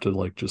you have to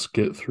like just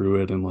get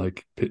through it and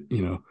like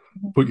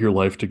put your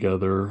life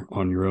together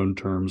on your own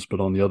terms. But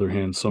on the other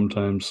hand,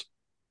 sometimes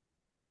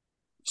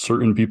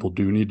certain people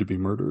do need to be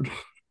murdered.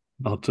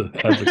 Not to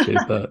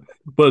advocate that,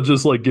 but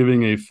just like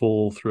giving a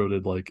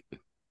full-throated like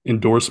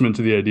endorsement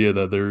to the idea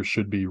that there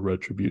should be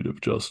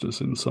retributive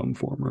justice in some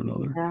form or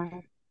another.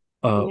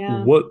 Yeah.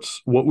 Yeah. What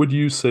would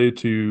you say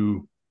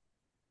to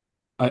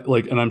I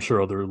like, and I'm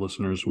sure other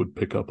listeners would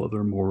pick up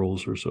other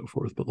morals or so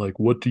forth, but like,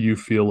 what do you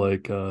feel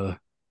like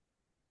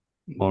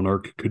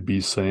Monarch could be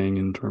saying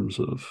in terms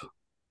of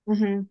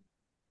Mm-hmm.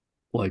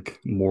 like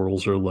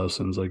morals or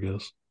lessons, I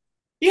guess?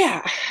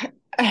 Yeah.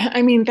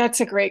 I mean,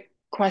 that's a great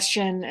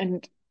question.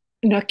 And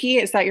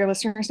Nookie, is that your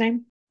listener's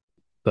name?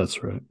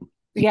 That's right.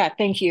 Yeah,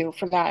 thank you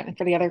for that and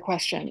for the other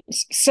questions.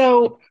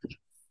 So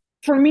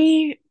for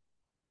me,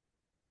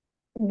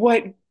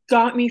 what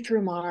got me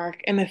through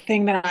Monarch and the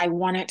thing that I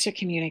wanted to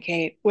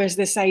communicate was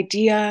this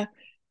idea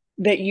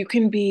that you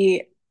can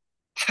be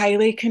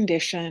highly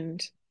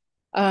conditioned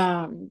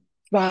um,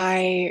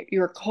 by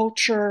your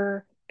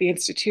culture, the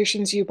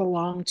institutions you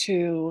belong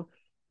to,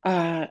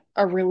 a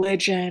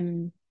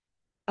religion,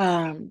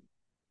 um,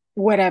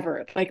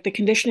 whatever. Like the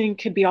conditioning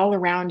could be all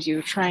around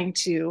you, trying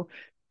to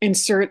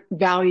insert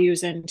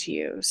values into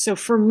you. So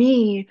for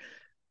me,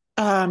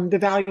 the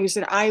values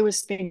that I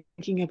was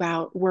thinking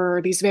about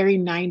were these very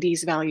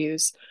 90s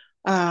values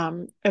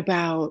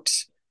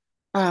about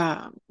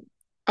um,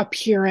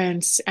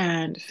 appearance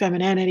and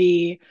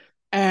femininity,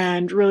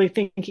 and really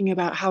thinking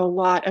about how a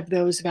lot of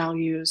those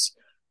values,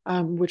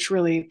 which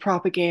really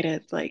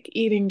propagated like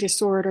eating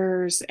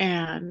disorders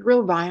and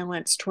real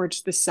violence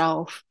towards the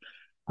self,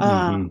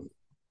 um,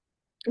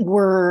 Mm-hmm.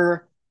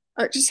 were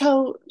just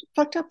how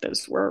fucked up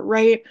those were,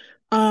 right?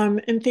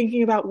 And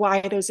thinking about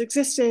why those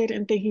existed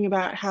and thinking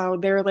about how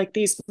they're like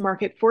these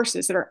market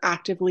forces that are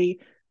actively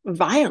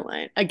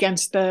violent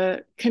against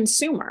the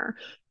consumer.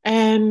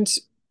 And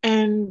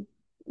and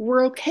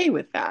we're okay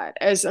with that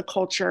as a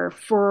culture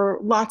for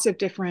lots of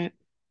different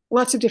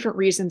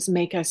reasons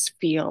make us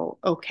feel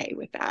okay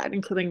with that,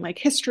 including like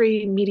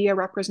history, media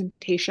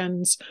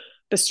representations,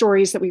 the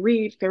stories that we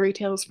read, fairy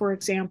tales, for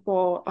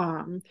example,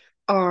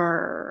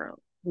 are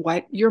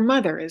what your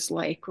mother is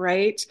like,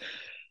 right?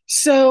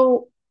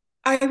 So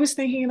I was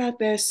thinking about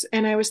this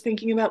and I was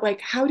thinking about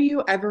like, how do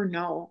you ever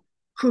know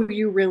who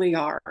you really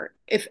are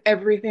if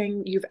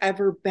everything you've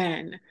ever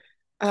been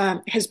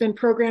has been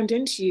programmed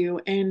into you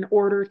in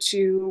order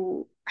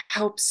to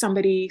help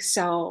somebody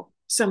sell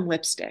some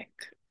lipstick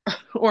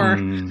or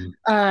Mm,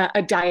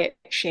 a diet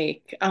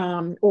shake,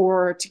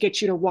 or to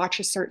get you to watch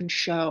a certain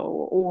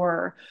show,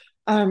 or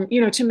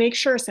to make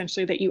sure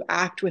essentially that you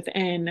act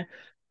within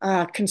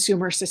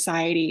consumer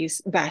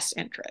society's best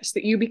interest,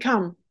 that you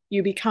become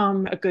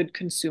a good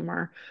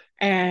consumer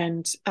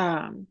and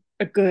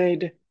a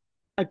good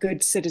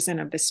citizen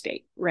of the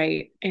state,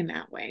 right? In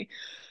that way.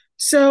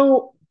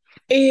 So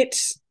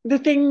the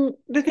thing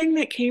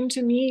that came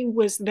to me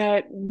was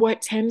that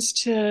what tends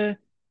to,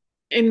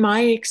 in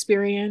my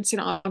experience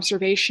and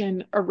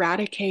observation,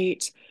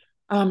 eradicate,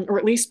 or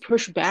at least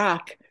push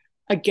back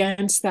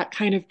against that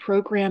kind of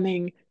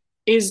programming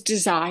is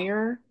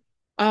desire.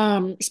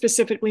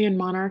 Specifically in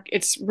Monarch,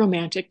 it's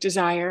romantic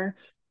desire.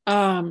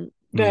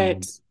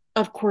 That, mm,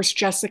 of course,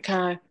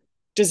 Jessica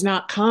does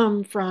not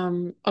come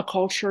from a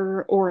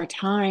culture or a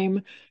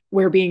time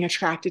where being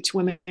attracted to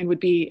women would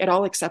be at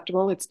all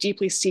acceptable. It's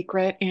deeply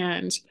secret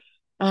and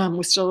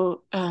was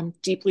still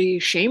deeply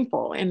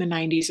shameful in the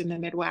 90s in the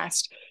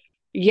Midwest.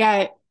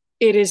 Yet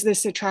it is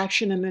this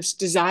attraction and this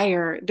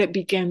desire that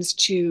begins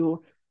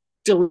to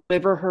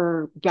deliver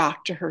her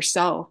back to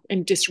herself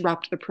and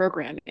disrupt the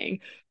programming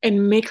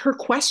and make her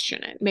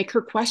question it, make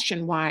her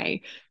question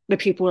why the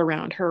people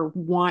around her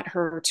want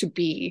her to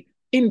be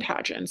in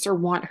pageants or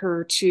want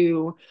her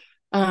to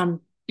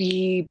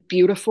be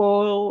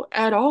beautiful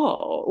at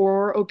all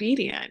or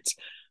obedient.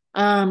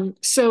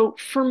 So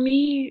for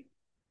me,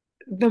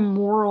 the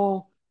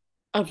moral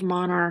of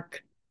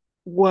Monarch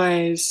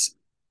was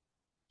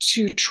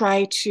to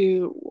point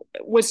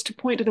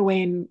to the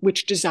way in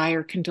which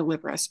desire can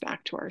deliver us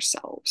back to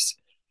ourselves.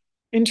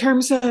 In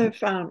terms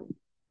of,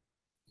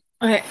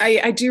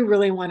 I do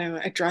really want to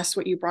address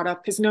what you brought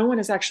up because no one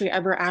has actually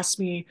ever asked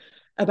me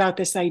about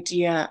this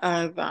idea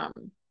of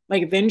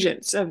like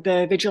vengeance, of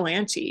the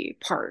vigilante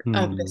part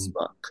of this mm.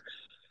 book.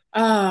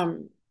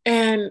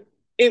 And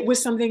it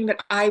was something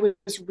that I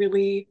was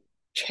really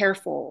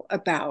careful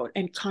about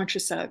and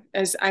conscious of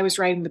as I was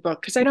writing the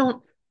book, because I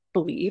don't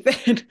believe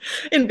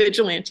in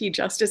vigilante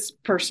justice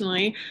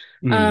personally.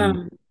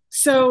 Mm,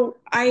 So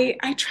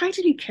I try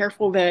to be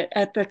careful that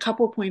at the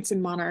couple points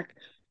in Monarch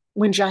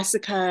when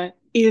Jessica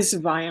is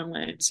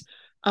violent,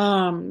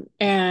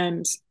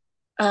 and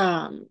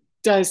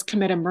does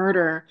commit a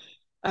murder,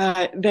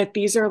 that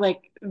these are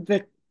like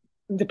the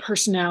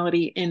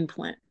personality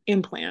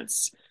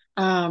implants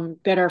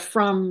that are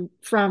from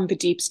the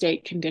deep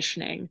state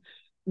conditioning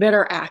that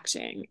are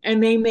acting,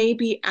 and they may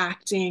be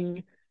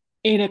acting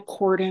in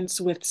accordance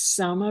with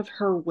some of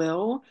her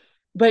will,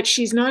 but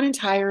she's not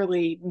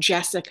entirely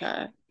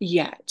Jessica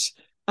yet,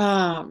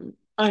 or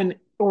an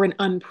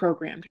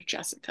unprogrammed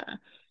Jessica.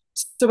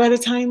 So by the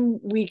time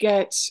we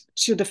get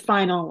to the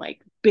final,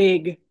 like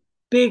big,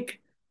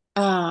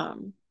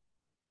 um,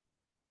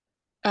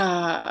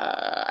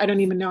 I don't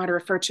even know how to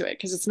refer to it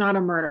because it's not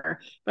a murder,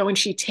 but when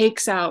she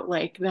takes out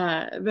like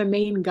the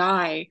main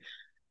guy,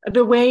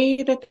 the way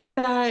that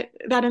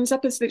ends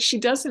up is that she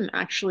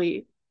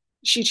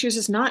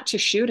chooses not to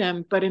shoot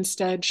him, but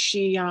instead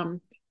she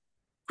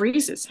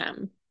freezes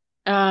him,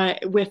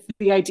 with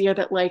the idea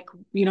that, like,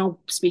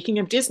 speaking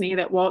of Disney,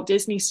 that Walt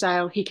Disney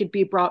style, he could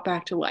be brought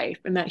back to life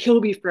and that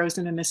he'll be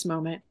frozen in this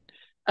moment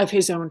of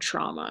his own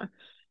trauma.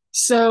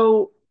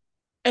 So,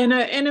 and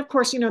of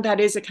course, that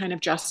is a kind of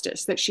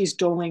justice that she's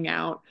doling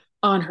out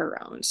on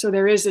her own. So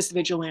there is this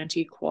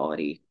vigilante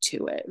quality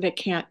to it that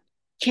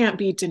can't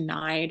be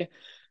denied.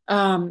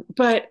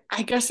 But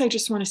I guess I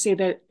just want to say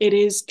that it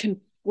is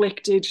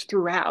conflicted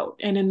throughout,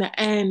 and in the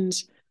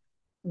end,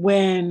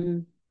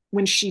 when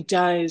she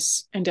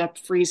does end up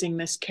freezing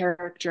this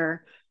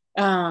character,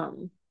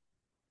 um,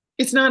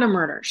 it's not a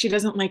murder. She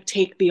doesn't like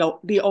take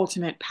the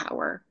ultimate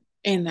power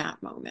in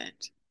that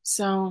moment.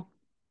 So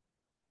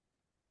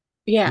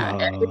yeah,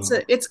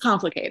 Uh, it's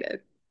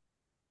complicated.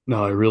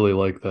 no, I really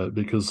like that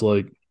because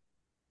like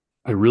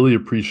I really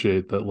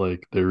appreciate that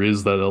like there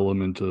is that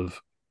element of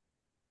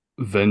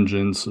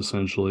vengeance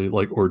essentially,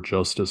 like or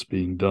justice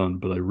being done,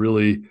 but I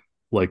really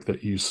like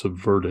that you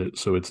subvert it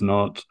so it's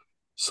not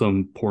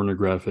some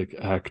pornographic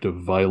act of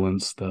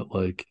violence that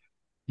like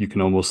you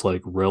can almost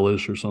like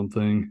relish or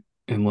something.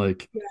 And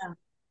like Yeah.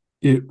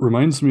 it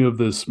reminds me of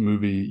this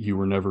movie You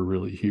Were Never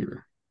Really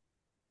Here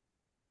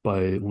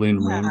by Lynn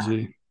Yeah.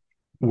 Ramsey,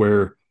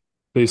 where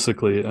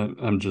basically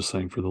I'm just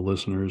saying for the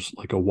listeners,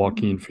 like a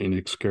Joaquin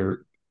Phoenix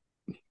character,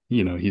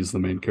 he's the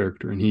main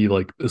character and he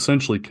like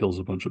essentially kills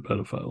a bunch of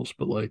pedophiles,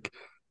 but like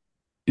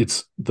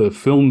it's the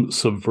film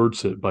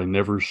subverts it by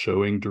never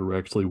showing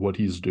directly what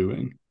he's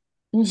doing.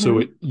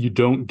 So you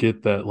don't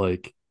get that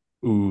like,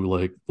 ooh,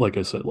 like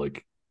I said,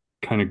 like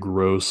kind of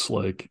gross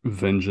like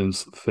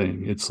vengeance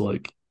thing. It's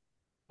like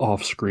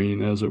off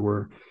screen, as it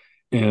were.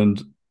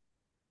 And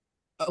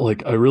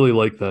like I really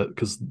like that,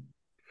 because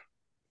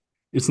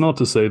it's not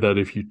to say that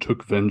if you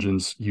took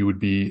vengeance, you would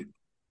be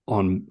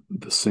on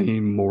the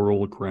same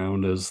moral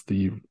ground as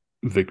the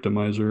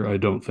victimizer. I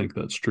don't think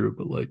that's true,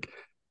 but like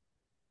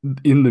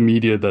in the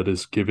media that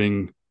is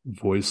giving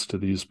voice to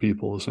these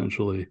people,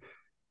 essentially,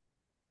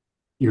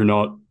 you're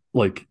not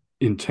like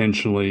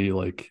intentionally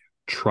like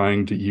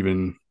trying to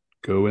even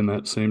go in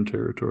that same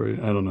territory.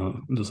 I don't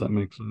know. Does that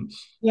make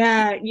sense?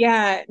 Yeah,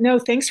 yeah. No,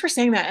 thanks for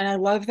saying that. And I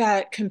love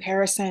that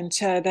comparison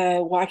to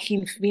the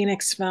Joaquin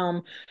Phoenix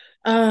film.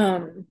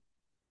 Um,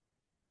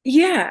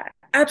 yeah,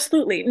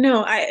 absolutely.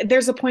 No,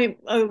 there's a point,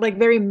 like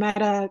very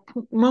meta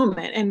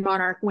moment in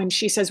Monarch when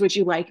she says, "Would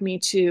you like me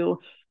to?"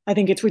 I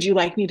think it's, "Would you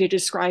like me to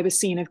describe a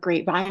scene of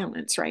great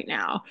violence right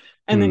now?"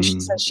 And then she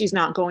says she's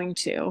not going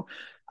to.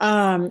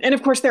 And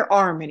of course, there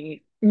are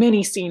many,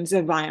 many scenes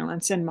of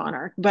violence in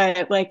Monarch,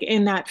 but like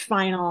in that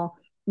final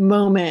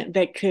moment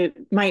that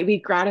might be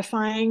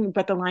gratifying,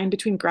 but the line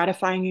between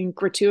gratifying and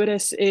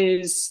gratuitous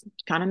is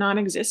kind of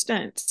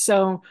non-existent.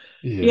 So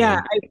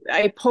yeah, Yeah.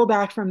 I pull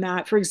back from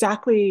that for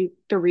exactly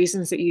the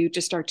reasons that you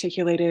just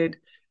articulated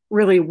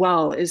really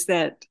well, is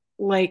that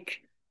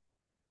like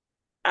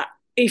uh,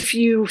 if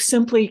you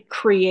simply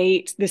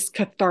create this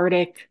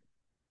cathartic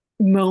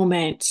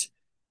moment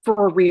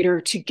for a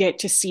reader to get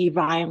to see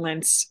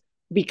violence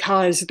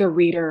because the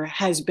reader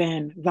has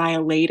been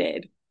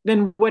violated,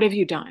 then what have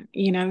you done?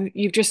 You know,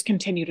 you've just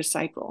continued a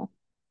cycle.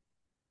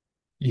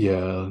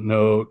 Yeah,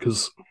 no,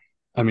 because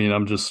I mean,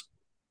 I'm just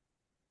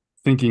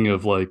thinking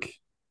of like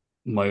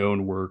my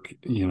own work,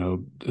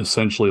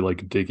 essentially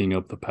like digging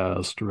up the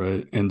past,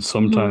 right? And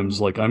sometimes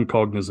Mhm. like I'm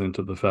cognizant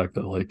of the fact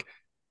that like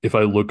if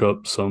I look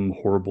up some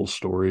horrible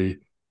story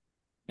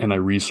and I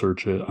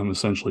research it, I'm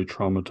essentially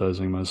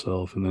traumatizing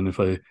myself. And then if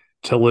I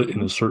tell it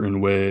in a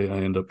certain way, I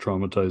end up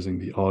traumatizing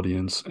the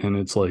audience. And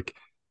it's like,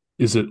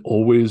 is it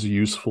always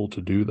useful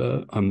to do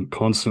that? I'm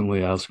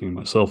constantly asking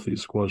myself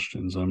these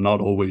questions. I'm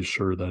not always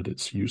sure that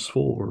it's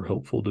useful or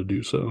helpful to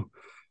do so.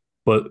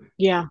 But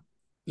Yeah.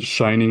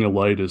 shining a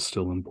light is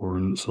still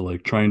important. So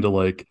like trying to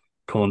like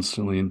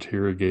constantly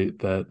interrogate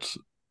that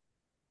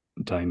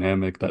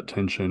dynamic, that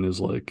tension is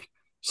like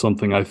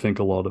something I think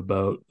a lot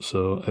about.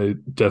 So I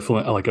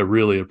definitely like I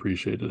really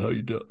appreciated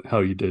how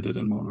you did it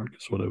in Monarch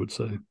is what I would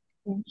say.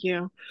 Thank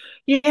you.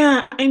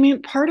 Yeah, I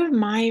mean, part of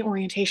my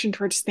orientation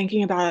towards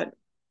thinking about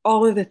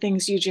all of the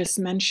things you just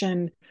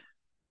mentioned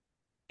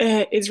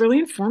is really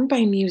informed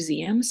by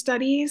museum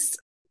studies,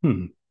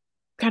 Hmm.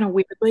 kind of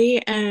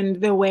weirdly, and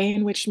the way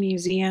in which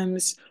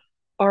museums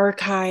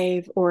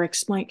archive or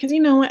explain, because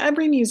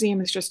every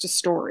museum is just a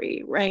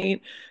story,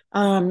 right?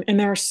 And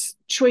there's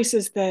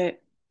choices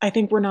that I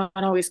think we're not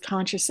always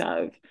conscious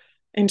of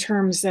in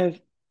terms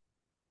of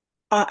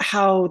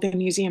how the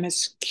museum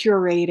is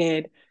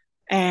curated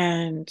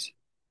and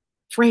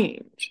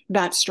framed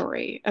that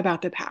story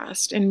about the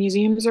past. And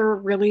museums are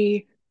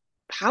really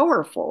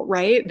powerful,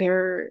 right?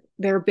 They're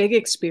a big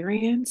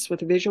experience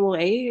with visual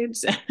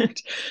aids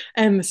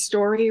and the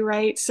story,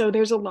 right? So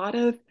there's a lot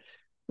of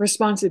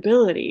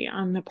responsibility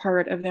on the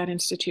part of that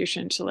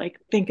institution to like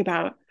think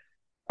about,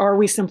 are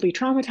we simply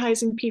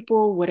traumatizing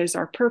people? What is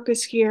our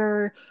purpose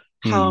here?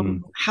 How Hmm.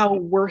 how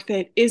worth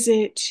it is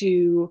it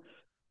to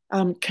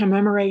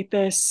commemorate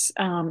this?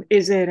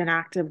 Is it an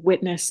act of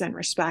witness and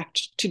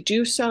respect to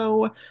do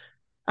so?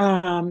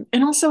 And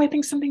also, I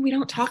think something we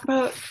don't talk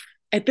about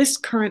at this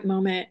current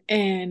moment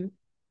in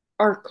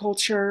our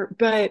culture,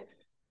 but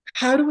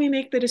how do we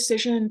make the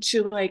decision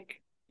to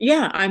like,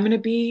 yeah, I'm gonna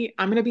be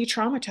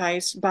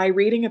traumatized by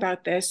reading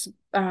about this,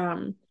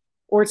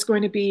 or it's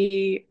going to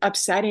be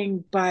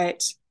upsetting,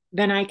 but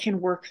then I can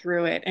work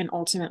through it and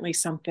ultimately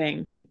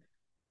something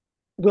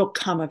will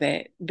come of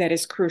it that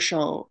is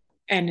crucial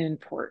and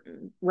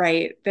important,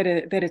 right? That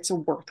it's a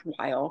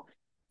worthwhile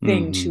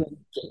thing Hmm. to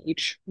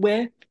engage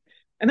with.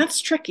 And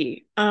that's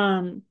tricky.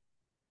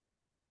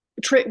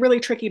 Really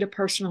tricky to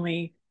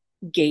personally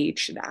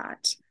gauge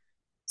that.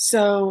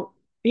 So,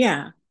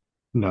 yeah.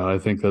 No, I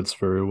think that's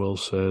very well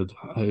said.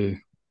 I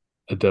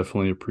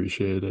definitely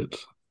appreciate it.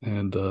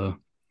 And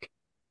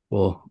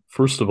well,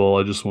 first of all,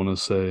 I just want to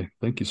say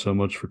thank you so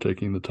much for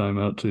taking the time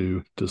out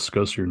to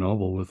discuss your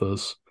novel with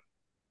us.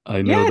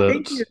 I know Yeah,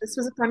 thank that you. This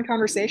was a fun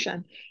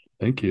conversation.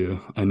 Thank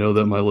you. I know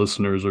that my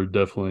listeners are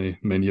definitely,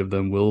 many of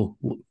them will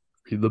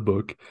read the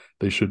book.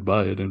 They should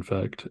buy it, in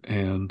fact.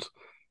 And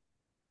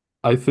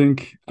I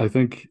think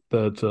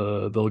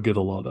that they'll get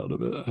a lot out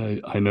of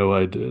it. I know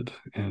I did.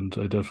 And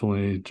I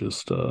definitely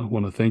just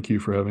want to thank you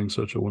for having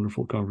such a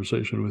wonderful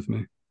conversation with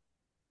me.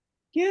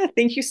 Yeah,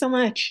 thank you so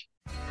much.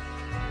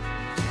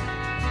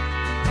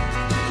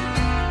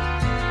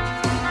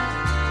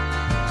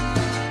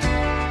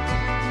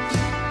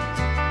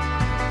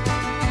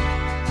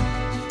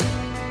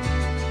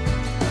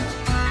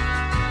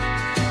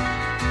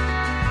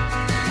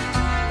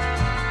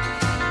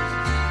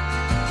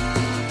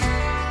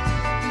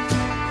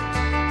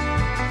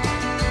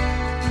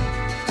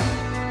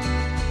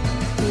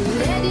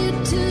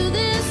 to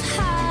this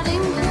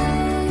hiding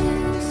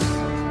place,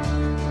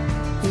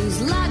 whose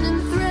lightning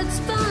thread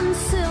spun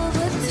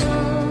silver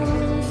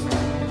tones.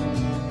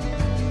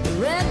 The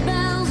red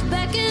bells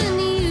beckon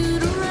you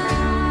to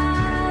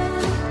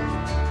ride,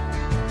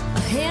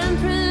 a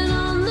handprint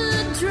on the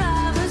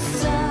driver's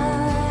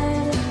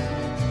side.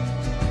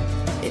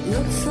 It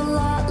looks a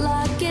lot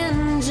like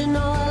engine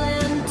oil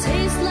and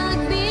tastes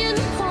like being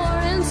poor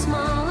and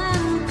small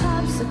and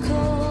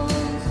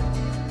popsicles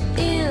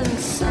in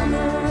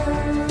summer.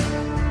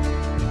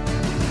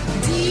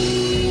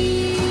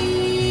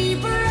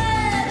 Deep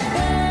red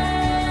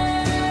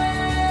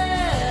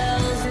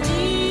bells,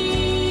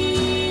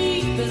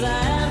 deep as I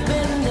have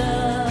been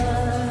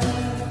dug.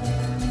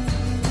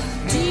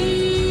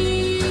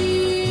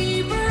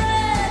 Deep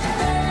red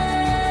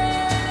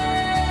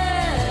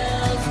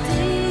bells,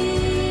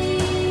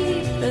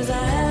 deep as I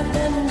have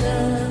been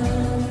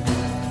dug.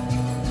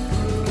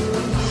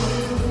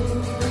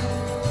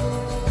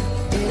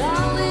 It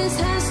always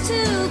has to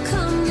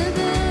come to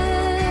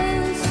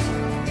this.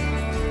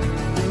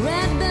 The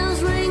red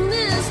bells ring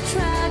this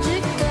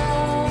tragic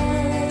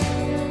guard.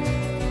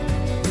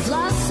 We've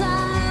lost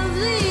sight of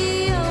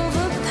the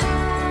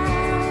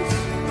overpass.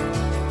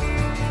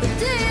 The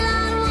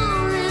daylight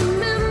won't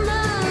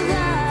remember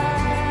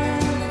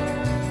that.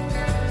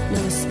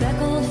 No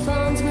speckled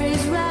fawns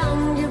graze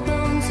round your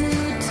bones, who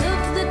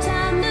took the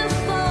time to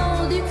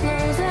fold your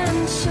clothes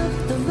and shook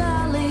the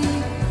valley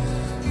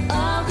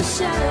of the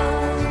shadow.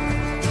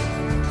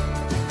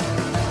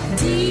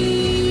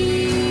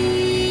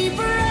 Deep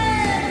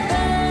red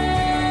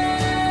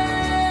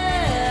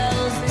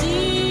bells,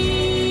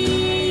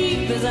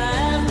 deep as I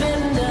have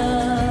been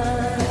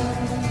dug.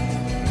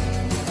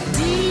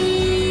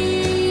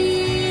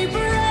 Deep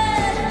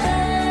red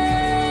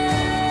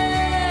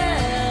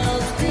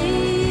bells,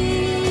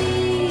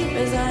 deep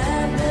as I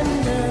have been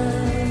dug.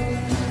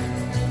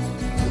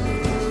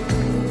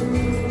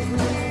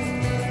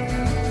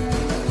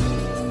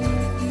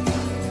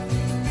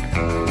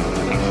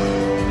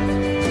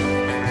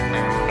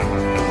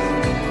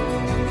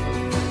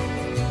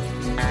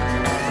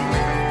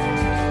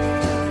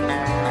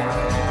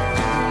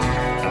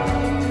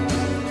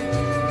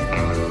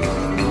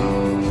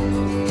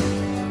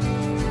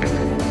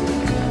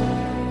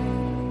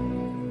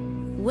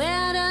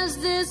 Where does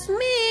this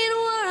mean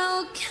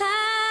world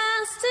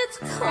cast its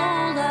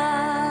cold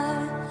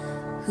eye?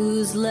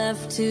 Who's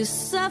left to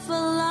suffer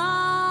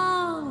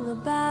long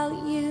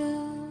about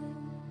you?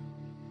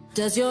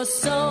 Does your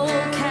soul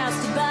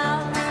cast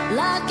about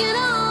like an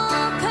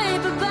old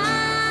paper bag,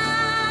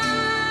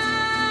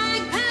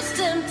 past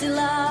empty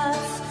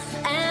lots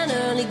and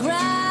early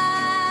grass?